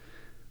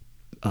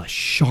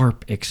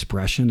sharp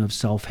expression of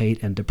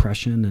self-hate and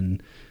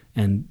depression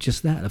and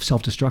just that, of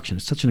self-destruction.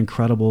 It's such an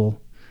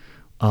incredible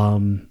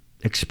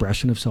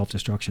expression of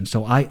self-destruction.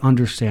 So I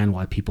understand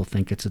why people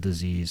think it's a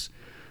disease.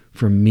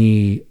 For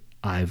me,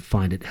 I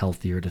find it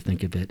healthier to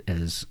think of it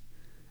as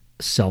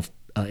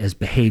as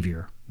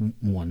behavior.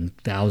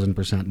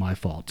 1,000% my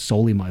fault,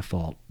 solely my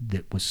fault,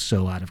 that was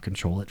so out of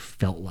control it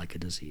felt like a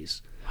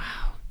disease.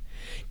 Wow.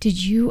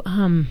 Did you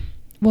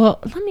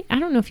well, I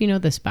don't know if you know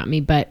this about me,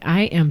 but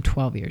I am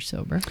 12 years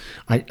sober.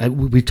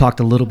 We talked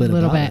a little bit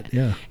about it.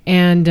 Yeah.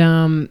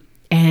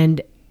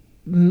 And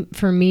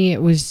for me,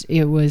 it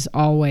was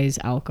always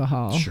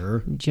alcohol.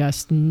 Sure.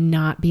 Just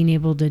not being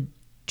able to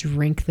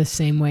drink the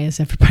same way as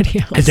everybody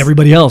else. As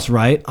everybody else,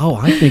 right? Oh,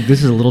 I think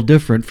this is a little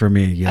different for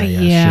me.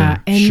 Yeah.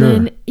 Sure. And sure.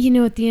 then,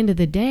 at the end of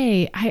the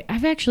day,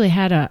 I've actually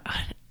had an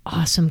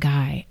awesome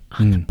guy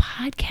on the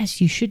podcast.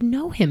 You should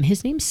know him.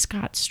 His name's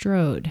Scott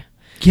Strode.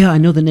 Yeah, I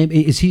know the name.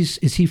 Is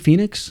he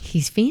Phoenix?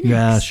 He's Phoenix.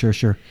 Yeah,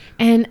 sure.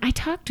 And I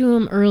talked to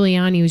him early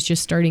on. He was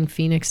just starting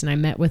Phoenix, and I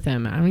met with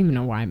him. I don't even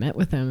know why I met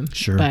with him.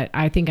 Sure. But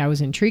I think I was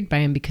intrigued by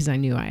him because I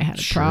knew I had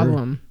a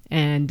problem.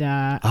 And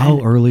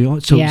early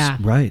on. So yeah.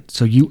 Right.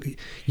 So you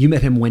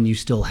met him when you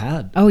still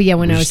had. Oh yeah,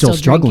 when I was still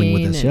struggling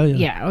with this. Yeah.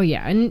 Yeah. Oh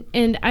yeah.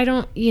 And I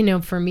don't.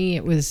 For me,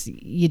 it was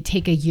you'd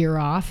take a year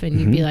off and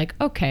you'd be like,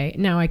 okay,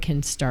 now I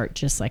can start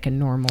just like a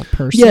normal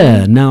person.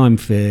 Yeah. Now I'm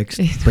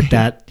fixed. But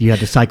that you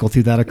had to cycle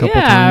through that a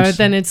couple times. Yeah. But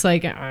then it's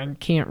like I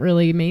can't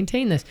really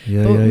maintain this.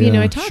 Yeah. But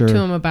yeah, I talked to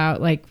him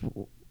about like,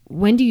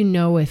 when do you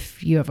know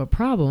if you have a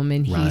problem?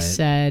 And he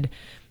said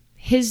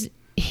his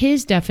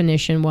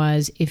definition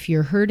was, if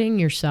you're hurting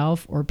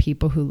yourself or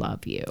people who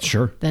love you,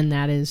 sure, then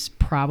that is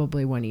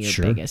probably one of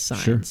your biggest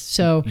signs. Sure.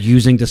 So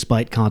using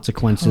despite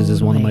consequences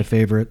is one of my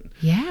favorite.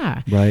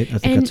 Yeah. Right. I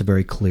think that's a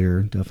very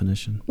clear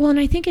definition. Well, and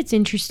I think it's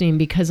interesting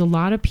because a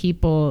lot of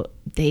people,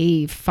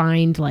 they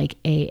find like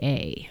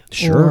AA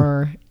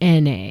or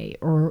NA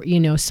or,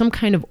 some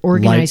kind of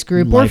organized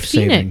group or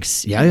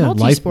Phoenix.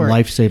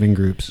 Life-saving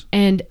groups.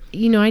 And,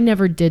 I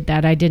never did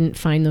that. I didn't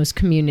find those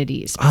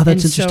communities. Oh,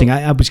 that's interesting.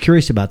 I was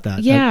curious about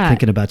that. Yeah.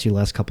 Thinking about you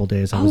last couple of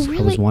days. I was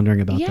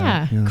wondering about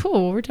that. Yeah.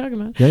 Cool. What we're talking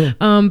about. Yeah.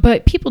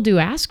 But people do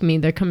ask me,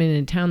 they're coming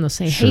into town, they'll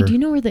say, hey, do you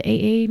know where the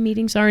AA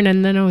meetings are?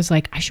 And then I was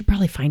like, I should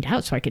probably find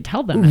out so I could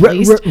tell them at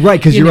least. Right,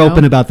 because you're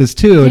open about this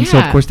too. And so,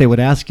 of course, they would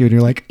ask you and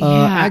you're like,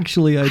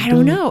 actually, I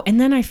don't know.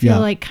 And then I feel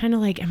like,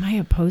 am I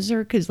a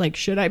poser? Because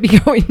should I be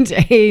going to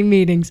AA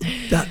meetings?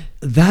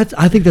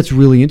 I think that's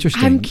really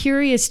interesting. I'm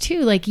curious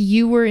too. Like,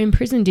 you were in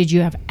prison. Did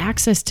you have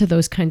access to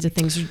those kinds of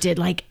things? Or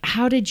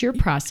how did your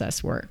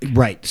process work?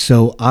 Right.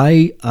 So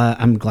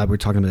I'm glad we're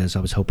talking about this. I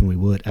was hoping we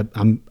would.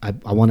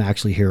 I want to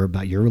actually hear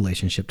about your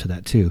relationship to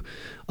that too.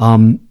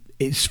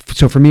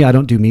 So for me, I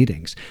don't do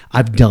meetings.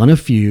 I've done a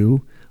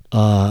few.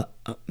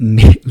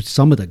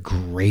 Some of the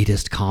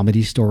greatest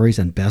comedy stories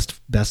and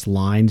best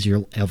lines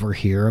you'll ever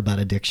hear about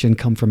addiction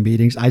come from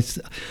meetings.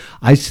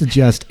 I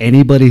suggest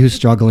anybody who's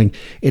struggling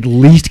at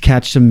least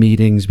catch some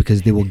meetings,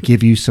 because they will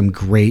give you some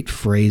great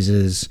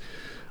phrases.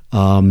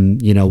 There's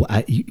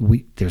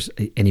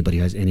anybody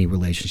who has any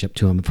relationship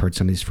to them. I've heard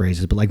some of these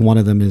phrases, but one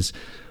of them is,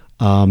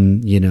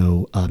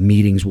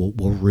 meetings will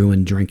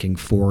ruin drinking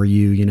for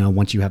you.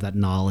 Once you have that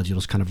knowledge,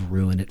 it'll just kind of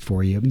ruin it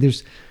for you. I mean,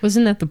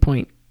 wasn't that the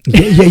point?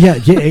 Yeah.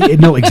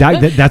 No,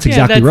 exactly. That's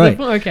exactly right.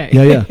 Okay.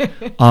 Yeah.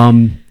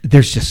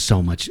 There's just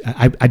so much.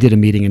 I did a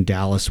meeting in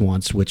Dallas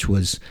once, which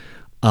was,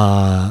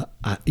 wealthy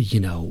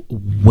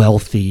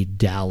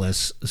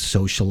Dallas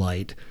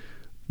socialite,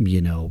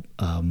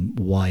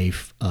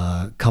 wife,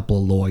 couple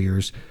of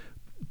lawyers,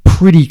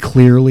 pretty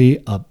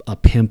clearly a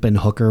pimp and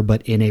hooker,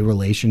 but in a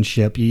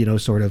relationship,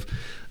 sort of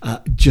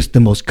just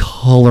the most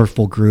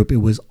colorful group. It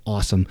was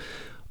awesome.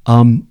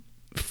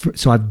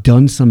 So I've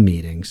done some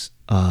meetings.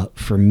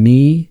 For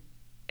me,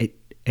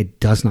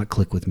 it does not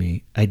click with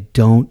me.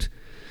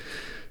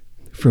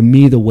 For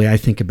me, the way I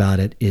think about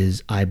it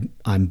is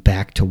I'm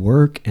back to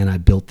work, and I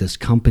built this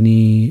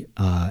company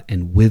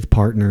and with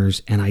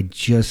partners, and I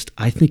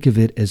think of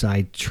it as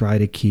I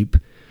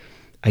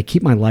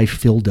keep my life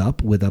filled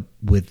up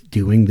with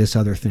doing this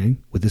other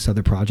thing, with this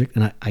other project.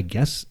 And I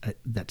guess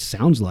that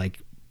sounds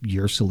like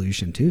your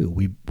solution too.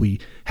 We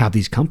have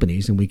these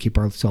companies and we keep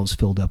ourselves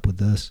filled up with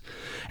this.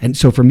 And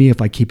so for me,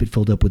 if I keep it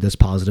filled up with this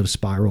positive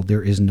spiral,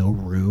 there is no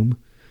room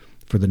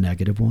for the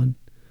negative one.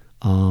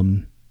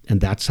 And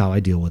that's how I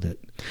deal with it.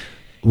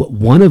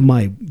 One of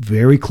my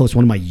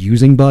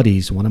using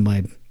buddies, one of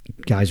my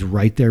guys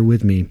right there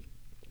with me,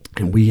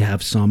 and we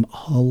have some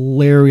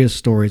hilarious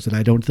stories that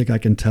I don't think I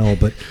can tell,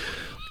 but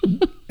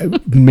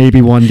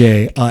maybe one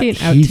day.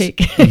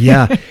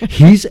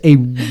 He's a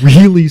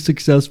really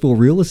successful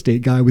real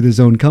estate guy with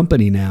his own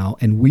company now,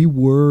 and we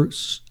were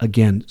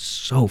again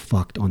so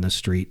fucked on the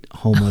street,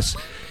 homeless.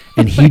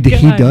 And he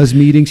does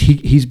meetings.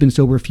 He's been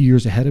sober a few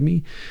years ahead of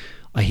me.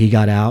 He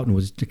got out and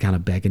was kind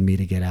of begging me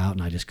to get out,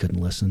 and I just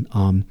couldn't listen.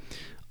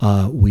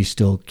 We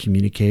still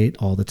communicate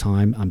all the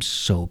time. I'm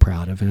so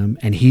proud of him,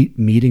 and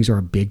meetings are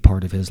a big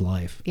part of his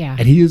life. Yeah,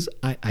 and he is.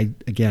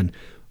 Again,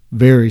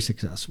 very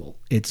successful.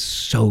 It's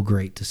so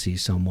great to see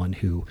someone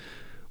who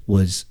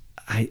was.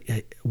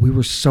 We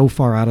were so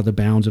far out of the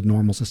bounds of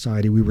normal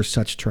society. We were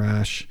such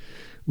trash.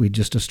 We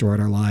just destroyed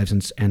our lives,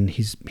 and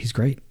he's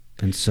great.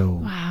 And so,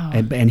 wow.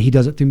 And he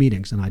does it through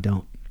meetings, and I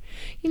don't.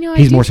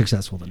 He's more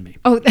successful than me.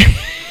 Oh.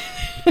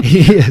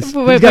 He is.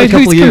 But he's got a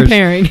couple years.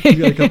 Comparing? He's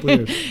got a couple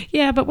years.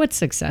 Yeah, but what's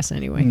success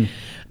anyway?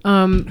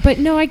 But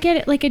no, I get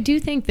it. Like, I do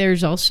think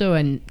there's also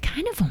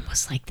kind of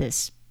almost like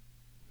this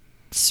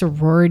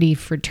sorority,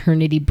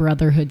 fraternity,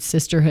 brotherhood,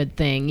 sisterhood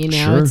thing.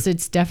 Sure.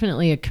 It's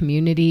definitely a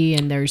community,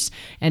 and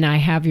I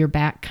have your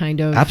back kind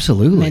of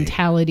absolutely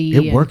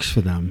mentality. It works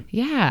for them.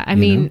 Yeah, I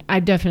mean, I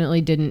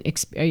definitely didn't.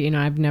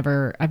 I've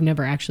never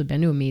actually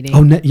been to a meeting.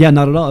 Oh, yeah,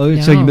 not at all. No.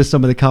 So you missed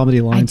some of the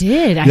comedy lines. I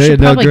did. I should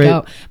probably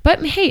go.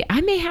 But hey, I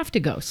may have to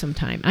go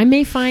sometime. I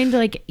may find,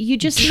 like you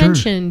just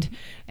mentioned,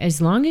 as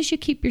long as you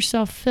keep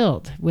yourself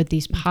filled with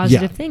these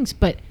positive things,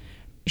 but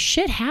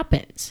shit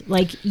happens.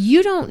 Like,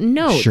 you don't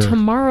know.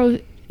 Tomorrow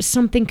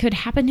something could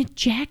happen to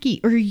Jackie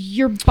or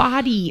your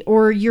body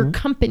or your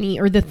company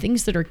or the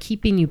things that are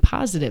keeping you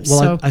positive.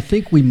 Well, I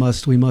think we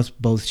must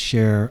both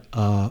share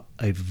a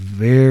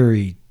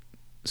very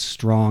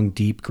strong,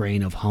 deep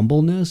grain of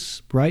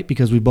humbleness, right?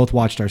 Because we both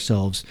watched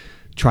ourselves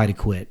try to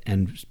quit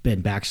and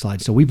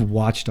backslide. So we've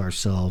watched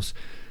ourselves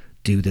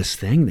do this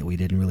thing that we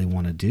didn't really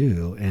want to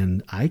do.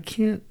 And I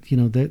can't,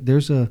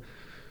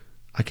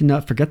 I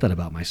cannot forget that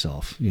about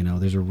myself.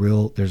 There's a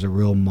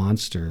real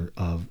monster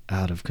of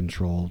out of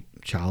control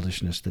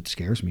childishness that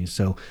scares me.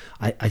 So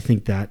I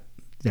think that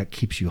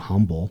keeps you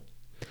humble,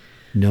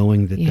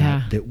 knowing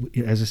that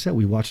as I said,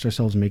 we watched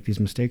ourselves make these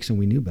mistakes and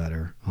we knew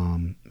better.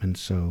 And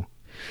so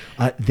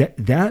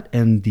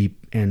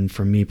and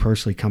for me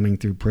personally, coming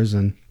through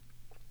prison.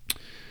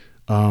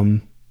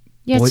 Let's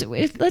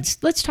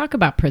talk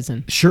about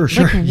prison. Sure.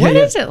 Like, what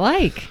is it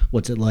like?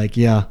 What's it like?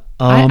 Yeah.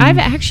 I've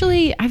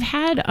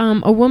had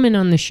a woman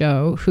on the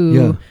show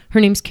who her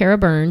name's Kara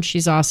Burns.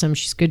 She's awesome.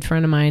 She's a good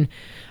friend of mine.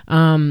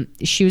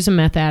 She was a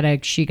meth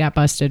addict. She got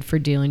busted for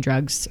dealing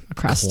drugs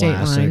across state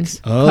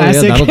lines. Oh,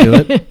 classic. Yeah,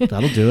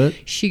 that'll do it.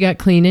 She got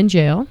clean in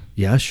jail.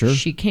 Yeah, sure.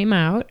 She came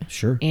out.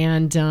 Sure.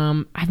 And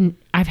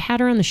I've had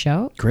her on the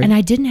show. Great. And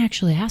I didn't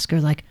actually ask her,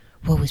 like,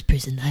 what was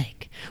prison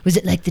like? Was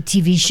it like the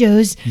TV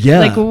shows?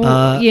 Yeah. Like,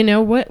 what?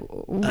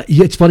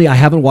 It's funny. I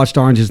haven't watched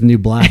Orange is the New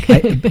Black.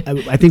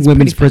 I think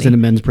women's prison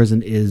and men's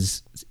prison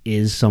is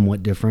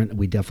somewhat different.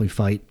 We definitely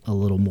fight a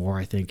little more,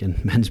 I think, in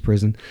men's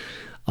prison.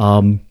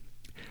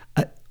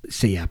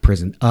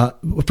 Prison.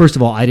 First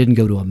of all, I didn't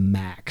go to a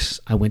max.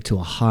 I went to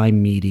a high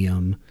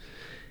medium,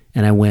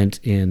 and I went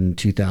in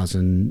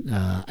 2000.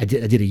 I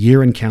did a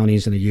year in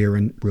counties and a year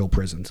in real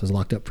prisons. I was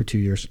locked up for 2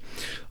 years.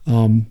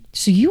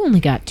 So you only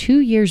got 2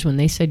 years when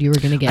they said you were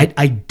going to get.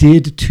 I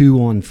did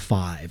 2 on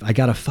 5. I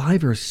got a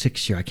 5 or a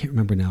 6 year. I can't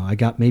remember now. I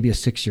got maybe a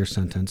 6-year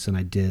sentence, and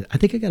I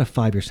think I got a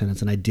 5-year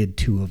sentence, and I did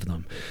 2 of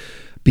them.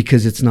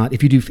 Because it's not,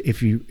 if you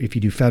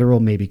do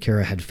federal, maybe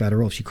Kara had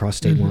federal if she crossed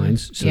state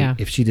lines. So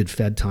if she did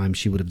Fed time,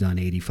 she would have done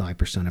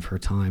 85% of her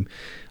time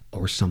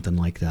or something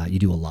like that. You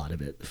do a lot of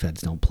it. The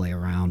feds don't play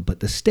around, but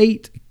the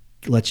state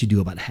lets you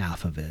do about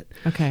half of it.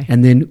 Okay.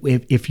 And then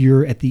if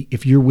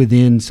you're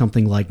within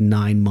something like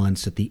 9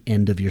 months at the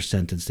end of your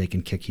sentence, they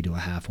can kick you to a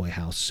halfway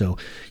house. So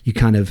you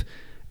kind of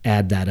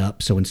add that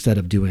up. So instead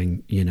of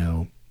doing,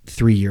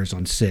 3 years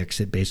on 6,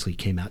 it basically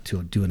came out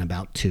to doing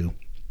about 2.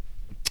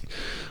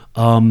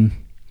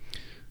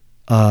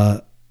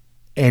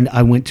 And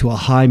I went to a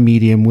high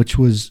medium, which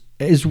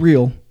is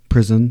real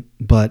prison,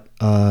 but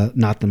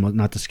not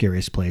the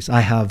scariest place.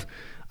 I've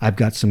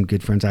got some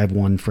good friends. I have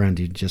one friend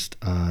who just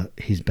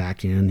he's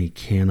back in. He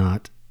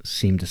cannot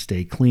seem to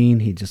stay clean.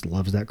 He just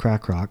loves that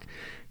crack rock.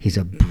 He's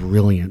a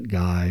brilliant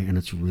guy, and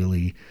it's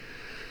really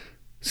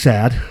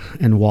sad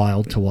and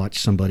wild to watch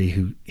somebody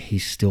who he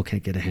still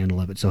can't get a handle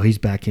of it. So he's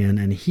back in,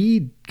 and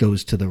he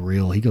goes to the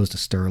real. He goes to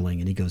Sterling,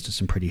 and he goes to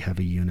some pretty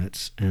heavy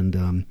units,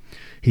 and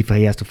he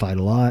has to fight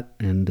a lot.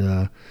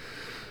 And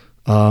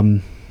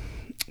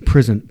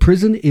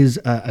prison is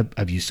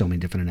I've used so many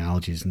different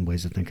analogies and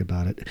ways to think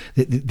about it.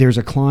 There's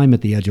a climb at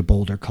the edge of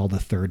Boulder called the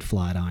Third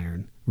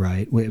Flatiron,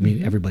 right? I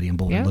mean, everybody in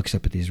Boulder looks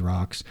up at these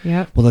rocks.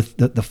 Yeah. Well,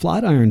 the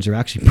Flatirons are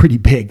actually pretty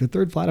big. The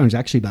Third Flatiron is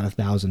actually about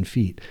 1,000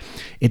 feet.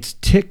 It's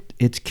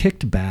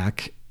kicked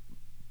back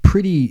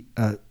pretty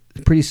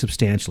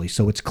substantially.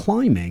 So it's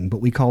climbing,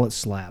 but we call it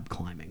slab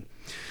climbing.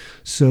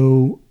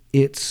 So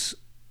it's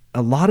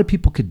a lot of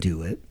people could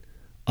do it.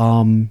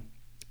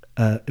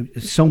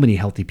 So many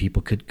healthy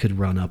people could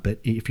run up it.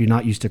 If you're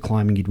not used to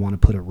climbing, you'd want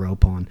to put a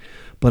rope on.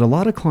 But a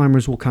lot of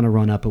climbers will kind of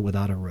run up it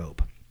without a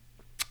rope.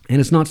 And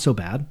it's not so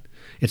bad.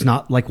 It's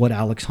not like what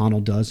Alex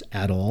Honnold does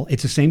at all.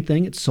 It's the same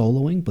thing. It's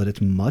soloing, but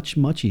it's much,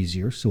 much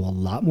easier. So a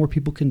lot more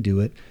people can do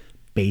it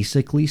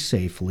basically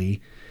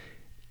safely.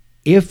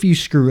 If you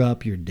screw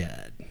up, you're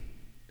dead.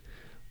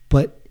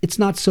 But it's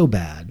not so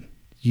bad.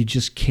 You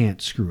just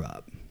can't screw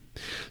up.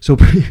 So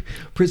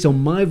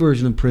my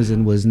version of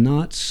prison was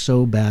not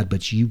so bad,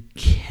 but you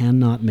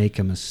cannot make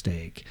a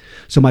mistake.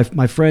 So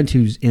my friend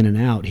who's in and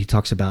out, he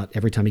talks about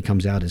every time he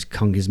comes out,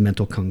 his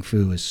mental kung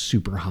fu is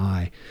super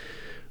high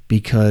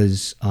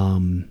because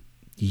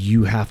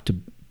you have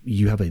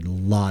a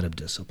lot of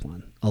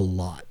discipline,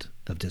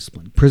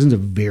 Prison's a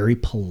very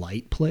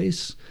polite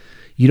place.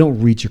 You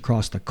don't reach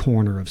across the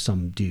corner of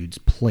some dude's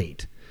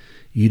plate.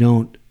 You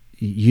don't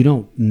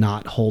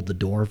not hold the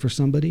door for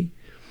somebody.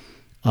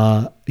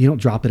 You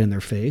don't drop it in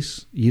their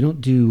face. You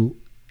don't do,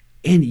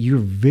 and you're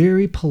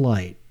very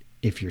polite.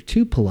 If you're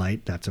too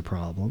polite, that's a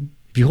problem.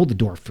 If you hold the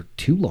door for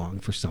too long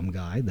for some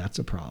guy, that's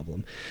a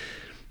problem.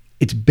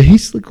 It's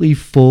basically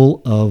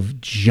full of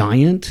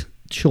giant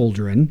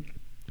children.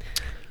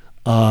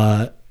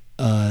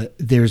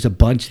 There's a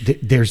bunch.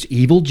 There's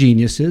evil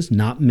geniuses,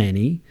 not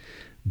many.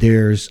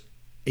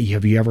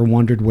 Have you ever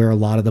wondered where a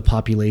lot of the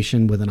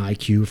population with an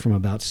IQ from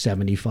about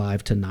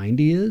 75 to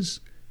 90 is?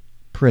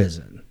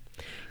 Prison.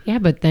 Yeah,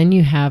 but then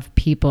you have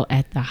people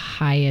at the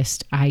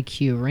highest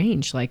IQ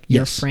range, like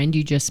your Yes. friend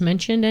you just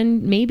mentioned,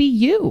 and maybe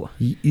you.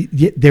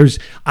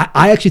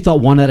 I actually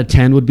thought 1 out of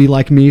 10 would be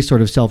like me,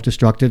 sort of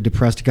self-destructive,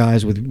 depressed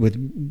guys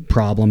with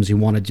problems who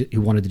wanted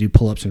to do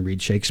pull-ups and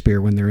read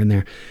Shakespeare when they're in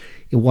there.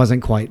 It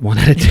wasn't quite 1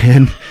 out of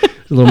 10,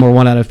 a little more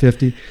 1 out of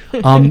 50.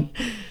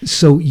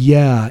 So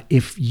yeah,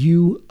 if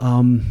you're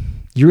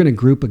in a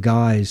group of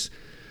guys,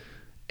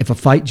 if a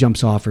fight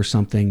jumps off or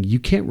something, you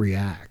can't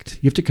react.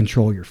 You have to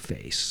control your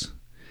face.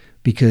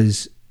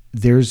 Because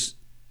there's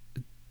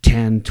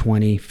 10,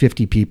 20,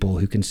 50 people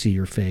who can see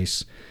your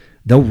face.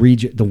 They'll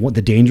read you,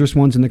 the dangerous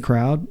ones in the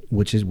crowd,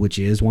 which is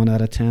 1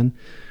 out of 10,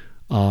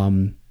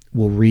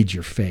 will read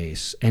your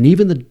face. And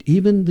even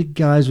the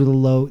guys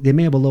with they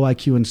may have a low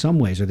IQ in some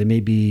ways, or they may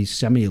be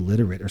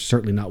semi-illiterate or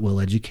certainly not well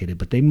educated,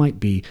 but they might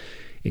be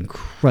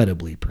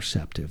incredibly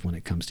perceptive when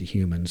it comes to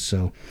humans.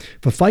 So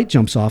if a fight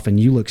jumps off and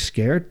you look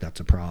scared, that's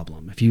a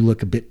problem. If you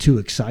look a bit too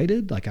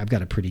excited, like I've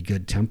got a pretty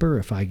good temper,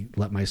 if I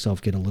let myself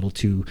get a little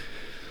too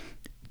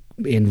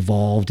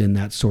involved in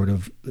that sort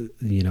of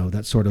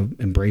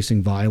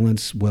embracing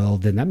violence, well,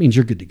 then that means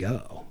you're good to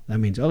go. That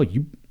means,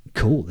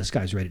 cool, this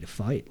guy's ready to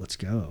fight. Let's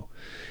go.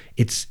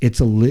 It's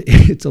a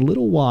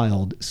little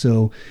wild.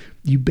 So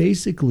I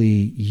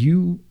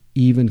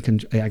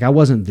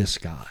wasn't this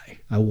guy.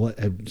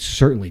 I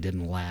certainly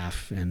didn't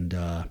laugh and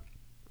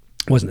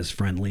wasn't as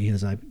friendly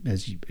as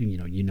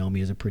you know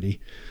me as a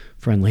pretty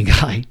friendly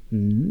guy.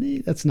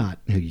 That's not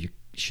who you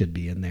should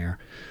be in there.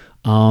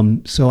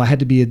 So I had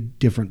to be a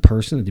different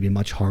person. I had to be a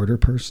much harder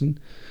person.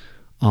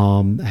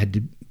 I had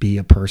to be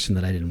a person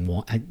that I didn't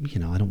want. I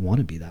don't want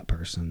to be that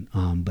person.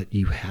 But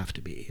you have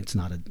to be. It's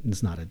not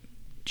a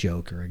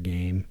joke or a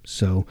game.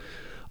 So,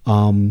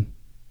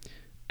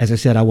 as I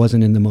said, I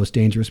wasn't in the most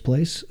dangerous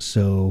place.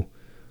 So.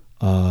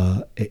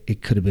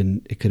 It could have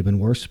been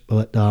worse,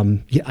 but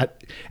and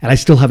I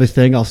still have a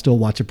thing. I'll still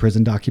watch a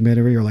prison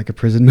documentary or like a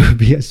prison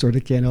movie. I sort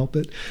of can't help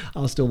it.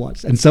 I'll still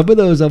watch, and some of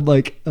those I'm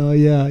like, oh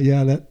yeah,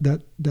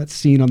 that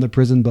scene on the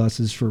prison bus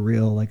is for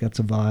real. Like that's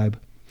a vibe.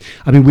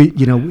 I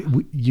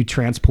mean, you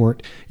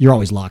transport. You're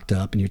always locked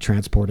up, and you're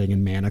transporting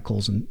in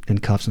manacles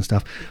and cuffs and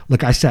stuff.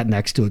 Look, I sat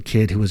next to a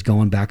kid who was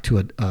going back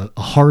to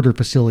a harder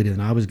facility than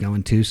I was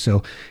going to,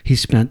 so he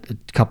spent a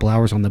couple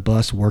hours on the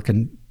bus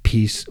working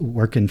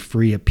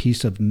free a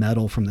piece of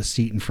metal from the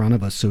seat in front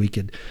of us so he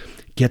could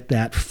get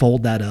that,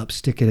 fold that up,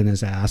 stick it in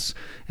his ass,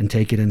 and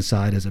take it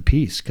inside as a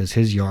piece because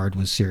his yard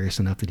was serious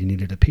enough that he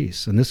needed a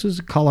piece. And this was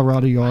a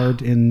Colorado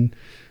yard in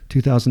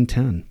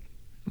 2010.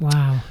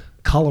 Wow.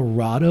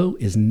 Colorado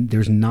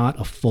there's not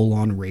a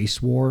full-on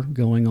race war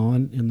going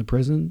on in the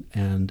prison,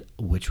 and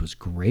which was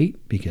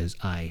great because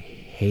I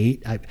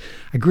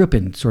grew up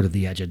in sort of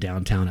the edge of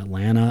downtown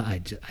Atlanta.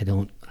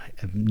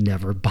 I've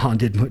never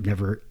bonded,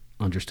 never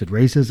understood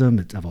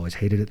racism. I've always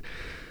hated it.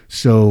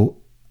 So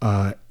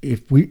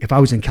if I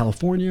was in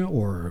California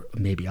or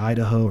maybe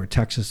Idaho or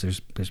Texas,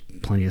 there's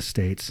plenty of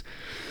states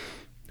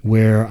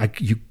where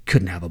you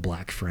couldn't have a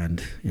black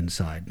friend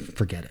inside.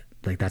 Forget it.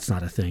 Like, that's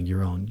not a thing.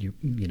 Your own,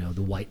 you know,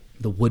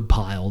 the wood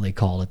pile, they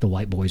call it. The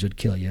white boys would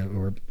kill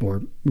you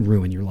or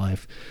ruin your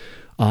life.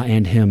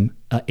 And him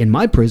in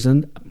my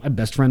prison, my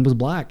best friend was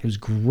black. It was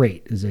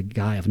great. It was a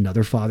guy of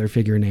another father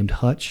figure named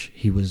Hutch.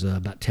 He was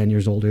about 10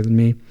 years older than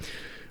me.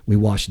 We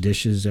washed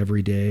dishes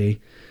every day.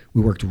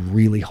 We worked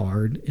really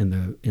hard in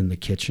the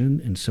kitchen,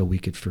 and so we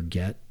could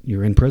forget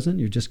you're in prison.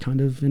 You're just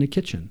kind of in a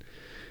kitchen.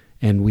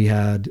 And we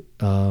had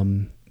a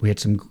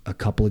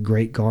couple of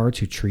great guards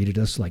who treated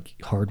us like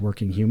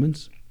hardworking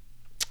humans.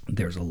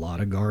 There's a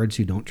lot of guards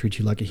who don't treat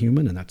you like a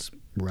human, and that's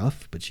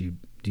rough, but you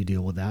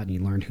deal with that and you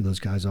learn who those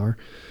guys are.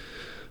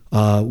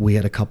 We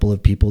had a couple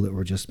of people that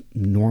were just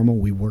normal.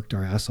 We worked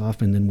our ass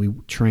off, and then we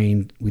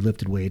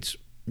lifted weights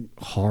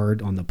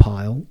hard on the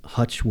pile.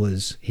 Hutch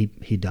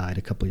he died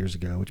a couple years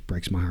ago, which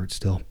breaks my heart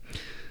still.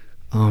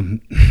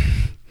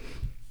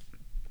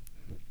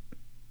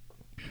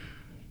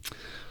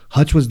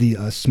 Hutch was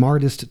the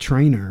smartest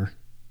trainer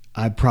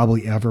I've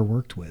probably ever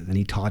worked with, and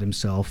he taught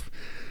himself.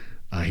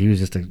 He was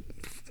just a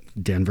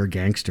Denver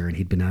gangster, and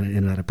he'd been in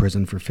and out of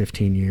prison for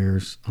 15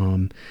 years,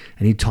 and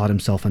he taught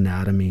himself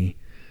anatomy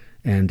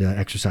and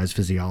exercise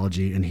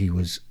physiology, and he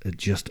was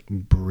just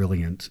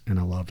brilliant, and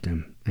I loved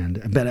him.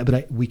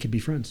 But we could be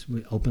friends,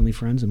 openly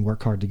friends, and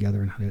work hard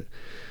together,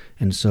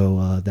 and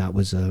so that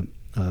was a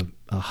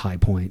high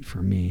point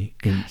for me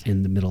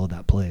in the middle of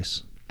that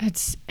place.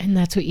 That's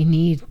what you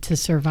need to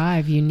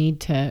survive. You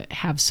need to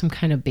have some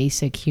kind of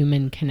basic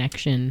human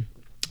connection.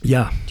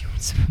 Yeah. Do you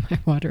want some of my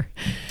water?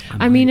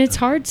 I mean, it's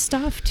hard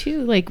stuff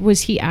too. Like,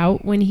 was he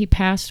out when he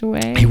passed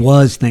away? He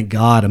was, thank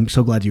God. I'm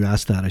so glad you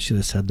asked that. I should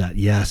have said that.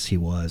 Yes, he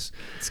was.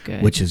 That's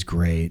good. Which is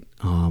great.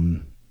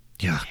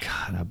 Yeah,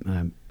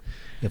 God,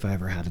 if I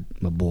ever had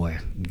a boy,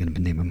 I'm going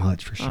to name him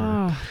Hutch for sure.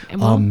 Oh,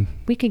 and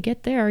we could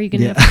get there. Are you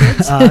going to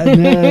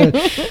have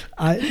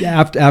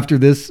kids? After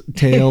this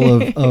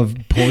tale of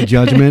poor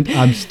judgment,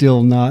 I'm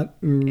still not.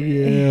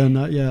 Yeah,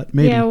 not yet.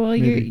 Maybe. Yeah, well,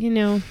 maybe.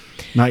 you're,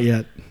 Not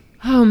yet.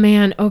 Oh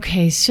man.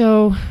 Okay.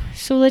 So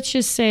let's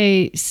just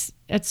say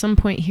at some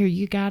point here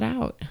you got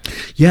out.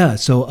 Yeah.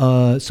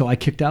 So I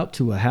kicked out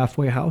to a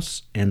halfway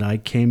house, and I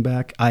came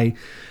back. I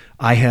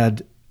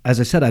had,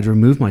 as I said, I'd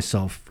removed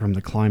myself from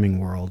the climbing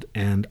world,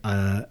 and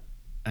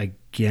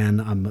again,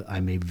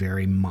 I'm a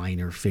very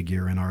minor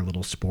figure in our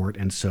little sport,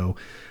 and so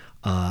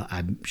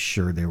I'm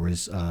sure there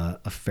was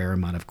a fair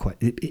amount of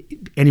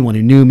anyone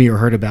who knew me or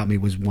heard about me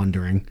was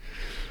wondering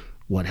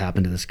what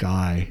happened to this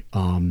guy.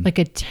 Like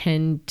a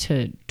 10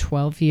 to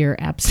 12 year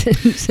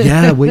absence.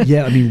 Yeah.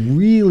 I mean,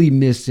 really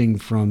missing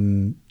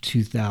from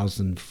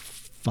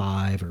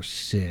 2005 or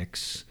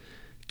 6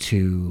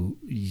 to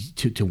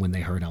when they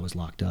heard I was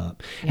locked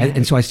up. Yeah.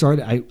 And so I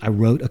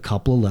wrote a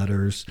couple of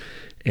letters,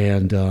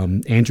 and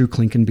Andrew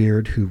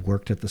Klinkenbeard, who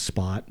worked at the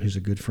Spot, who's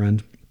a good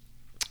friend,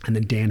 and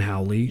then Dan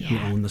Howley, who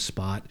owned the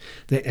Spot.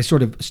 I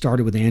sort of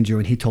started with Andrew,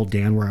 and he told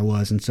Dan where I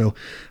was. And so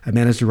I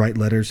managed to write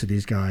letters to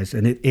these guys.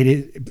 And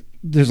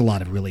there's a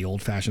lot of really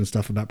old-fashioned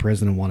stuff about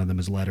prison, and one of them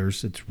is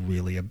letters. It's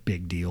really a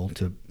big deal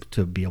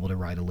to be able to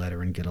write a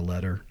letter and get a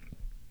letter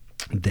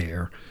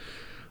there.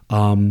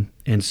 And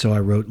so I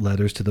wrote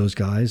letters to those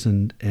guys,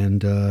 and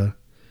a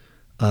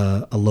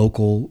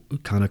local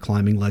kind of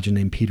climbing legend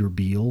named Peter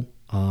Beal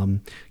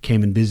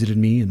came and visited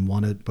me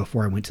and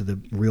before I went to the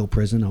real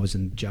prison, I was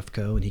in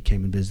Jeffco, and he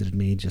came and visited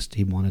me.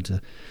 He wanted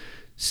to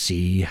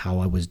see how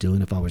I was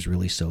doing, if I was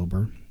really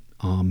sober.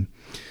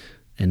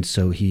 And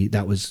so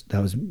that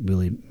was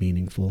really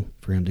meaningful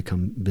for him to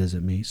come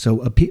visit me. So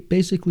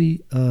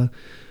basically,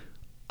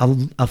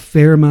 a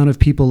fair amount of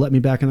people let me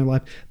back in their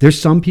life.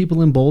 There's some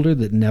people in Boulder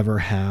that never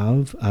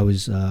have.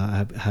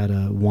 I've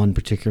had one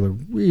particular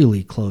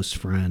really close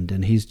friend,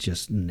 and he's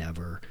just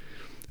never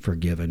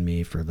forgiven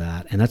me for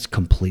that, and that's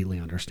completely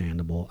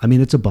understandable. I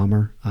mean, it's a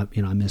bummer. I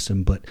miss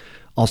him, but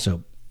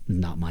also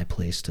not my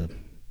place to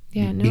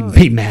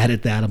be mad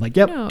at that. I'm like,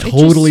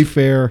 totally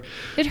fair.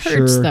 It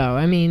hurts, though.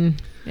 I mean,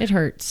 it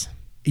hurts.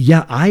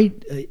 Yeah, I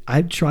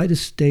try to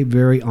stay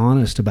very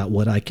honest about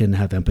what I can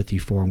have empathy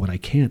for and what I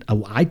can't.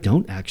 I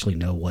don't actually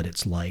know what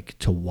it's like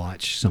to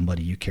watch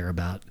somebody you care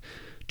about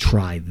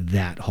try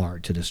that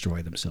hard to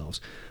destroy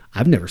themselves.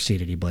 I've never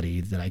seen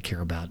anybody that I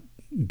care about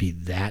be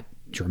that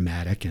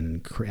dramatic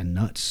and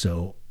nuts.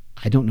 So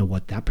I don't know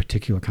what that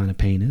particular kind of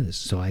pain is.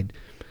 So I'm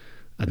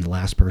the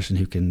last person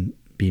who can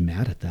be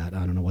mad at that.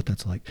 I don't know what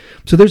that's like.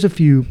 So there's a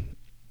few.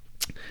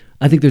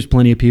 I think there's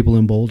plenty of people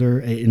in Boulder,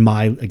 in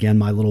my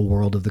little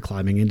world of the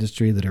climbing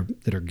industry, that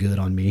are good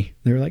on me.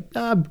 They're like,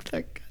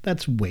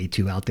 that's way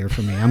too out there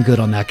for me. I'm good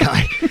on that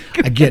guy.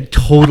 I get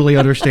totally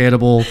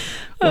understandable.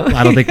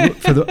 I don't think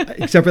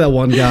except for that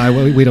one guy,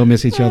 we don't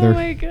miss each other. Oh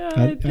my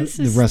God.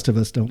 The rest of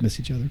us don't miss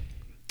each other.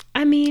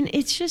 I mean,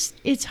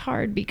 it's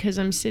hard because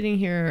I'm sitting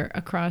here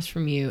across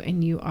from you,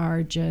 and you're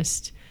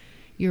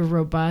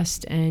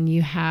robust, and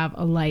you have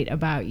a light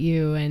about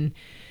you, and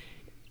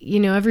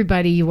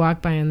everybody you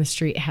walk by on the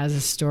street has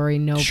a story.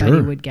 Nobody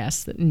Sure. would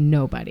guess that.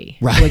 Nobody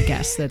Right. would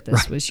guess that this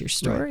Right. was your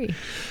story. Right.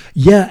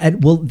 Yeah.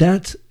 And well,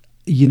 that's,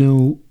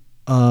 again,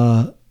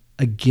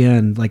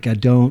 like I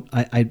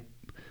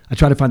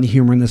try to find the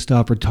humor in this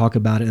stuff or talk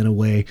about it in a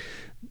way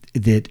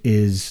that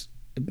is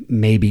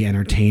maybe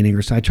entertaining,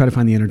 or so I try to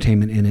find the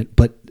entertainment in it.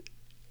 But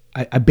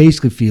I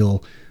basically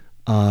feel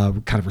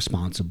kind of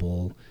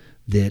responsible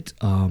that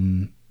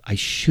I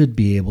should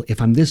be able,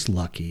 if I'm this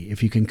lucky,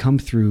 if you can come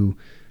through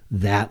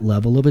that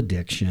level of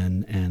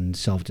addiction and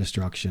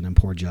self-destruction and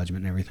poor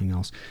judgment and everything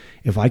else,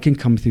 if I can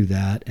come through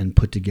that and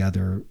put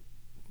together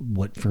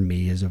what for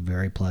me is a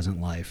very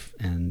pleasant life,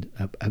 and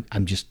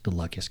I'm just the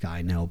luckiest guy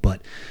I know,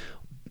 but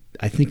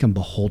I think I'm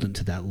beholden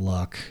to that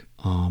luck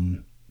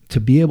to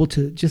be able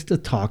to just to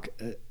talk,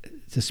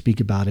 to speak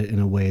about it in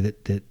a way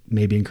that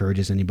maybe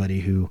encourages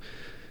anybody who,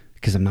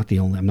 because I'm not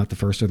the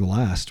first or the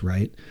last,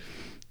 right?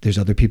 There's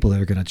other people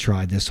that are going to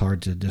try this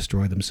hard to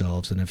destroy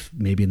themselves. And if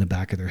maybe in the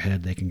back of their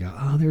head, they can go,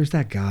 oh, there's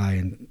that guy.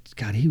 And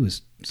God, he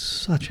was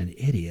such an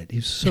idiot. He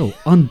was so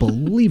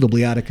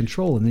unbelievably out of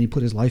control. And then he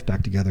put his life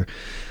back together.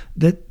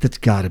 That's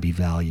got to be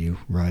value,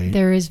 right?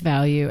 There is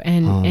value.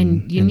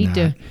 And you need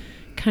that. to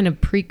kind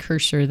of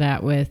precursor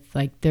that with,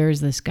 like,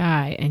 there's this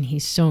guy and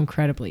he's so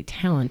incredibly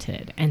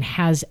talented and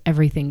has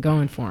everything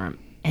going for him.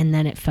 And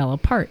then it fell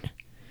apart.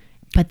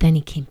 But then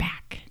he came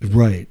back.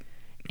 Right.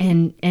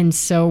 And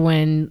so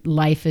when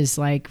life is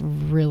like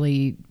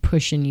really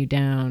pushing you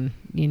down,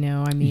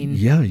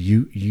 yeah,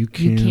 you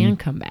can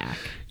come back.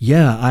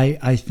 Yeah,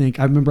 I think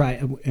I remember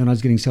when I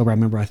was getting sober,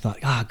 I thought,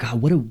 oh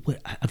God, what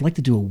I'd like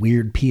to do a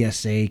weird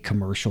PSA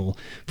commercial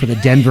for the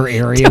Denver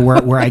area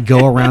where I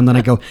go around and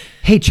I go,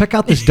 hey, check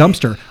out this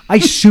dumpster. I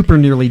super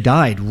nearly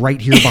died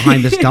right here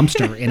behind this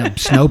dumpster in a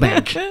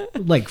snowbank,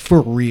 like for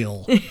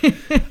real.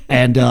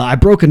 And I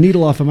broke a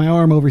needle off of my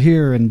arm over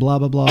here and blah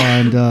blah blah,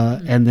 and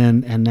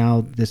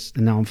now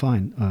I'm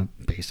fine,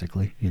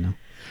 basically,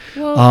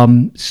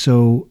 Well,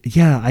 so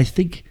yeah, I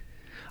think,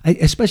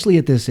 especially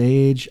at this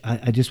age,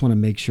 I just want to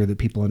make sure that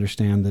people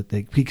understand that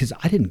because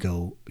I didn't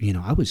go,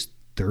 I was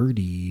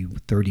 30,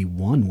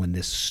 31 when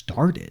this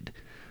started,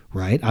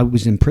 right? I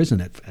was in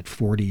prison at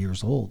 40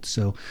 years old.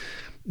 So,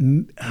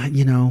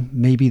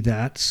 maybe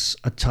that's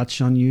a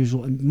touch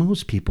unusual. And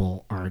most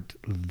people aren't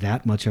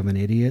that much of an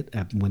idiot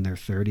when they're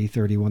 30,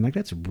 31. Like,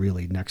 that's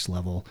really next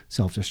level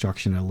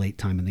self-destruction at a late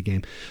time in the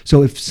game.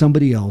 So if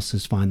somebody else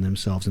is finding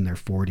themselves in their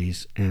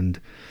 40s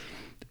and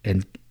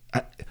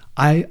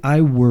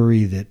I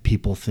worry that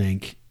people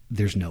think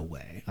there's no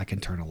way I can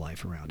turn a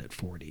life around at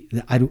 40.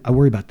 I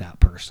worry about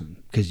that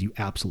person, because you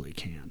absolutely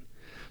can.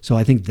 So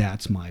I think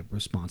that's my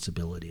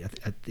responsibility.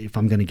 If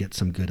I'm going to get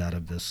some good out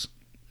of this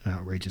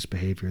outrageous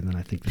behavior, then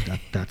I think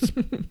that's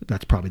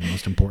probably the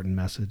most important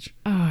message.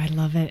 oh, I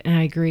love it. And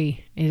I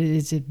agree. It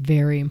is a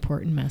very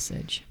important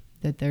message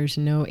that there's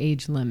no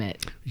age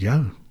limit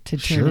Yeah. to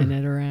turning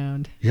it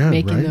around, Yeah,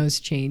 making right.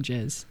 those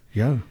changes.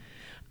 Yeah.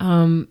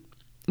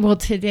 Well,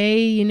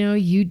 today,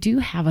 you do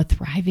have a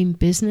thriving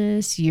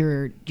business.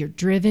 You're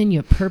driven, you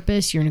have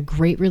purpose, you're in a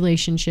great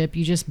relationship.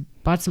 You just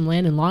bought some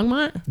land in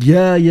Longmont?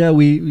 Yeah,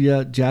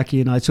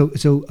 Jackie and I.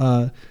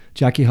 So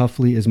Jackie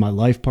Huffley is my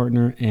life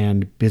partner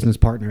and business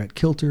partner at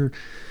Kilter.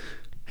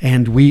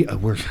 And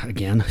we're,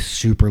 again,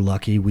 super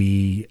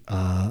lucky.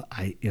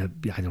 I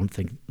don't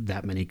think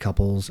that many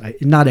couples,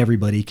 not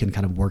everybody can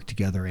kind of work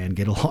together and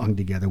get along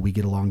together. We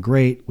get along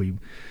great. We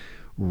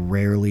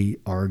rarely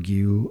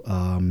argue.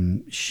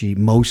 She,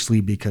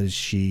 mostly because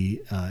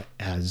she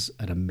has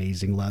an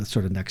amazing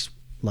sort of next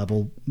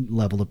level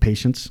of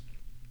patience.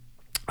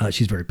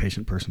 She's a very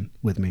patient person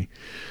with me.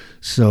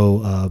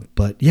 So,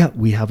 but yeah,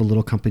 we have a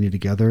little company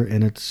together,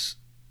 and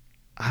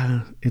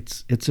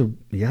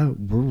we're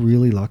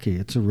really lucky.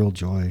 It's a real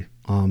joy.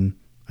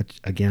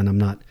 Again,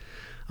 I'm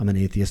an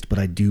atheist, but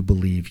I do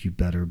believe you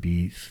better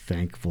be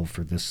thankful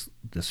for this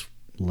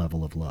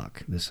level of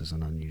luck. This is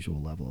an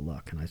unusual level of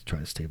luck, and I try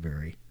to stay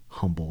very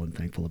humble and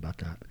thankful about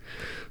that.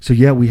 So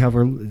yeah, we have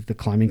the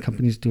climbing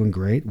company's doing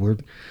great.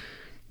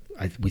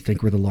 We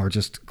think we're the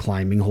largest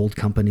climbing hold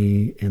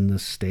company in the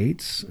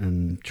States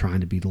and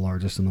trying to be the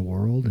largest in the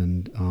world.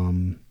 And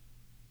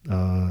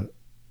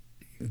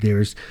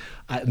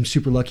I'm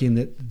super lucky in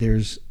that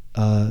there's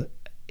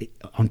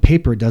on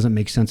paper, it doesn't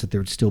make sense that there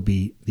would still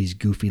be these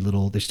goofy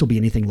there'd still be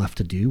anything left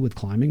to do with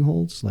climbing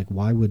holds. Like,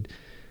 why would,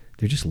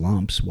 they're just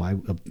lumps. Why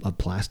a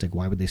plastic?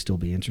 Why would they still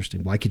be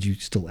interesting? Why could you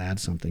still add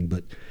something?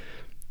 But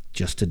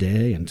just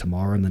today and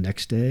tomorrow and the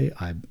next day,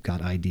 I've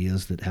got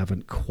ideas that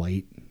haven't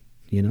quite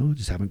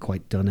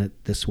done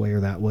it this way or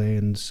that way.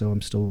 And so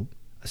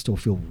I still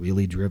feel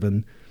really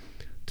driven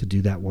to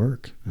do that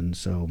work. And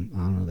so, I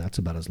don't know, that's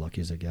about as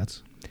lucky as it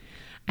gets.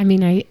 I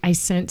mean, I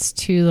sense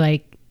too,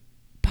 like,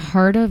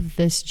 part of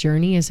this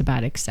journey is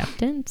about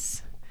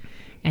acceptance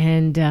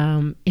and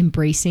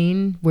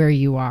embracing where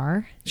you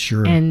are.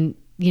 Sure. And,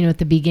 at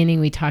the beginning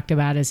we talked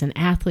about, as an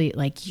athlete,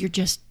 like,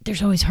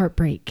 there's always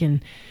heartbreak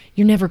and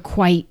you're never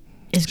quite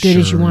as good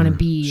as you want to Sure,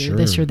 be, or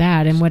this sure. or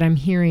that. And what I'm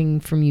hearing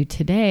from you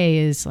today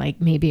is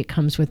like, maybe it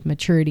comes with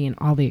maturity and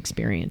all the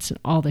experience and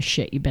all the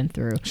shit you've been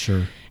through.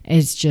 Sure.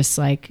 It's just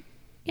like,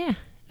 yeah,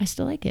 I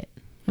still like it.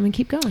 I'm going to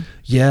keep going.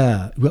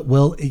 Yeah.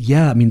 Well,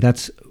 yeah. I mean,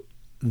 that's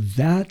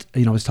that.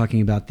 I was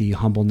talking about the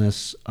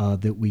humbleness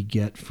that we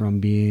get from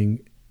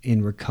being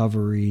in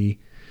recovery,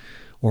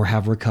 or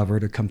have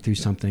recovered, or come through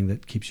something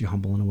that keeps you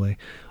humble in a way.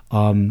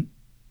 I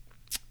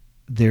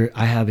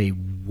have a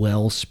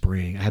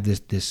wellspring. I have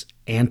this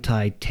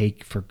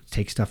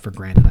take stuff for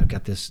granted. I've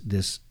got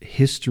this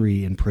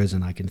history in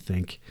prison. I can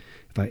think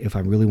if I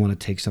really want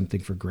to take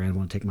something for granted,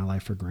 want to take my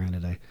life for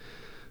granted, I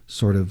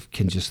sort of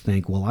can just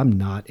think, well, I'm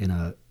not in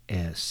a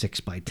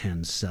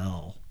 6x10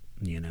 cell,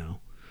 being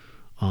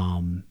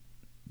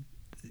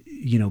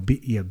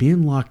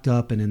locked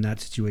up and in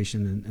that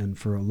situation and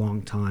for a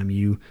long time,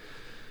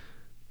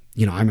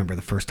 I remember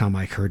the first time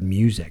I heard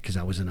music, because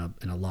I was in a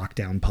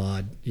lockdown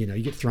pod. You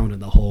get thrown in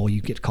the hole,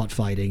 you get caught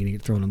fighting, and you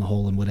get thrown in the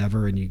hole and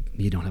whatever, and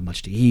you don't have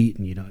much to eat,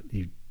 and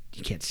you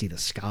can't see the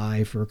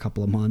sky for a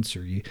couple of months,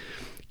 or you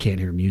can't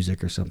hear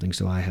music or something.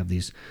 So I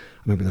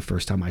remember the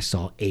first time I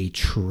saw a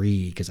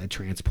tree, because I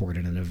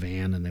transported in a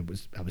van, and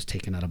I was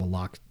taken out of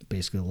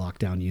basically a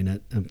lockdown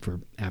unit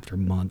after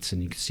months,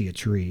 and you could see a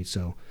tree.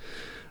 So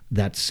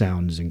that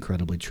sounds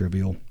incredibly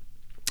trivial.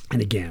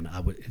 And again,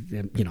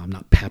 I'm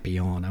not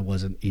Papillon. I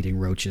wasn't eating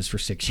roaches for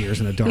 6 years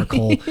in a dark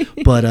hole,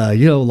 but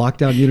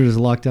lockdown unit is a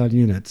lockdown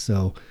unit.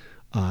 So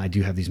I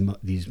do have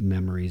these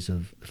memories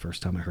of the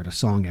first time I heard a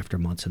song after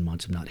months and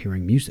months of not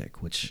hearing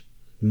music, which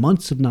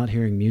months of not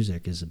hearing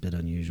music is a bit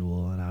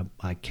unusual, and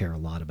I care a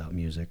lot about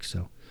music.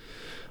 So,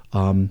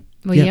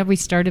 we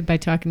started by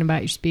talking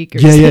about your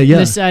speakers, yeah.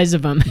 the size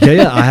of them.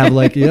 yeah. I have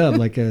like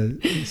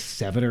a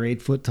 7 or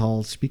 8 foot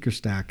tall speaker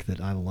stack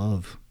that I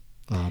love.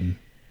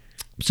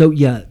 So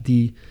yeah,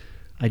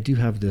 I do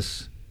have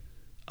this.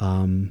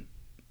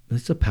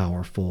 It's a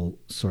powerful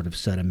sort of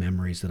set of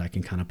memories that I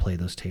can kind of play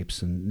those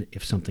tapes, and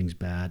if something's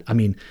bad, I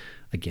mean,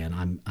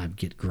 again, I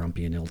get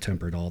grumpy and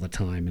ill-tempered all the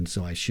time, and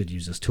so I should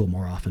use this tool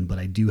more often. But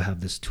I do have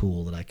this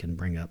tool that I can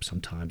bring up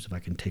sometimes if I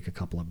can take a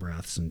couple of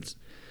breaths and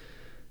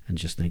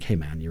just think, hey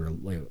man, you're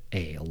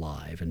A,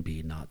 alive, and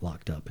B, not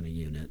locked up in a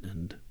unit,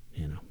 and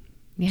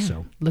Yeah.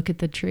 So look at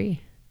the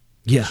tree.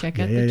 Yeah. Check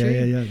out the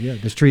tree. Yeah.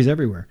 There's trees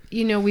everywhere.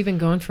 We've been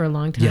going for a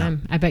long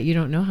time. I bet you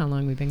don't know how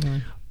long we've been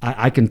going.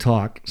 I can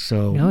talk,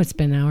 so. No, it's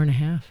been an hour and a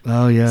half.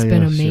 Oh, yeah, It's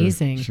been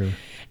amazing. Sure.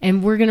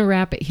 And we're going to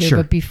wrap it here. Sure.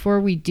 But before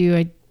we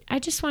do, I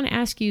just want to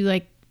ask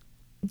you,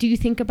 do you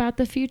think about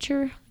the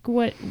future?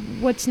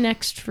 What's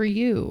next for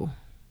you?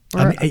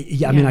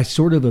 I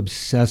sort of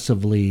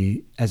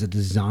obsessively, as a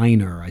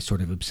designer, I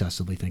sort of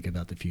obsessively think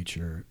about the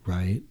future,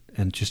 right?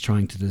 And just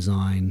trying to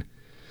design,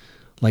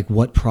 like,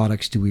 what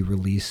products do we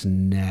release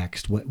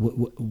next? What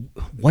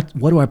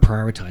do I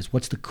prioritize?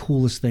 What's the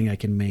coolest thing I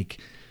can make?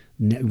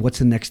 What's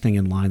the next thing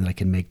in line that I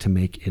can make to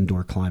make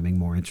indoor climbing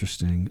more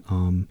interesting?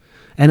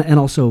 And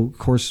also, of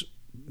course,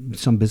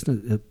 some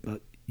business,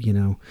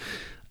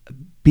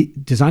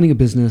 designing a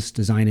business,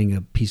 designing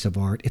a piece of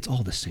art, it's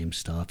all the same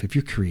stuff. If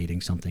you're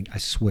creating something, I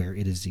swear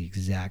it is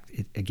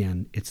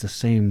it's the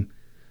same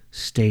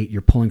state.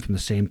 You're pulling from the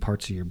same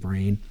parts of your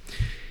brain.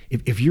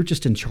 If you're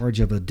just in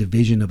charge of a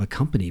division of a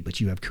company, but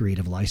you have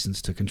creative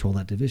license to control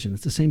that division,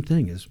 it's the same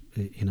thing as,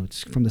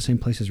 it's from the same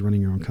place as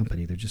running your own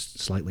company. They're just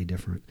slightly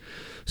different.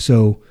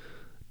 So,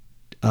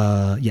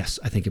 yes,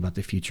 I think about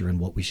the future and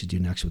what we should do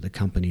next with the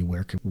company.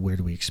 Where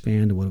do we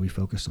expand? What do we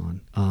focus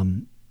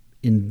on?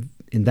 In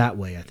that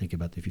way, I think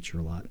about the future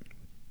a lot.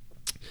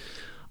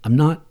 I'm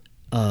not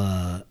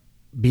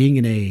being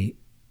in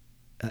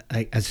as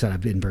I said,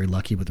 I've been very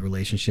lucky with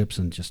relationships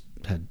and just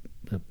had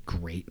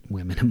great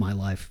women in my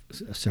life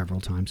a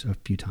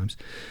few times.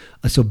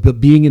 But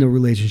being in a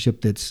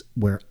relationship that's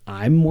where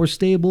I'm more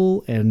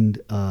stable and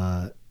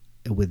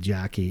with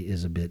Jackie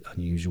is a bit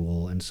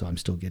unusual, and so I'm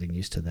still getting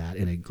used to that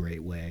in a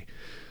great way.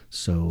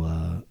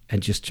 So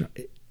and just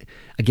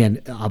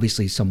again,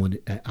 obviously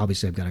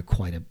I've got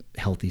quite a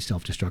healthy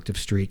self-destructive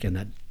streak,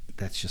 and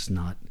that's just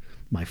not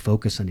my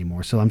focus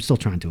anymore. So I'm still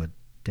trying to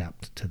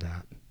adapt to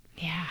that.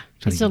 Yeah,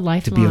 it's a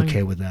lifelong. To be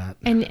okay with that,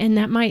 and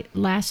that might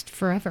last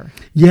forever.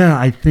 Yeah,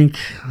 I think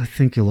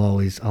I'll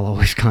always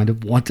kind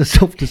of want to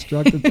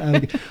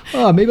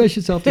self-destruct. Maybe I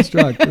should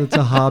self-destruct. It's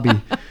a hobby.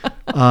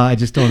 I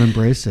just don't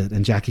embrace it,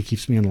 and Jackie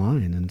keeps me in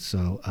line, and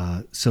so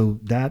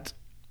that,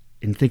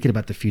 in thinking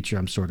about the future,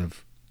 I'm sort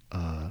of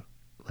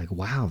like,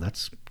 wow,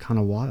 that's kind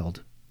of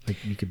wild.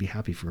 Like, you could be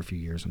happy for a few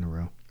years in a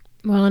row.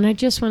 Well, and I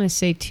just want to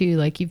say too,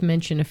 like, you've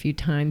mentioned a few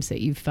times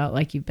that you've felt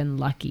like you've been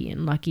lucky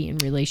in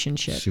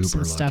relationships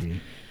and stuff. Lucky.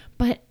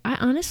 But I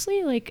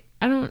honestly,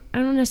 I don't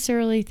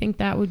necessarily think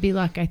that would be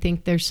luck. I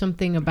think there's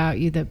something about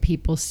you that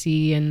people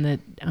see, and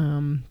that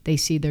they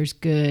see there's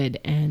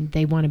good, and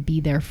they want to be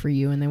there for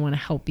you, and they want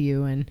to help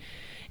you, and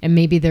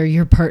maybe they're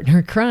your partner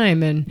in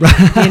crime, and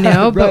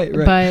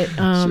right.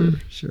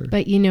 Sure.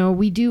 But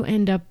we do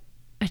end up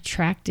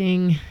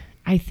attracting,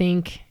 I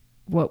think,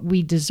 what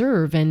we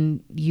deserve,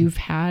 and you've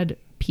had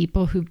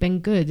people who've been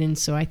good, and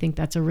so I think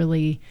that's a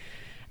really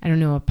I don't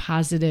know, a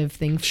positive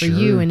thing for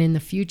you. And in the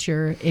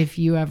future, if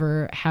you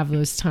ever have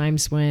those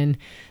times when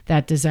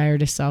that desire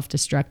to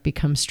self-destruct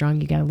becomes strong,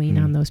 you got to lean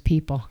on those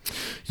people.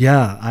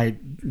 Yeah.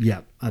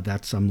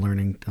 I'm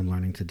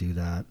learning to do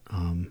that.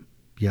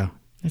 Yeah.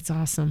 That's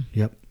awesome.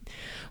 Yep.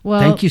 Well,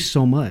 thank you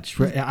so much.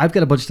 I've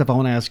got a bunch of stuff I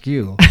want to ask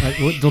you.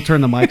 They'll turn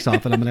the mics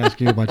off and I'm going to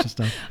ask you a bunch of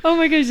stuff. Oh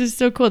my gosh, it's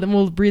so cool. Then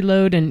we'll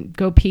reload and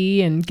go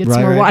pee and get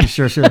some more water.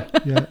 Sure.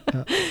 Yeah.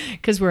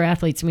 Because we're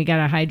athletes and we got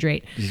to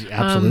hydrate.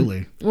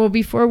 Absolutely. Well,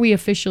 before we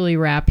officially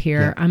wrap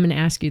here, I'm going to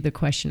ask you the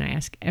question I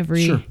ask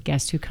every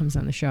guest who comes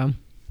on the show.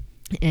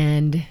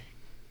 And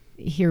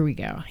here we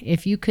go.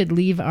 If you could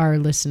leave our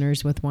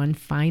listeners with one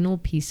final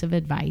piece of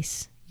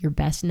advice, your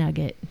best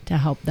nugget to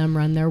help them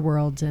run their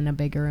worlds in a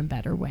bigger and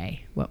better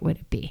way, what would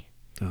it be?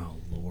 Oh,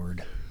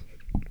 Lord.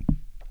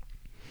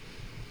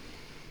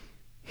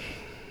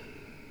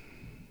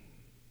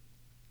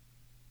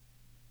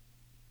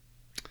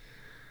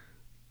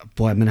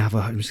 Boy, I'm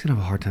just gonna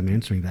have a hard time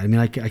answering that. I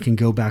mean, I can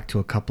go back to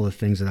a couple of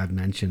things that I've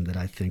mentioned that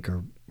I think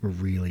are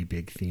really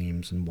big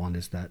themes, and one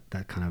is that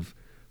kind of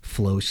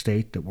flow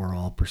state that we're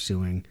all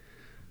pursuing,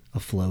 a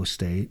flow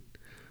state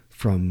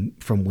from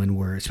when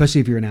we're,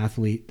 especially if you're an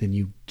athlete, then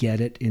you get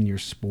it in your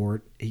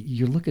sport.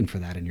 You're looking for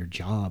that in your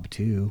job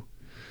too.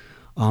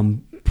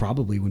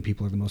 Probably when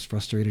people are the most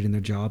frustrated in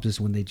their jobs is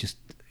when they just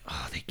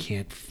they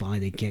can't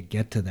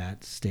get to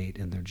that state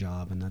in their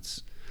job, and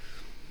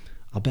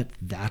I'll bet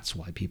that's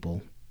why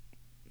people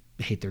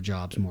hate their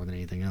jobs more than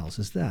anything else,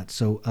 is that.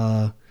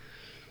 So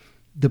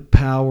the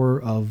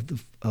power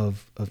of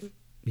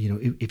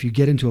if you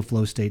get into a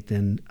flow state,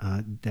 then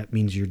that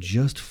means you're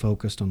just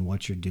focused on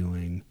what you're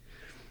doing,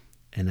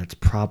 and that's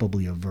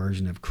probably a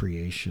version of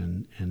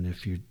creation. And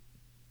if you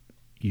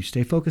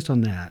stay focused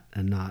on that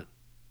and not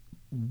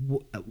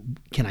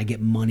can I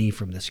get money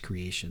from this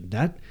creation,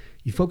 that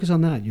you focus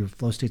on that, your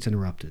flow state's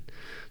interrupted.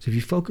 So if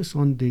you focus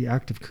on the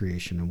act of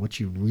creation and what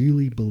you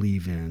really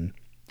believe in,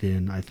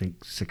 then I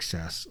think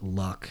success,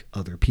 luck,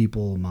 other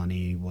people,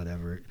 money,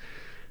 whatever,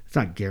 it's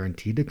not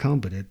guaranteed to come,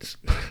 but it's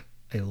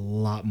a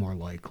lot more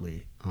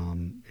likely.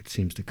 It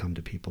seems to come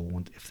to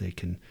people if they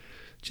can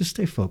just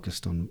stay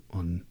focused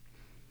on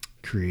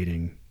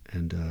creating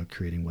and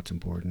creating what's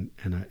important,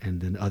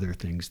 and then other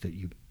things that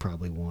you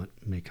probably want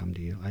may come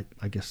to you.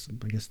 I guess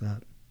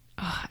that.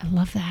 Oh, I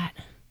love that.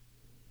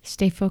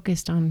 Stay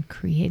focused on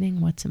creating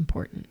what's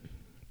important.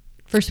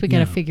 First, we got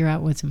to figure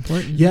out what's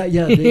important. Yeah.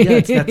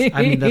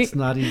 That's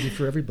not easy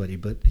for everybody,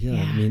 but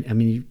yeah. I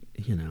mean,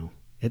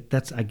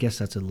 I guess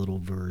that's a little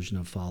version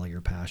of follow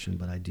your passion,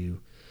 but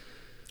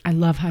I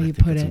love how you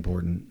put it. It's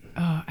important.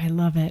 Oh, I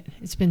love it.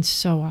 It's been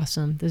so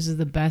awesome. This is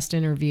the best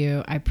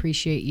interview. I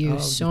appreciate you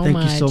so much.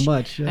 Thank you so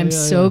much. I'm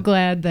so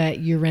glad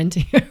that you're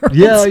renting a room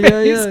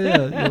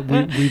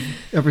Yeah. We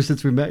ever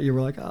since we met you,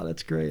 we're like, oh,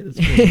 that's great. It's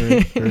been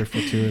very, very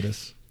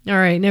fortuitous. All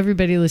right, and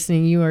everybody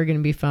listening, you are going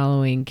to be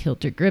following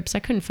Kilter Grips. I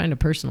couldn't find a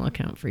personal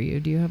account for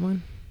you. Do you have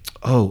one?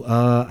 Oh,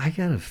 I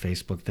got a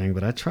Facebook thing,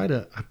 but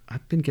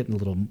I've been getting a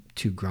little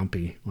too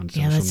grumpy on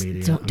social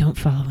media. Don't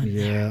follow him.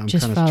 Yeah, I'm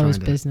just follow his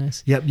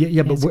business. Yeah.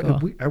 But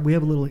we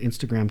have a little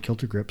Instagram,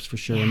 Kilter Grips, for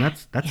sure, and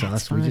that's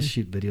us. We just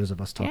shoot videos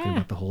of us talking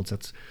about the holds.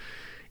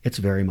 It's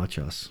very much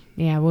us.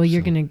 Yeah. Well,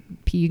 you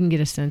can get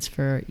a sense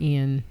for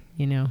Ian,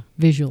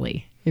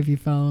 visually if you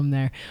follow him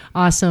there.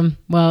 Awesome.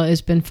 Well,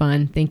 it's been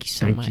fun. Thank you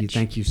so much.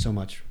 Thank you so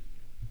much.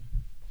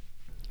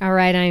 All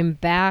right, I am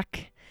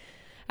back.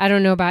 I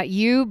don't know about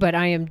you, but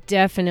I am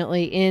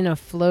definitely in a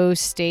flow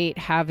state,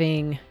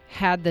 having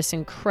had this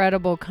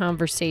incredible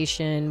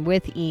conversation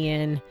with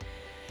Ian.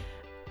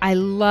 I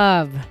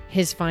love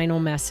his final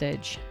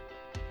message.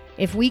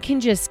 If we can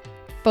just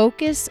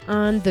focus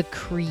on the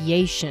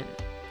creation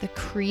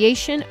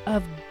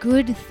of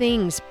good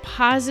things,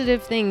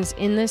 positive things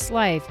in this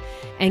life,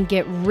 and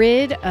get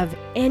rid of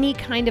any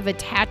kind of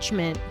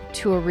attachment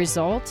to a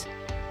result,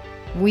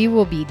 we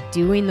will be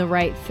doing the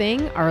right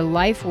thing. Our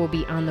life will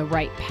be on the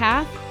right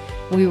path.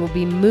 We will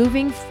be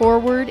moving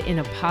forward in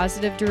a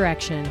positive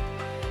direction.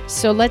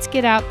 So let's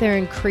get out there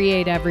and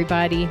create,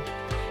 everybody.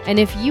 And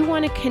if you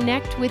want to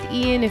connect with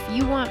Ian, if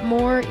you want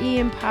more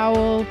Ian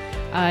Powell,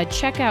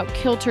 check out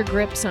Kilter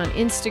Grips on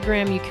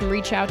Instagram. You can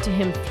reach out to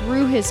him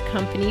through his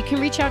company. You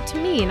can reach out to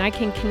me and I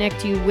can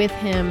connect you with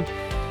him.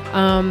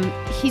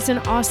 He's an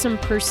awesome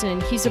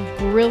person. He's a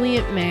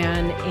brilliant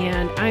man.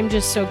 And I'm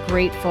just so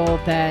grateful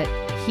that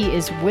he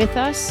is with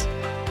us,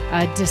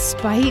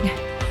 despite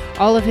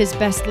all of his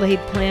best laid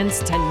plans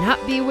to not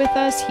be with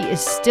us. He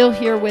is still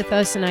here with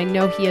us, and I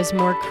know he has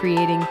more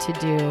creating to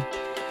do.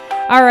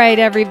 All right,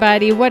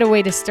 everybody, what a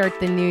way to start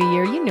the new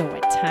year. You know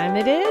what time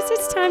it is.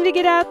 It's time to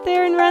get out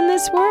there and run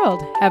this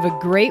world. Have a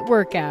great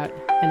workout,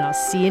 and I'll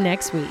see you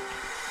next week.